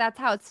 So like that's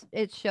how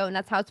it's shown.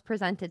 That's how it's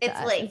presented to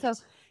us. And so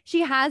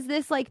she has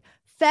this like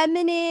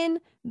feminine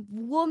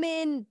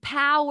woman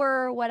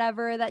power,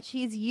 whatever, that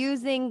she's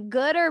using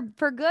good or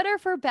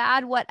for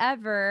bad,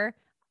 whatever.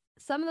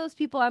 Some of those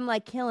people I'm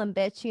like, kill him,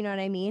 bitch. You know what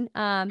I mean?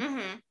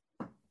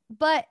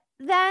 But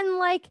then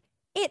like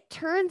it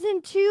turns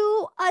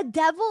into a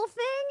devil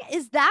thing?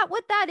 Is that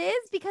what that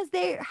is? Because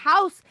their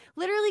house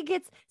literally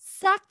gets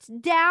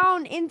sucked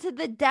down into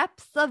the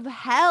depths of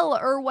hell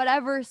or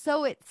whatever,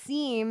 so it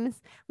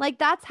seems. Like,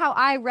 that's how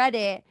I read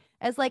it,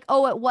 as like,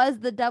 oh, it was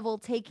the devil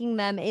taking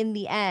them in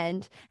the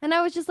end. And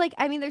I was just like,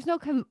 I mean, there's no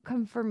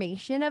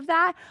confirmation of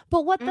that,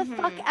 but what the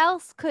fuck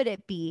else could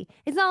it be?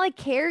 It's not like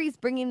Carrie's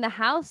bringing the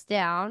house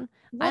down.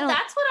 Well,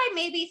 that's what I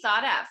maybe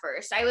thought at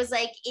first. I was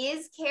like,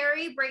 is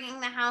Carrie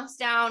bringing the house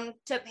down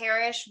to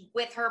perish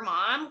with her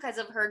mom because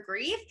of her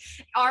grief?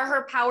 Are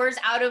her powers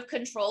out of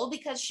control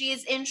because she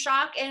is in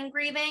shock and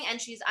grieving and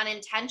she's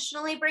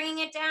unintentionally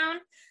bringing it down?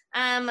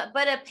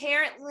 But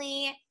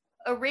apparently,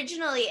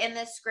 originally in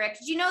the script,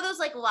 do you know those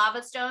like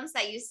lava stones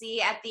that you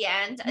see at the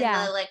end in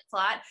the like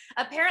plot?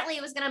 Apparently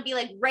it was going to be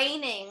like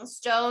raining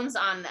stones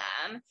on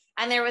them,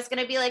 and there was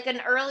going to be like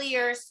an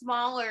earlier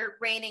smaller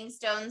raining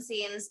stone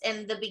scenes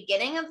in the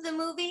beginning of the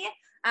movie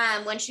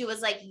when she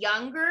was like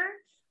younger,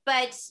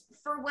 but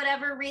for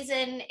whatever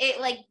reason it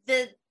like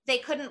they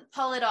couldn't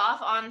pull it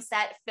off on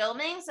set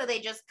filming, so they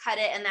just cut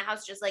it and the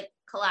house just like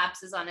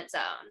collapses on its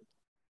own.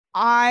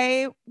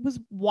 I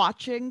was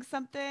watching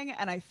something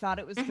and I thought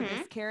it was for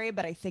this Carrie,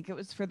 but I think it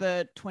was for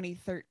the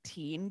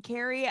 2013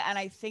 Carrie. And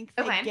I think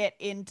they get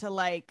into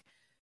like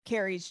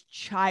Carrie's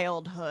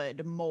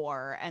childhood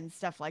more and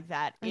stuff like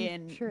that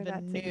in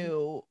the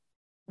new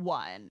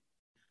one.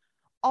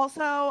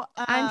 Also,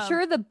 I'm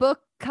sure the book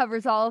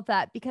covers all of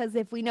that, because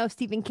if we know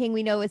Stephen King,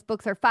 we know his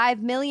books are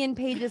 5 million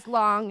pages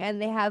long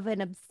and they have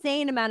an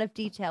insane amount of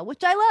detail,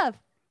 which I love.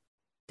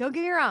 Don't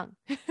get me wrong.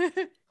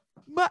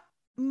 But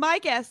my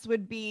guess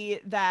would be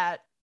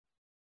that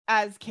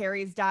as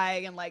Carrie's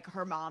dying and like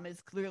her mom is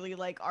clearly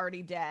like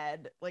already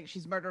dead, like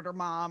she's murdered her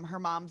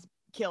mom's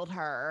killed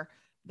her,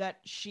 that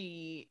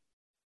she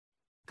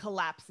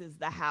collapses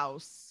the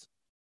house,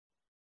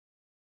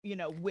 you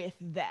know, with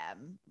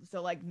them.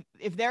 So like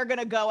if they're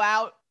gonna go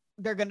out,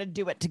 they're gonna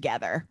do it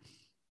together.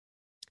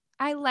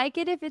 I like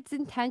it if it's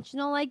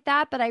intentional like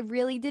that, but I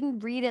really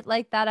didn't read it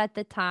like that at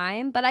the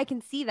time. But I can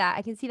see that.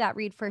 I can see that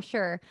read for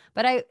sure.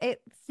 But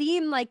it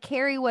seemed like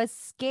Carrie was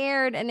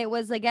scared and it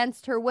was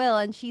against her will.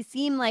 And she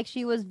seemed like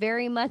she was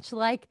very much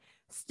like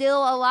still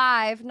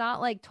alive,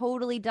 not like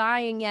totally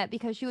dying yet,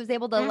 because she was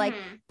able to like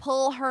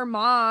pull her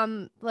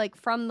mom like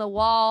from the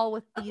wall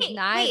with these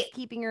knives,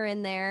 keeping her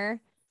in there.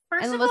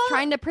 And was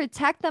trying to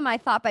protect them, I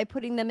thought, by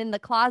putting them in the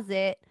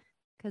closet.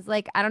 Because,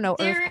 like, I don't know,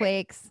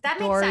 earthquakes, that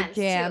door makes sense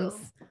jams.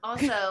 Too.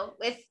 Also,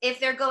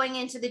 if they're going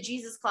into the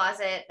Jesus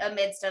closet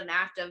amidst an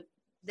act of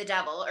the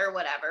devil or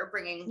whatever,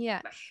 bringing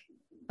that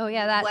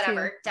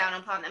whatever too. Down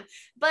upon them.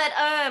 But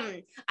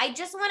I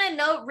just want to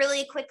note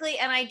really quickly,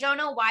 and I don't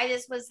know why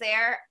this was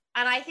there,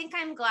 and I think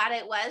I'm glad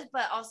it was,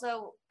 but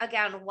also,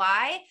 again,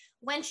 why?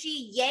 When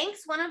she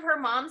yanks one of her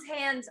mom's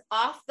hands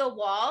off the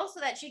wall so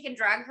that she can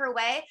drag her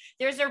away,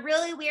 there's a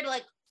really weird,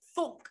 like,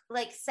 folk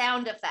like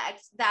sound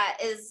effect that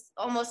is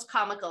almost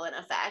comical in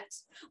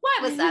effect. Why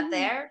was that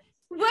there?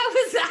 What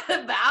was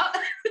that about?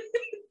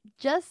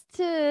 Just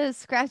to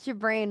scratch your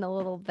brain a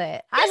little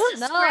bit. I don't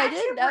know. I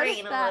didn't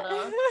notice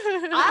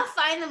that. I'll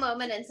find the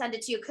moment and send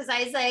it to you, because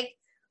I was like,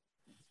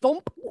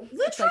 thump.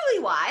 Literally,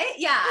 why?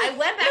 Yeah, I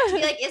went back to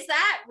be like, is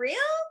that real?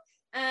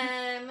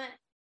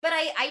 But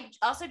I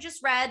also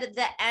just read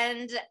the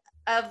end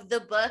of the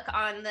book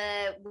on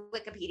the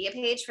Wikipedia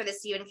page for the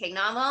Stephen King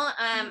novel,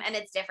 and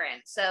it's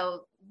different,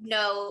 so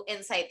no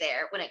insight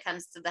there when it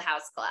comes to the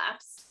house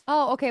collapse.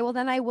 Oh, okay, well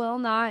then I will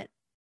not,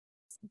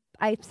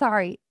 I'm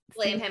sorry,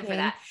 blame him for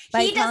that.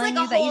 He does like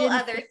a whole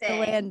other thing.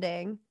 The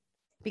landing,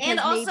 because and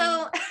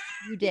also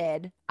you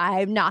did.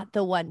 I'm not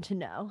the one to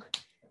know.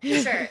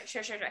 Sure.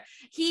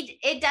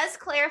 It does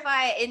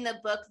clarify in the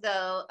book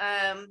though,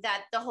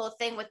 that the whole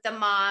thing with the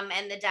mom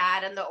and the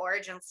dad and the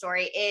origin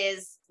story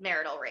is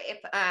marital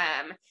rape.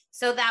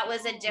 So that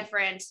was a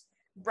different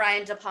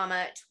Brian De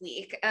Palma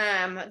tweak.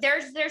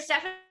 There's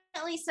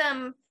definitely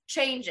some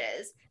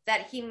changes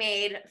that he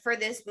made for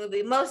this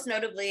movie, most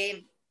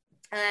notably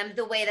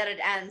the way that it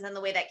ends and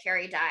the way that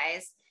Carrie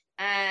dies,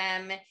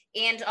 and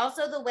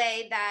also the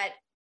way that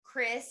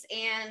Chris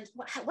and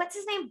what's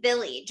his name?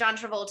 Billy. John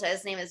Travolta,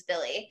 his name is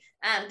Billy.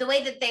 The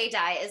way that they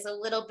die is a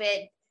little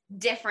bit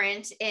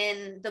different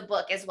in the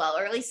book as well,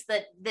 or at least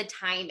the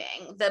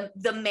timing,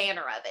 the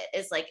manner of it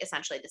is like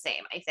essentially the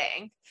same, I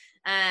think.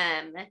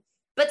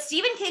 But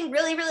Stephen King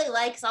really, really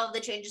likes all of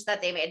the changes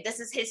that they made. This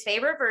is his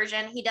favorite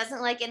version. He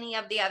doesn't like any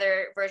of the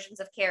other versions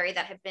of Carrie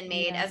that have been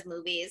made as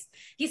movies.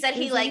 He said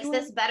he likes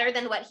this better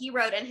than what he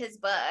wrote in his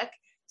book.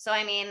 So,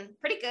 I mean,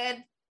 pretty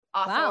good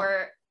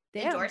author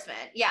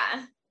endorsement.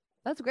 Yeah.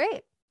 That's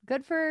great.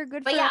 Good for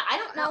But yeah, I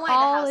don't know why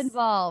all the house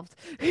involved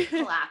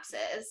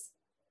collapses.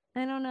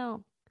 I don't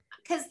know.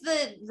 Because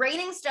the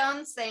raining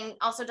stones thing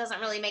also doesn't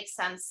really make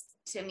sense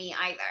to me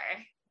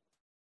either.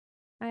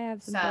 I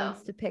have some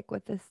bones to pick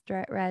with this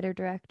writer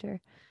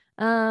director.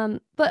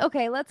 But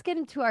okay, let's get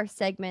into our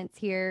segments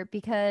here,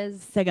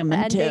 because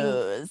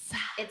segmentos.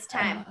 It's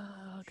time.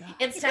 God.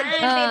 It's time,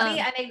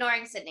 baby. I'm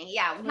ignoring Sydney.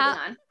 Yeah, moving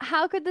on.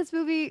 How could this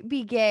movie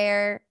be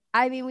gayer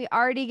I mean, we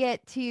already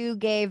get 2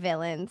 gay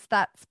villains.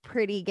 That's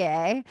pretty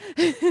gay.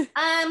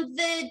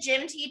 The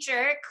gym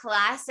teacher,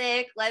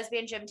 classic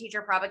lesbian gym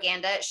teacher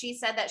propaganda. She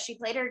said that she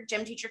played her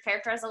gym teacher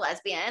character as a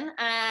lesbian.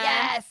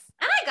 Yes.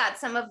 And I got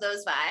some of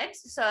those vibes.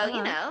 So,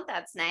 you know,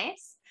 that's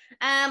nice.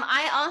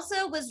 I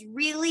also was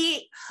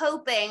really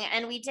hoping,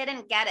 and we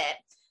didn't get it,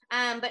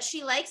 but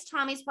she likes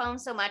Tommy's poem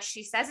so much.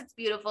 She says it's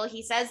beautiful.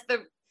 He says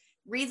the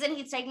reason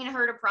he's taking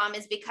her to prom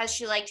is because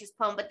she liked his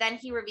poem, but then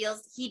he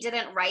reveals he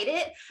didn't write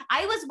it.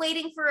 I was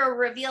waiting for a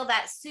reveal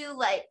that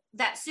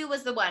Sue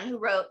was the one who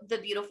wrote the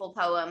beautiful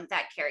poem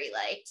that Carrie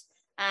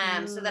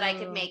liked, so that I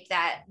could make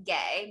that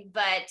gay,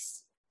 but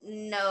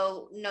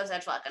no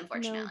such luck,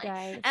 unfortunately. No,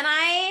 and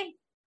I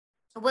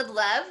would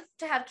love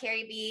to have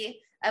Carrie be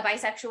a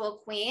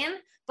bisexual queen,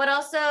 but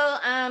also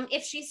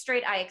if she's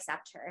straight, I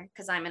accept her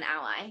because I'm an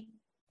ally.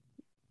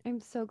 I'm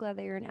so glad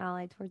that you're an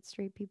ally towards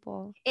straight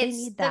people. They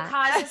need the that.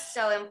 cause is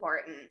so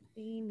important.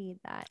 They need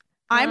that.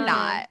 I'm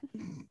not.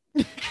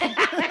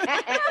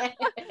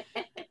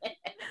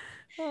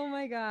 Oh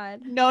my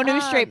God. No new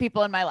straight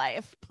people in my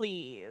life,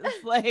 please.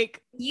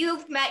 Like,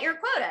 you've met your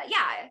quota.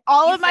 Yeah.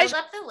 all of my filled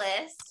up the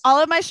list.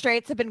 all of my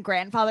straights have been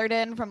grandfathered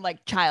in from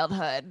like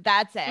childhood.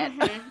 That's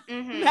it.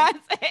 That's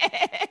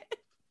it.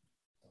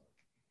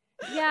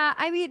 Yeah,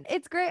 I mean,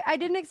 it's great. I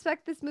didn't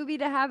expect this movie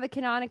to have a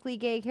canonically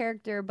gay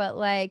character, but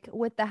like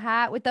with the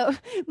hat,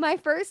 my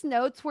first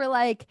notes were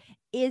like,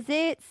 is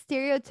it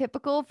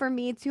stereotypical for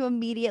me to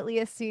immediately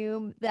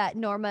assume that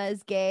Norma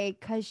is gay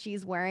because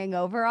she's wearing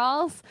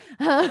overalls?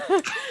 But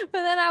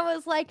then I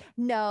was like,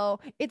 no,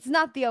 it's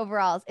not the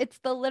overalls. It's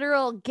the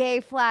literal gay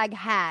flag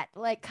hat.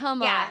 Like,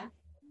 come on.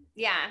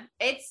 Yeah,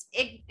 it's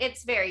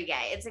very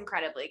gay. It's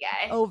incredibly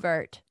gay.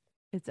 Overt.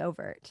 It's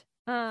overt.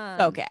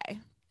 Okay.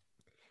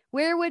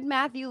 Where would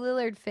Matthew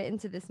Lillard fit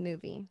into this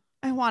movie?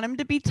 I want him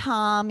to be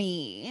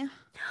Tommy.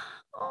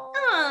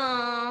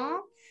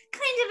 Oh,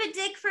 kind of a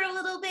dick for a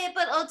little bit,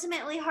 but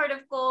ultimately heart of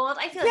gold.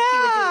 I feel like he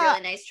would do a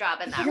really nice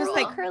job in that Just role.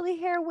 like curly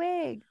hair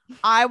wig.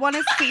 I want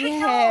to see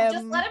him.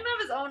 Just let him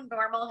have his own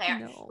normal hair.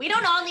 No. We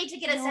don't all need to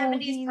get a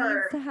 70s he perm.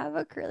 needs to have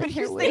a curly But hair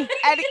here's the wig. thing,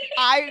 and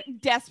I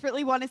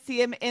desperately want to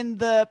see him in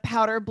the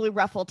powder blue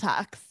ruffle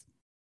tux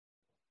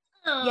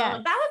Oh, Yes.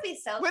 that would be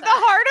so with fun.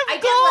 a heart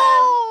of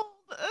gold.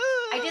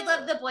 I did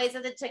love the boys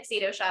at the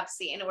tuxedo shop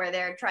scene where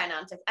they're trying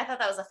on to. I thought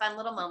that was a fun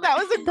little moment. That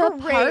was a The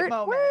great part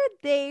moment. where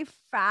they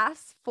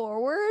fast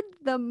forward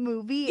the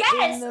movie.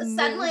 yes, in the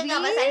suddenly movie, all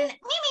of a sudden,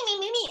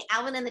 me,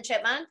 Alvin and the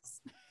Chipmunks.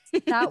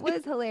 that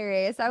was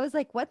hilarious. I was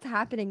like, "What's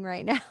happening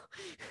right now?"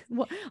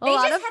 A They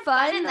lot just of had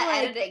fun in the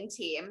like- editing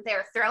team.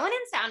 They're throwing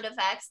in sound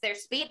effects. They're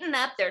speeding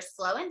up. They're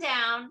slowing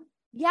down.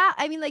 Yeah,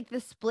 I mean, like the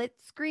split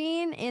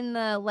screen in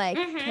the like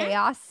Mhm.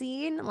 chaos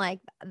scene, like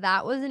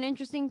that was an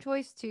interesting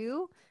choice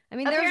too. I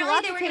mean, there was a Apparently,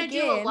 lot they to were going to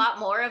take do in. a lot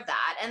more of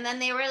that, and then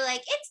they were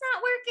like, "It's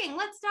not working.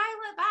 Let's dial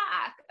it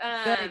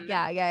back." Good.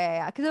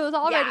 Yeah. Because it was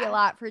already yeah. a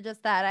lot for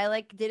just that. I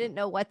like didn't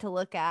know what to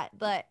look at,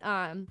 but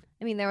I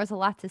mean, there was a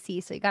lot to see,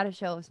 so you got to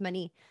show as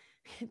many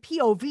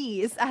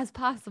POVs as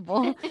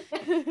possible.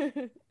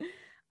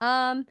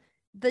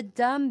 The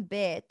dumb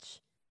bitch.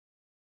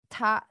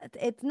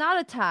 It's not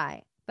a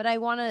tie, but I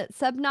want to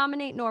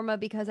sub-nominate Norma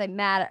because I'm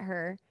mad at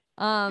her.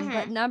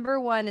 But number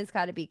one has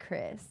got to be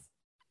Chris.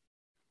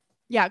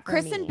 Yeah, for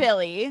Chris and me.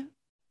 Billy.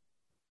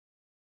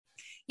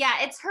 Yeah,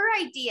 it's her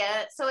idea,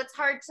 so it's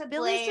hard to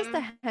Billy's blame just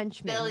a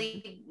henchman.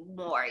 Billy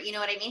more. You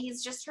know what I mean?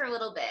 He's just her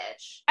little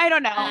bitch. I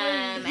don't know.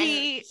 And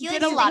He he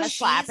did likes a to lot think of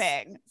she's-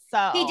 slapping.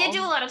 So He did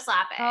do a lot of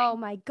slapping. Oh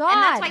my god!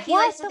 And that's why he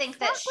what likes to the think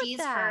that fuck was she's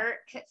that?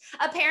 her.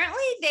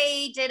 Apparently,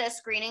 they did a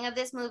screening of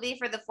this movie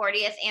for the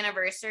 40th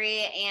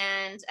anniversary,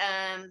 and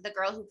the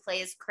girl who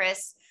plays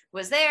Chris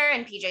was there,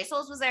 and PJ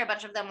Souls was there. A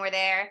bunch of them were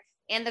there,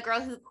 and the girl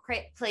who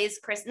plays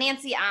Chris,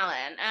 Nancy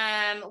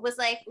Allen, was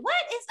like, "What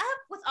is up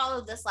with all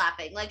of the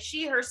slapping?" Like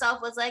she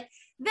herself was like,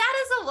 "That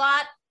is a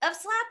lot of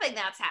slapping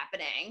that's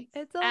happening."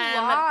 It's a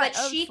lot. But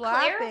of she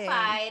slapping.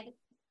 clarified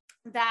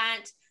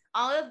that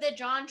all of the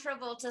John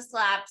Travolta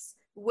slaps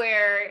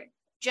were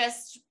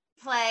just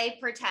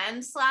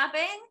pretend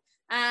slapping.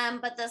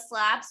 But the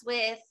slaps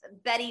with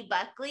Betty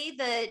Buckley,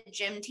 the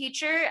gym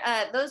teacher,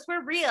 those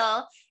were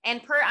real.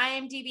 And per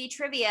IMDb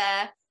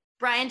trivia,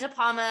 Brian De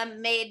Palma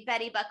made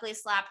Betty Buckley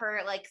slap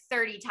her like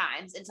 30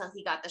 times until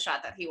he got the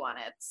shot that he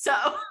wanted. So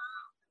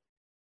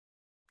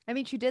I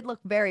mean, she did look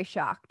very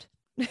shocked.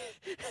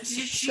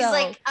 she's So-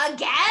 like,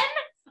 again?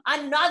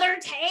 Another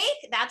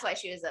take? That's why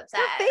she was upset.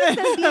 Her face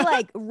would be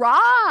like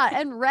raw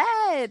and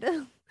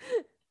red.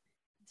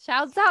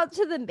 Shouts out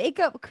to the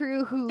makeup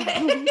crew who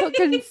put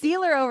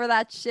concealer over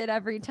that shit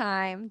every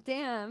time.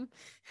 Damn.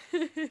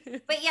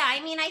 But yeah, I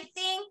mean, I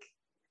think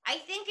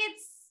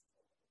it's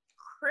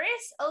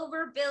Chris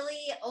over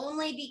Billy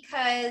only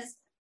because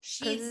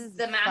she's Chris the is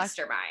fucked-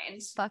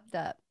 mastermind. Fucked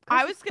up.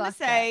 I Chris was is gonna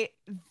fucked up. say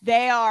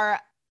they are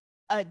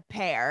a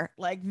pair.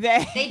 Like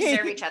they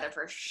Deserve each other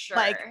for sure.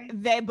 Like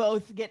they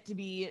both get to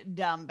be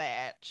dumb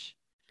bitch.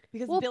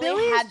 Because Well, Billy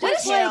Billy is had what to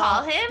does she like-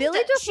 call him? Billy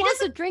just She wants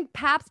to doesn't. drink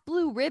Pabst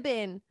Blue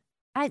Ribbon.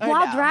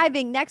 while know.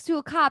 driving next to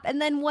a cop.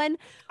 And then when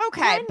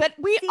but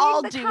we seeing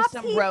all the do cops,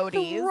 some he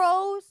roadies.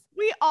 throws-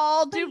 We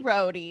all do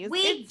roadies. We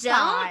It's don't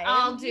fine.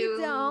 all We do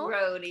don't.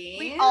 roadies.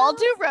 We all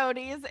do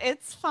roadies.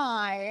 It's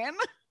fine.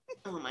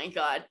 Oh my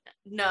God.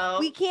 No.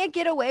 we can't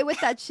get away with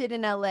that shit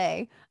in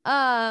LA.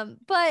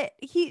 But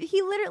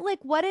he literally,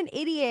 like, what an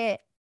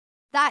idiot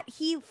that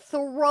he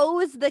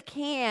throws the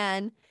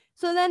can.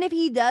 So then if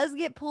he does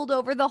get pulled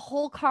over, the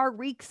whole car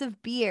reeks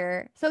of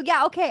beer. So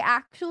yeah, okay,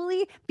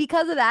 actually,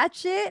 because of that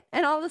shit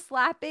and all the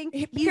slapping,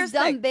 Here's he's the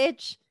dumb thing.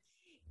 bitch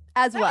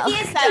as well. He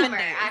is dumber,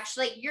 70s.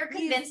 actually. You're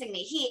convincing me.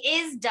 He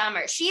is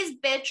dumber. She's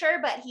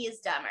bitcher, but he is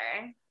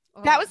dumber.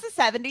 That was the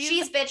 70s.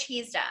 She's bitch,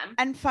 he's dumb.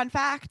 And fun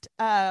fact,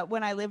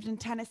 when I lived in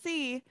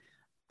Tennessee,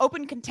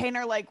 open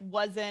container like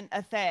wasn't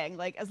a thing.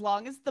 Like as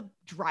long as the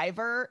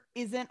driver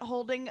isn't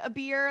holding a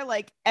beer,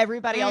 like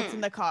everybody else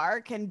in the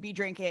car can be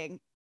drinking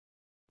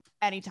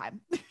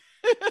anytime.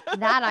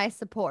 That I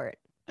support.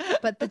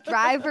 But the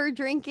driver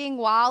drinking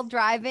while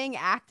driving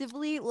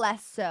actively,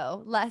 less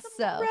so.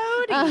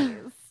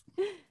 Roadies.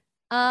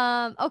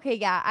 Okay,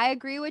 yeah, I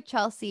agree with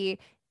Chelsea.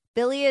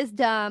 Billy is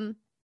dumb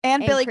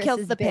and Billy Chris kills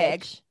is the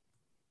pig. bitch.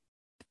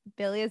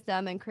 Billy is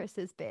dumb and Chris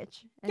is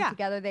bitch. And Yeah.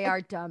 together they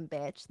are dumb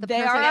bitch. The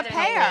They perfect are a couple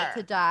pair.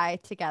 to die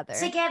together.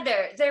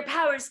 Together, their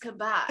powers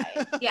combine.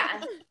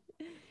 Yeah.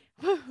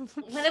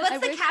 What's I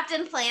the wish-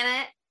 Captain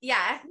Planet?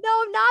 Yeah.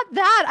 No, not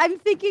that. I'm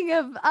thinking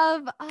of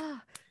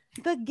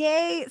the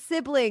gay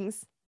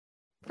siblings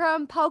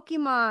from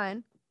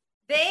Pokemon.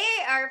 They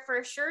are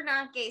for sure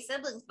not gay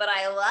siblings, but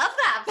I love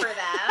that for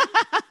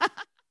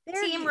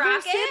them. Team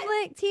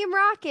Rocket? Team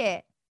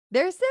Rocket.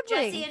 They're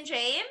siblings. Jesse and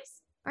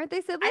James? Aren't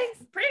they siblings?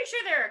 I'm pretty sure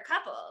they're a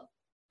couple.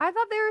 I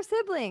thought they were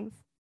siblings.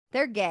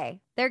 They're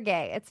gay. They're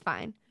gay. It's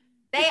fine.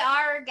 They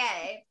are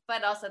gay,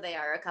 but also they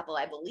are a couple,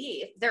 I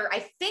believe.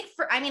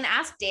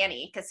 Ask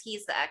Danny because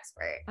he's the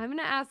expert. I'm going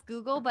to ask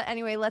Google, but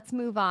anyway, let's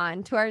move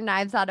on to our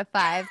knives out of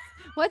 5.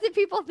 What did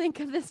people think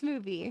of this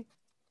movie?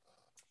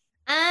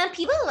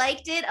 People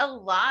liked it a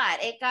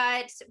lot. It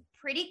got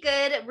pretty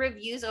good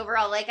reviews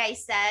overall. Like I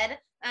said,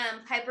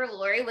 Piper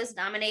Laurie was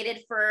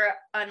nominated for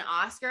an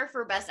Oscar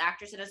for Best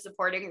Actress in a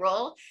Supporting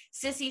Role.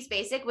 Sissy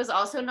Spacek was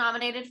also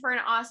nominated for an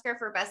Oscar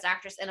for Best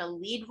Actress in a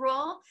Lead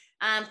Role.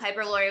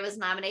 Piper Laurie was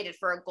nominated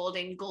for a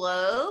Golden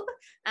Globe.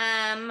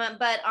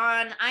 But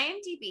on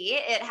IMDb,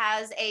 it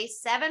has a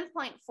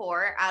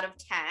 7.4 out of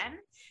 10.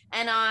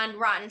 And on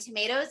Rotten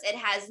Tomatoes, it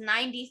has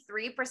 93%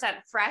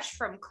 fresh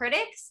from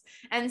critics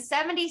and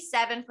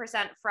 77%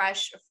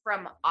 fresh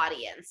from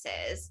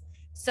audiences.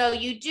 So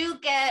you do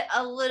get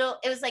a little,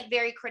 it was like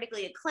very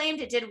critically acclaimed.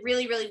 It did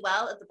really, really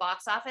well at the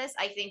box office.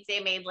 I think they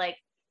made like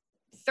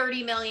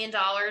 $30 million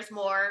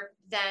more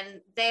than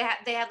they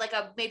had like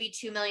a maybe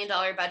 $2 million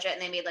budget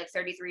and they made like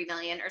 33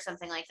 million or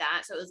something like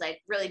that. So it was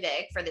like really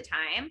big for the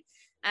time.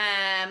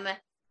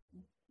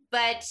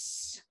 But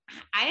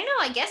I don't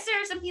know, I guess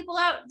there are some people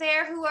out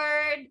there who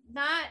are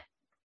not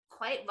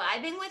quite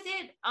vibing with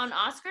it on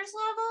Oscars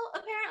level,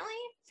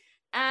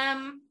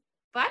 apparently.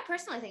 But I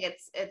personally think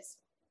it's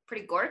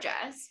pretty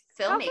gorgeous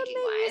filmmaking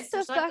wise.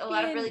 There's like a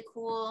lot of really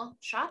cool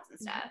shots and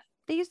stuff.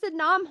 They used to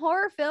nom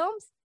horror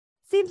films.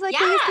 Seems like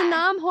they used to Yeah.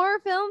 nom horror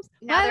films.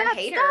 Now Why they're not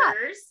stop?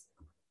 haters.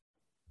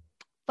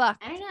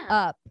 Fucked I don't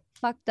know.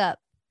 fucked up.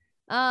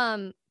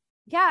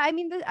 Yeah, I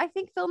mean, I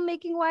think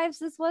filmmaking wise,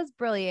 this was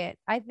brilliant.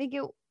 I think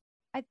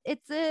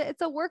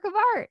it's a work of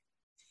art.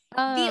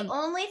 The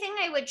only thing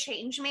I would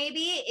change maybe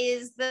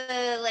is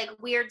the like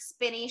weird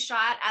spinny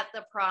shot at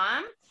the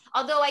prom.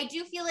 Although I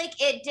do feel like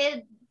it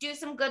did do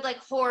some good like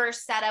horror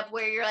setup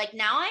where you're like,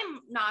 now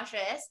I'm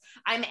nauseous,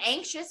 I'm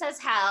anxious as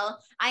hell,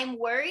 I'm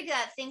worried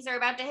that things are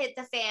about to hit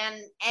the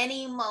fan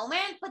any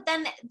moment, but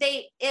then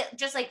it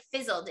just like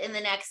fizzled in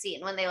the next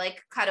scene when they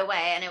like cut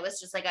away and it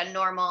was just like a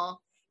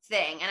normal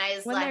thing. And I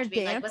was When left they're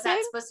being like, was that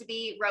dancing? supposed to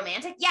be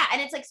romantic? Yeah,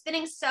 and it's like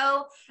spinning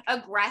so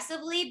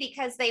aggressively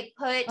because they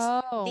put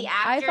the I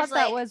actors thought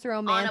that like was on a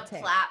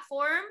romantic.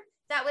 platform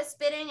that was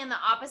spinning in the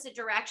opposite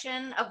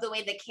direction of the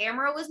way the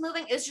camera was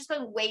moving. It was just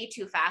going way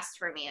too fast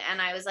for me. And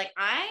I was like,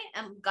 I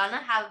am gonna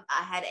have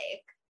a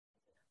headache.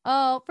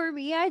 Oh, for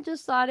me, I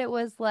just thought it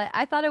was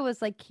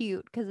like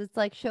cute because it's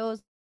like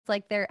shows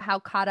like they're how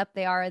caught up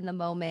they are in the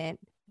moment,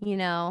 you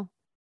know,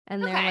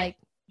 and they're Okay. like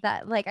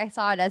that. Like I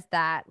saw it as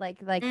that, like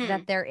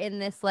that they're in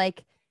this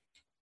like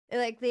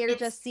they're It's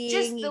just seeing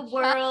just the each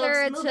world's other.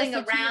 It's moving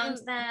just a around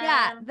team- them.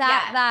 Yeah,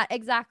 Yeah. that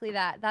exactly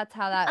that. That's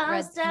how that I'll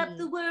read. stop to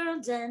the me.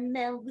 world and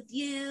melt with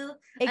you.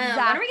 Exactly.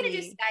 When are we gonna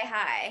do Sky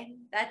High?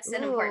 That's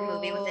an important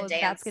movie with a Ooh,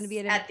 dance that's gonna be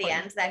an at the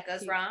important end that goes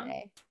Tuesday.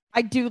 wrong.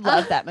 I do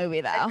love that movie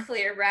A though.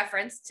 clear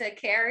reference to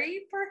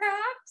Carrie,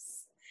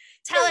 perhaps.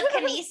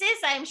 Telekinesis.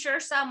 I'm sure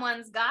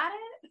someone's got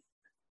it.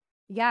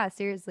 Yeah,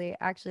 seriously.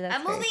 Actually, that's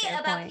A a very movie fair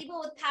about point. people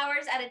with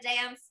powers at a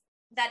dance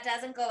that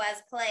doesn't go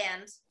as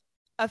planned.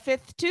 A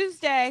Fifth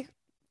Tuesday.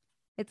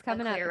 It's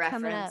coming A up. clear It's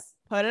coming up. reference.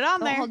 Put it on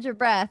Don't there. hold your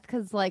breath,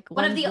 because like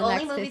One of when's the only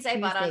next movies Fifth I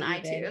bought on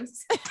Tuesday even?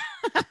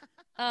 iTunes.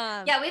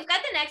 Yeah. Yeah, we've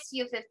got the next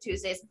few Fifth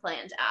Tuesdays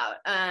planned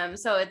out.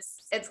 So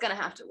it's gonna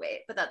have to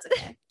wait, but that's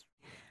okay.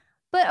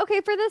 But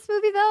okay, for this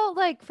movie though,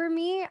 like for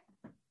me,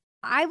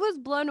 I was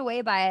blown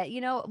away by it.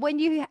 You know, when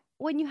you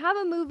have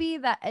a movie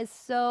that is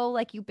so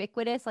like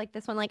ubiquitous, like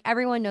this one, like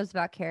everyone knows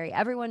about Carrie,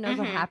 everyone knows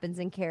what happens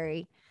in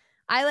Carrie.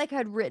 I like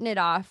had written it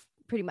off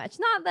pretty much.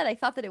 Not that I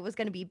thought that it was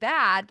going to be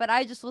bad, but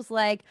I just was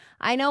like,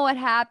 I know what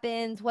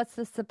happens. What's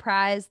the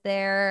surprise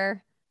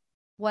there?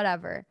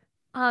 Whatever.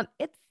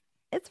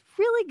 It's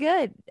really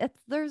good.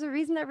 There's a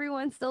reason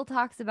everyone still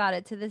talks about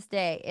it to this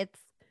day. It's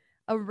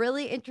a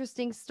really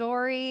interesting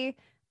story.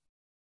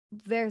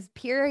 There's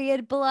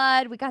period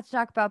blood. We got to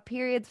talk about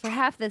periods for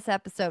half this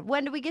episode.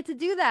 When do we get to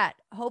do that?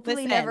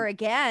 Hopefully never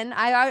again.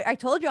 I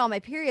told you all my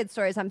period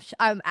stories.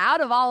 I'm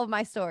out of all of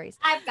my stories.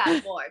 I've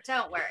got more.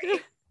 Don't worry.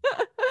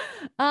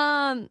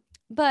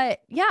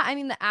 But yeah, I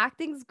mean the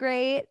acting's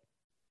great.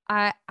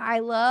 I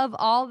love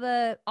all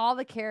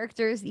the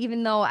characters,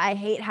 even though I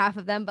hate half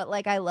of them, but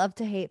like I love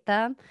to hate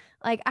them.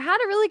 Like I had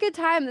a really good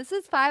time. This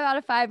is 5 out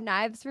of 5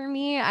 knives for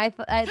me. I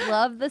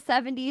love the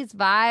 70s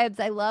vibes.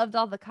 I loved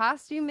all the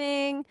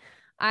costuming.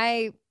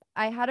 I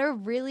had a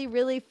really,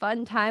 really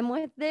fun time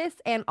with this.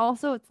 And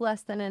also it's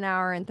less than an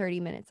hour and 30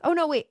 minutes. Oh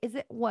no, wait, is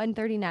it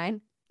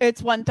 139?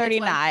 It's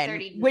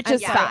 139, which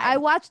is fine. I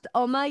watched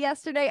Oma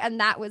yesterday and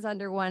that was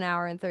under 1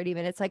 hour and 30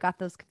 minutes. I got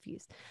those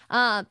confused.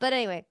 But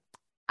anyway,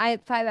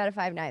 5 out of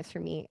 5 knives for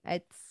me.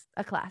 It's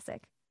a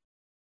classic.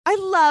 I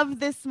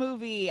love this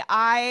movie.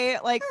 I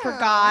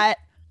forgot.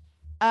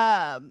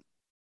 I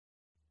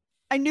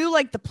knew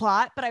like the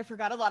plot, but I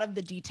forgot a lot of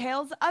the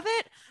details of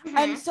it.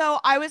 And so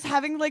I was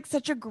having like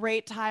such a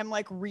great time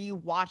like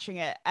rewatching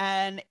it,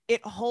 and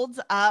it holds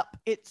up.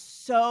 It's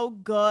so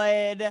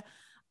good.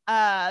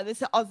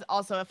 This is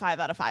also a 5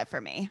 out of 5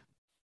 for me.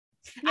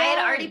 I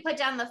had already put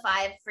down the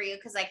 5 for you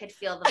because I could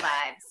feel the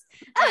vibes.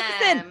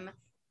 Listen,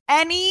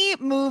 any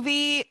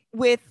movie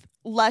with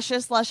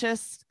luscious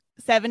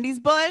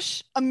 70s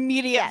bush,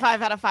 immediate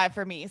 5 out of 5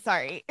 for me.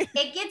 Sorry.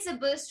 It gets a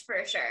boost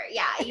for sure.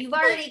 Yeah, you've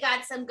already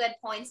got some good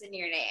points in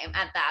your name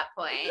at that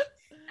point.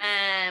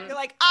 You're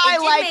like, I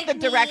like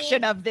the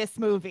direction of this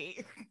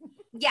movie.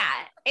 Yeah,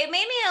 it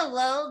made me a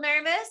little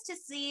nervous to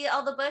see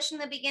all the bush in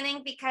the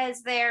beginning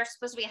because they're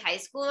supposed to be high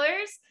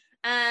schoolers.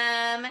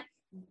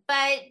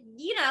 But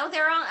you know,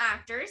 they're all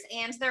actors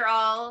and they're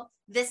all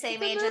the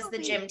same age as the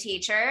gym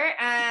teacher.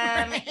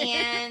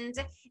 And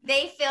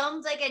they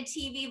filmed like a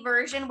TV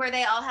version where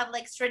they all have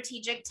like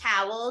strategic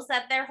towels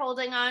that they're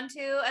holding on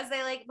to as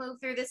they like move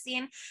through the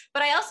scene.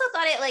 But I also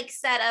thought it like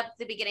set up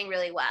the beginning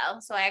really well.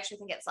 So I actually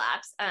think it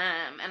slaps.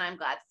 And I'm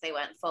glad that they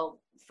went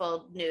full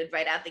nude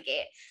right out the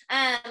gate.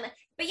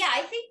 But yeah,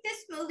 I think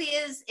this movie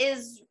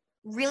is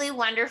really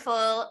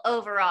wonderful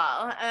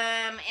overall.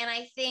 And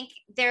I think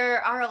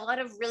there are a lot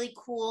of really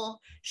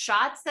cool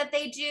shots that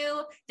they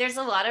do. There's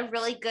a lot of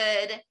really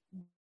good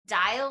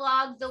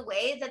dialogue, the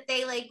way that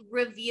they like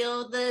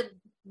reveal the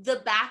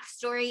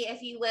backstory,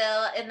 if you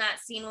will, in that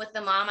scene with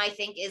the mom, I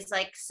think is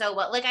like so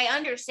well. Like I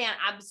understand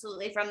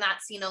absolutely from that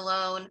scene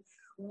alone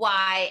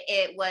why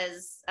it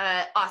was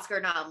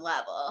Oscar nom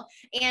level.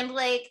 And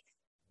like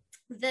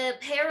the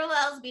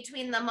parallels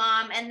between the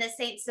mom and the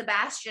Saint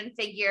Sebastian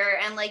figure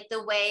and like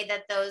the way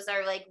that those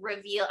are like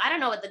revealed. I don't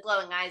know what the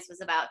glowing eyes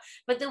was about,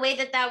 but the way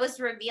that was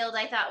revealed,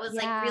 I thought was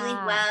like really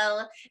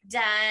well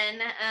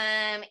done.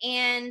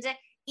 And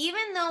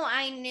even though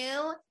I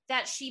knew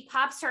that she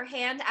pops her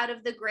hand out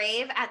of the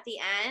grave at the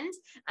end,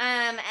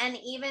 and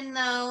even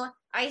though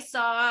I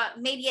saw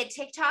maybe a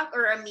TikTok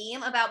or a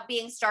meme about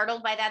being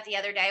startled by that the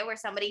other day where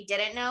somebody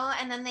didn't know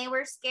and then they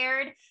were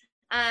scared,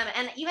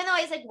 and even though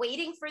I was like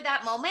waiting for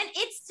that moment,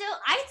 I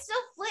still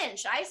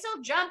flinched. I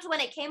still jumped when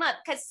it came up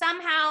because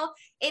somehow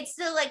it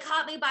still like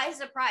caught me by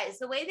surprise.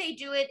 The way they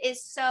do it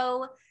is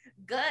so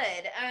good.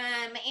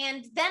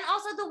 And then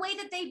also the way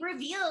that they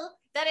reveal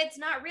that it's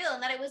not real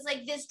and that it was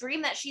like this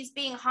dream that she's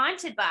being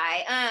haunted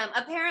by.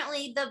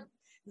 Apparently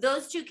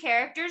those two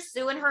characters,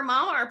 Sue and her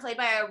mom, are played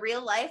by a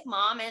real life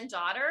mom and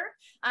daughter.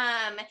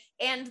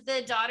 And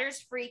the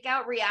daughter's freak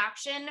out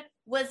reaction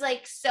was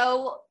like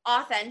so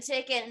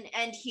authentic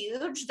and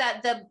huge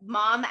that the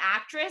mom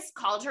actress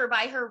called her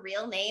by her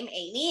real name,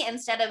 Amy,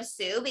 instead of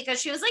Sue,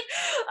 because she was like,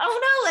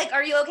 oh no, like,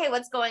 are you okay?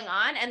 What's going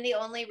on? And the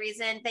only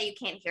reason that you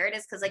can't hear it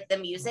is because like the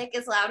music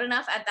is loud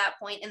enough at that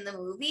point in the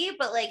movie.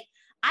 But like,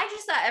 I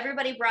just thought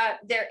everybody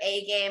brought their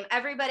A game.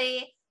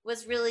 Everybody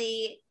was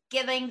really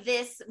giving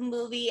this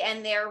movie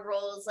and their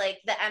roles like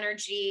the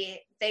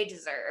energy they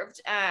deserved.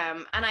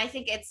 And I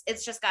think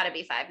it's just got to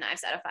be 5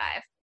 knives out of 5.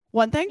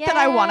 One thing that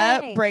I want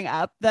to bring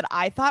up that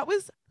I thought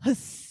was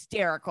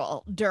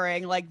hysterical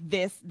during like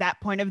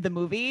that point of the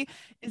movie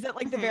is that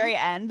like the very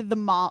end,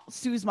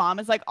 Sue's mom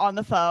is like on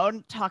the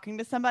phone talking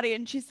to somebody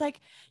and she's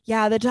like,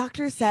 yeah, the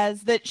doctor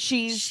says that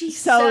she's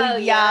so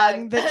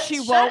young that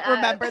she won't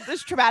remember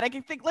this traumatic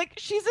thing. Like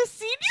she's a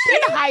senior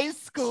in high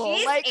school.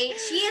 She's like 8.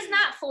 She is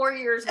not 4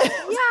 years old.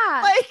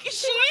 Yeah. Like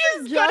she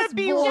is gonna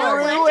be She'll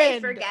ruined. one day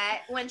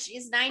forget when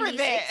she's 96,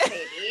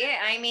 baby.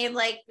 I mean,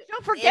 like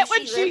she'll forget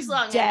when she's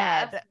long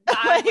dead.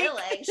 Enough, God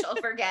willing, she'll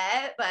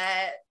forget,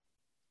 but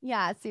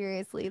Yeah,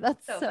 seriously.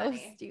 That's So so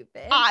funny.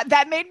 stupid.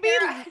 That made me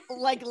Yeah.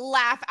 like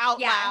laugh out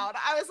Yeah. loud.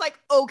 I was like,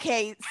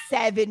 okay,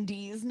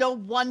 70s. No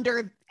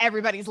wonder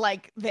everybody's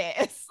like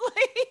this.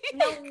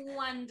 No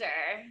wonder.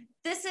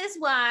 This is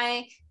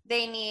why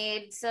they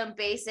need some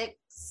basic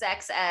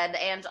sex ed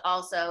and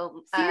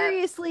also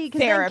Seriously, because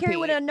then Carrie therapy.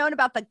 would have known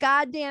about the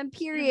goddamn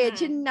period.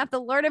 She Mhm. didn't have to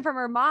learn it from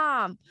her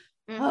mom.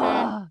 mhm.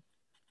 Ugh.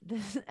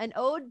 This is an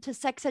ode to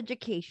sex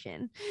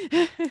education.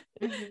 Mhm.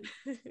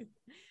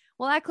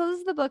 Well, that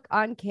closes the book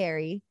on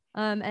Carrie.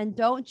 And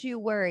don't you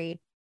worry.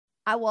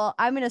 I'm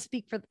going to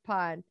speak for the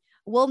pod.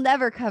 We'll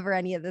never cover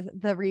any of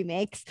the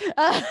remakes.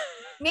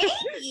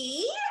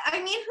 Maybe.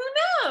 I mean,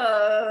 who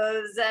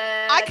knows?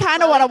 I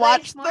kind of want to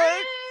watch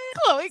the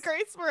Chloe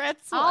Grace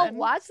Moretz one. I'll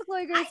watch the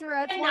Chloe Grace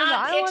Moretz one, but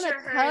I don't want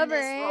to cover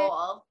it.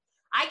 Role.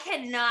 I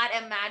cannot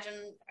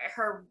imagine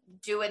her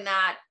doing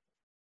that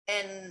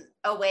in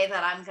a way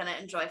that I'm gonna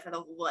enjoy for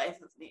the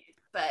life of me.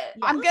 But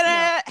I'm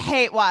gonna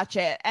hate watch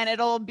it, and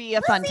it'll be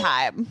a fun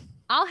time.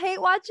 I'll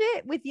hate watch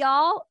it with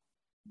y'all,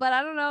 but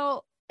I don't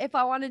know if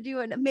I want to do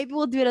it. Maybe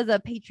we'll do it as a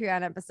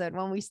Patreon episode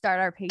when we start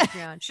our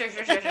Patreon. Sure.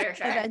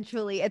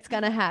 Eventually, it's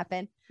gonna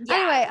happen. Yeah,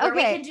 anyway,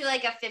 okay. We can do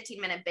like a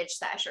 15-minute bitch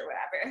sesh or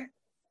whatever.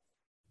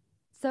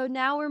 So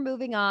now we're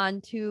moving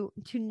on to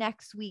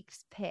next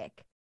week's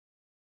pick.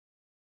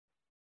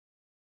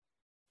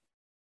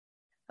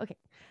 Okay.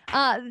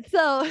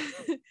 So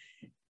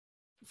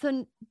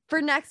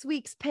for next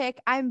week's pick,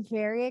 I'm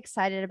very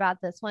excited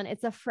about this one.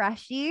 It's a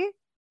freshie.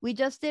 We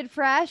just did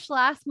Fresh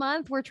last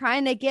month. We're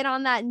trying to get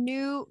on that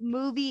new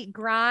movie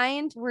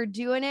grind. We're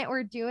doing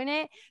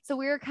it. So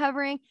we're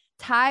covering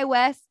Ty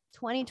West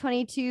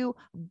 2022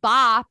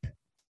 Bop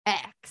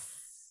X.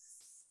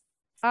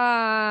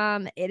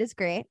 It is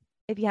great.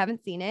 If you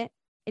haven't seen it,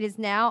 it is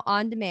now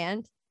on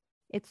demand.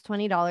 It's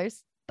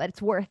 $20, but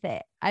it's worth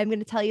it. I'm going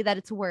to tell you that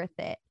it's worth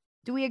it.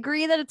 Do we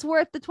agree that it's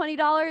worth the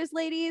 $20,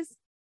 ladies?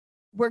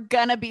 We're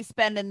gonna be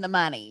spending the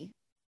money.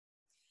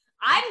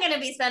 I'm going to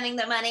be spending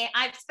the money.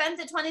 I've spent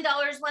the $20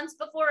 once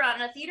before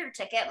on a theater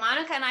ticket.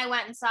 Monica and I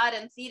went and saw it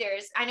in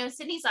theaters. I know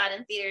Sydney saw it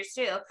in theaters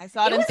too. I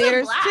saw it in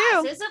theaters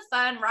too. It was a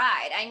fun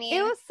ride. I mean,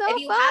 it was so if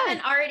you fun.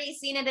 haven't already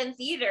seen it in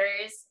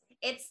theaters,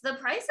 it's the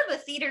price of a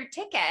theater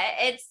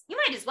ticket. You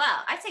might as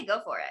well. I'd say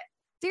go for it.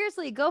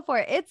 Seriously, go for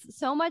it. It's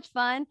so much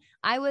fun.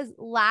 I was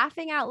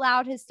laughing out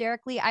loud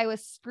hysterically. I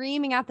was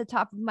screaming at the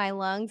top of my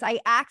lungs. I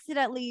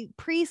accidentally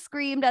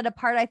pre-screamed at a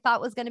part I thought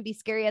was going to be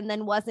scary and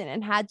then wasn't,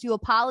 and had to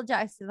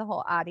apologize to the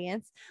whole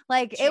audience.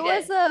 Like, it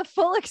was a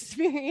full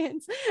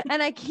experience,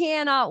 and I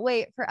cannot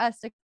wait for us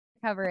to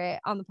cover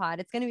it on the pod.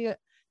 It's going to be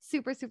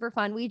super, super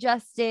fun. We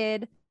just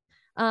did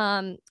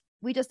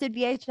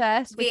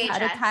VHS, which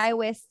had a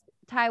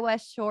Ty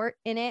West short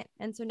in it,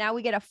 and so now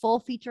we get a full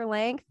feature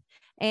length.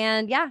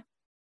 And yeah,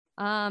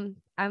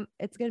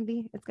 it's gonna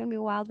be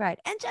a wild ride.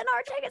 And Jenna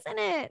Ortega is in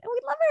it, and we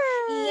love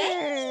her.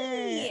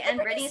 Yay! And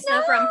Brittany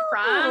Snow from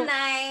Prom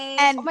Night.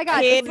 And oh my god,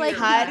 Kid it's like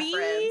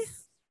Cudi.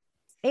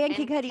 And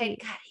Kid Cudi. Kid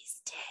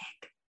Cudi's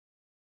dick.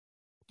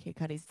 Kid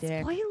Cudi's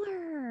dick.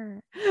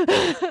 Spoiler.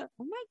 Oh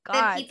my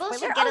god. The people Spoiler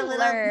should get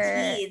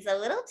alert. a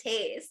little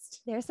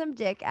taste. There's some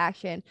dick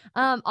action.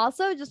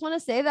 Also, just want to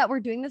say that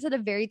we're doing this at a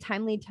very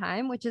timely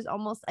time, which is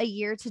almost a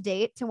year to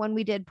date to when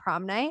we did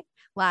Prom Night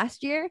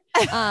last year.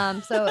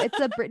 So it's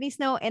a Brittany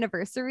Snow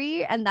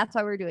anniversary, and that's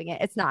why we're doing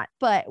it. It's not,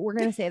 but we're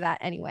gonna say that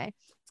anyway.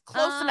 It's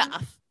close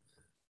enough.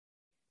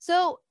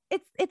 So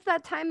it's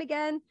that time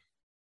again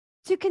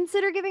to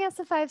consider giving us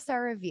a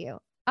 5-star review.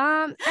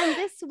 And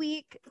this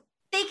week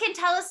they can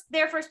tell us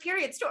their first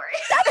period story.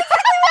 That's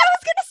exactly what I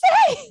was gonna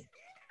say.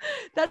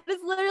 That is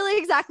literally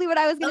exactly what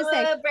I was gonna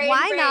say. Brain.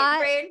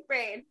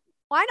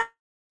 Why not?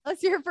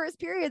 What's your first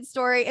period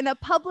story in a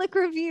public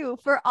review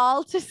for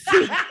all to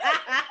see?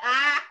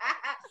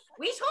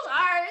 We told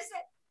ours.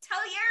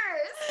 Tell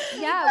yours.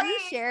 Yeah, we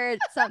shared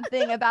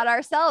something about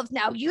ourselves.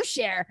 Now you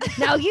share. It's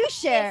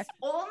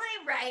only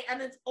right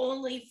and it's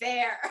only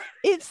fair.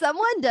 If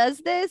someone does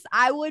this,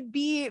 I would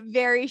be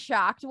very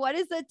shocked. What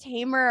is a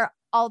tamer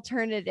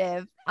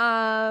alternative?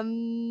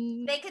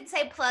 They could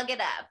say plug it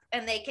up,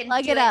 and they can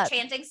plug do it it up.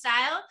 Chanting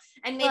style,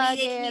 and maybe Plug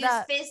they can it use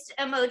up. fist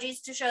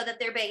emojis to show that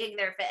they're banging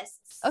their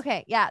fists.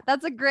 Okay, yeah,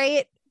 that's a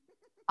great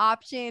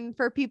option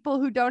for people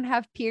who don't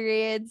have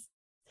periods,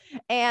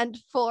 and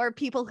for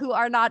people who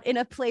are not in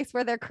a place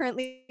where they're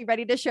currently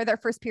ready to share their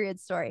first period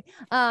story.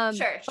 Sure.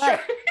 But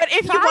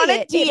if you Try want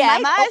it. to It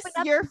DM might us open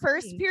up your the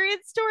first thing.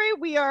 period story,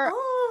 we are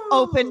Ooh.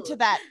 open to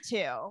that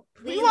too.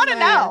 We Please want to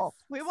let us know.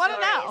 We want to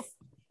know. stories.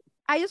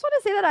 I just want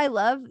to say that I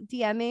love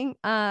DMing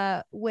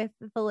with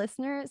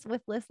listeners.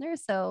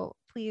 So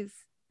please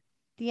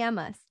DM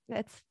us.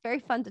 It's very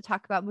fun to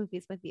talk about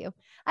movies with you.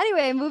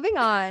 Anyway, moving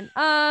on.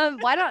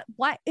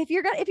 If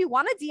you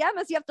want to DM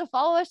us, you have to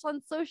follow us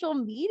on social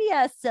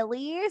media,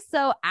 silly.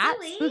 So at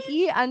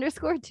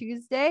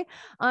 @spooky_Tuesday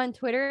on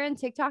Twitter and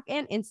TikTok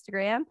and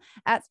Instagram,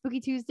 at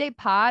Spooky Tuesday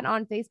Pod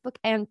on Facebook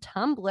and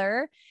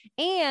Tumblr,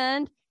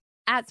 and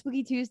at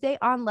Spooky Tuesday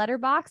on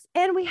Letterboxd.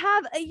 And we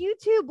have a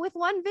YouTube with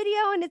one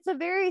video, and it's a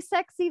very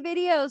sexy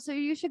video, so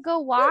you should go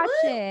watch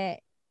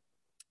it.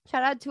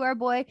 Shout out to our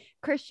boy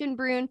Christian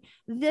Brune,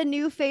 the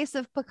new face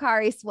of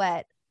Picari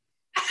Sweat.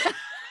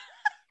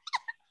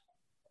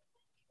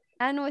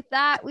 And with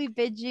that, we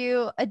bid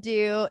you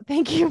adieu.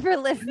 Thank you for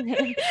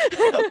listening.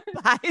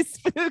 Bye,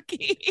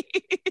 Spooky.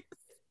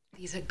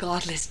 These are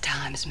godless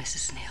times,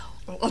 Mrs. Snell.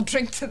 I'll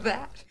drink to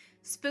that.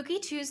 Spooky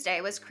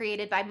Tuesday was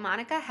created by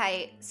Monica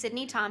Height,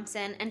 Sydney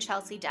Thompson, and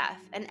Chelsea Duff,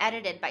 and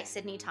edited by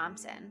Sydney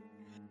Thompson.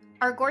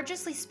 Our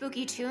gorgeously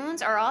spooky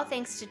tunes are all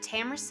thanks to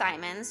Tamra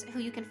Simons, who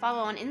you can follow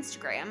on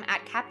Instagram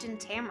at Captain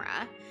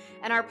Tamra,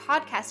 and our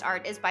podcast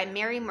art is by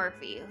Mary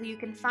Murphy, who you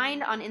can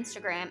find on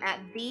Instagram at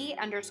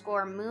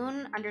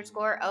 _moon_omg.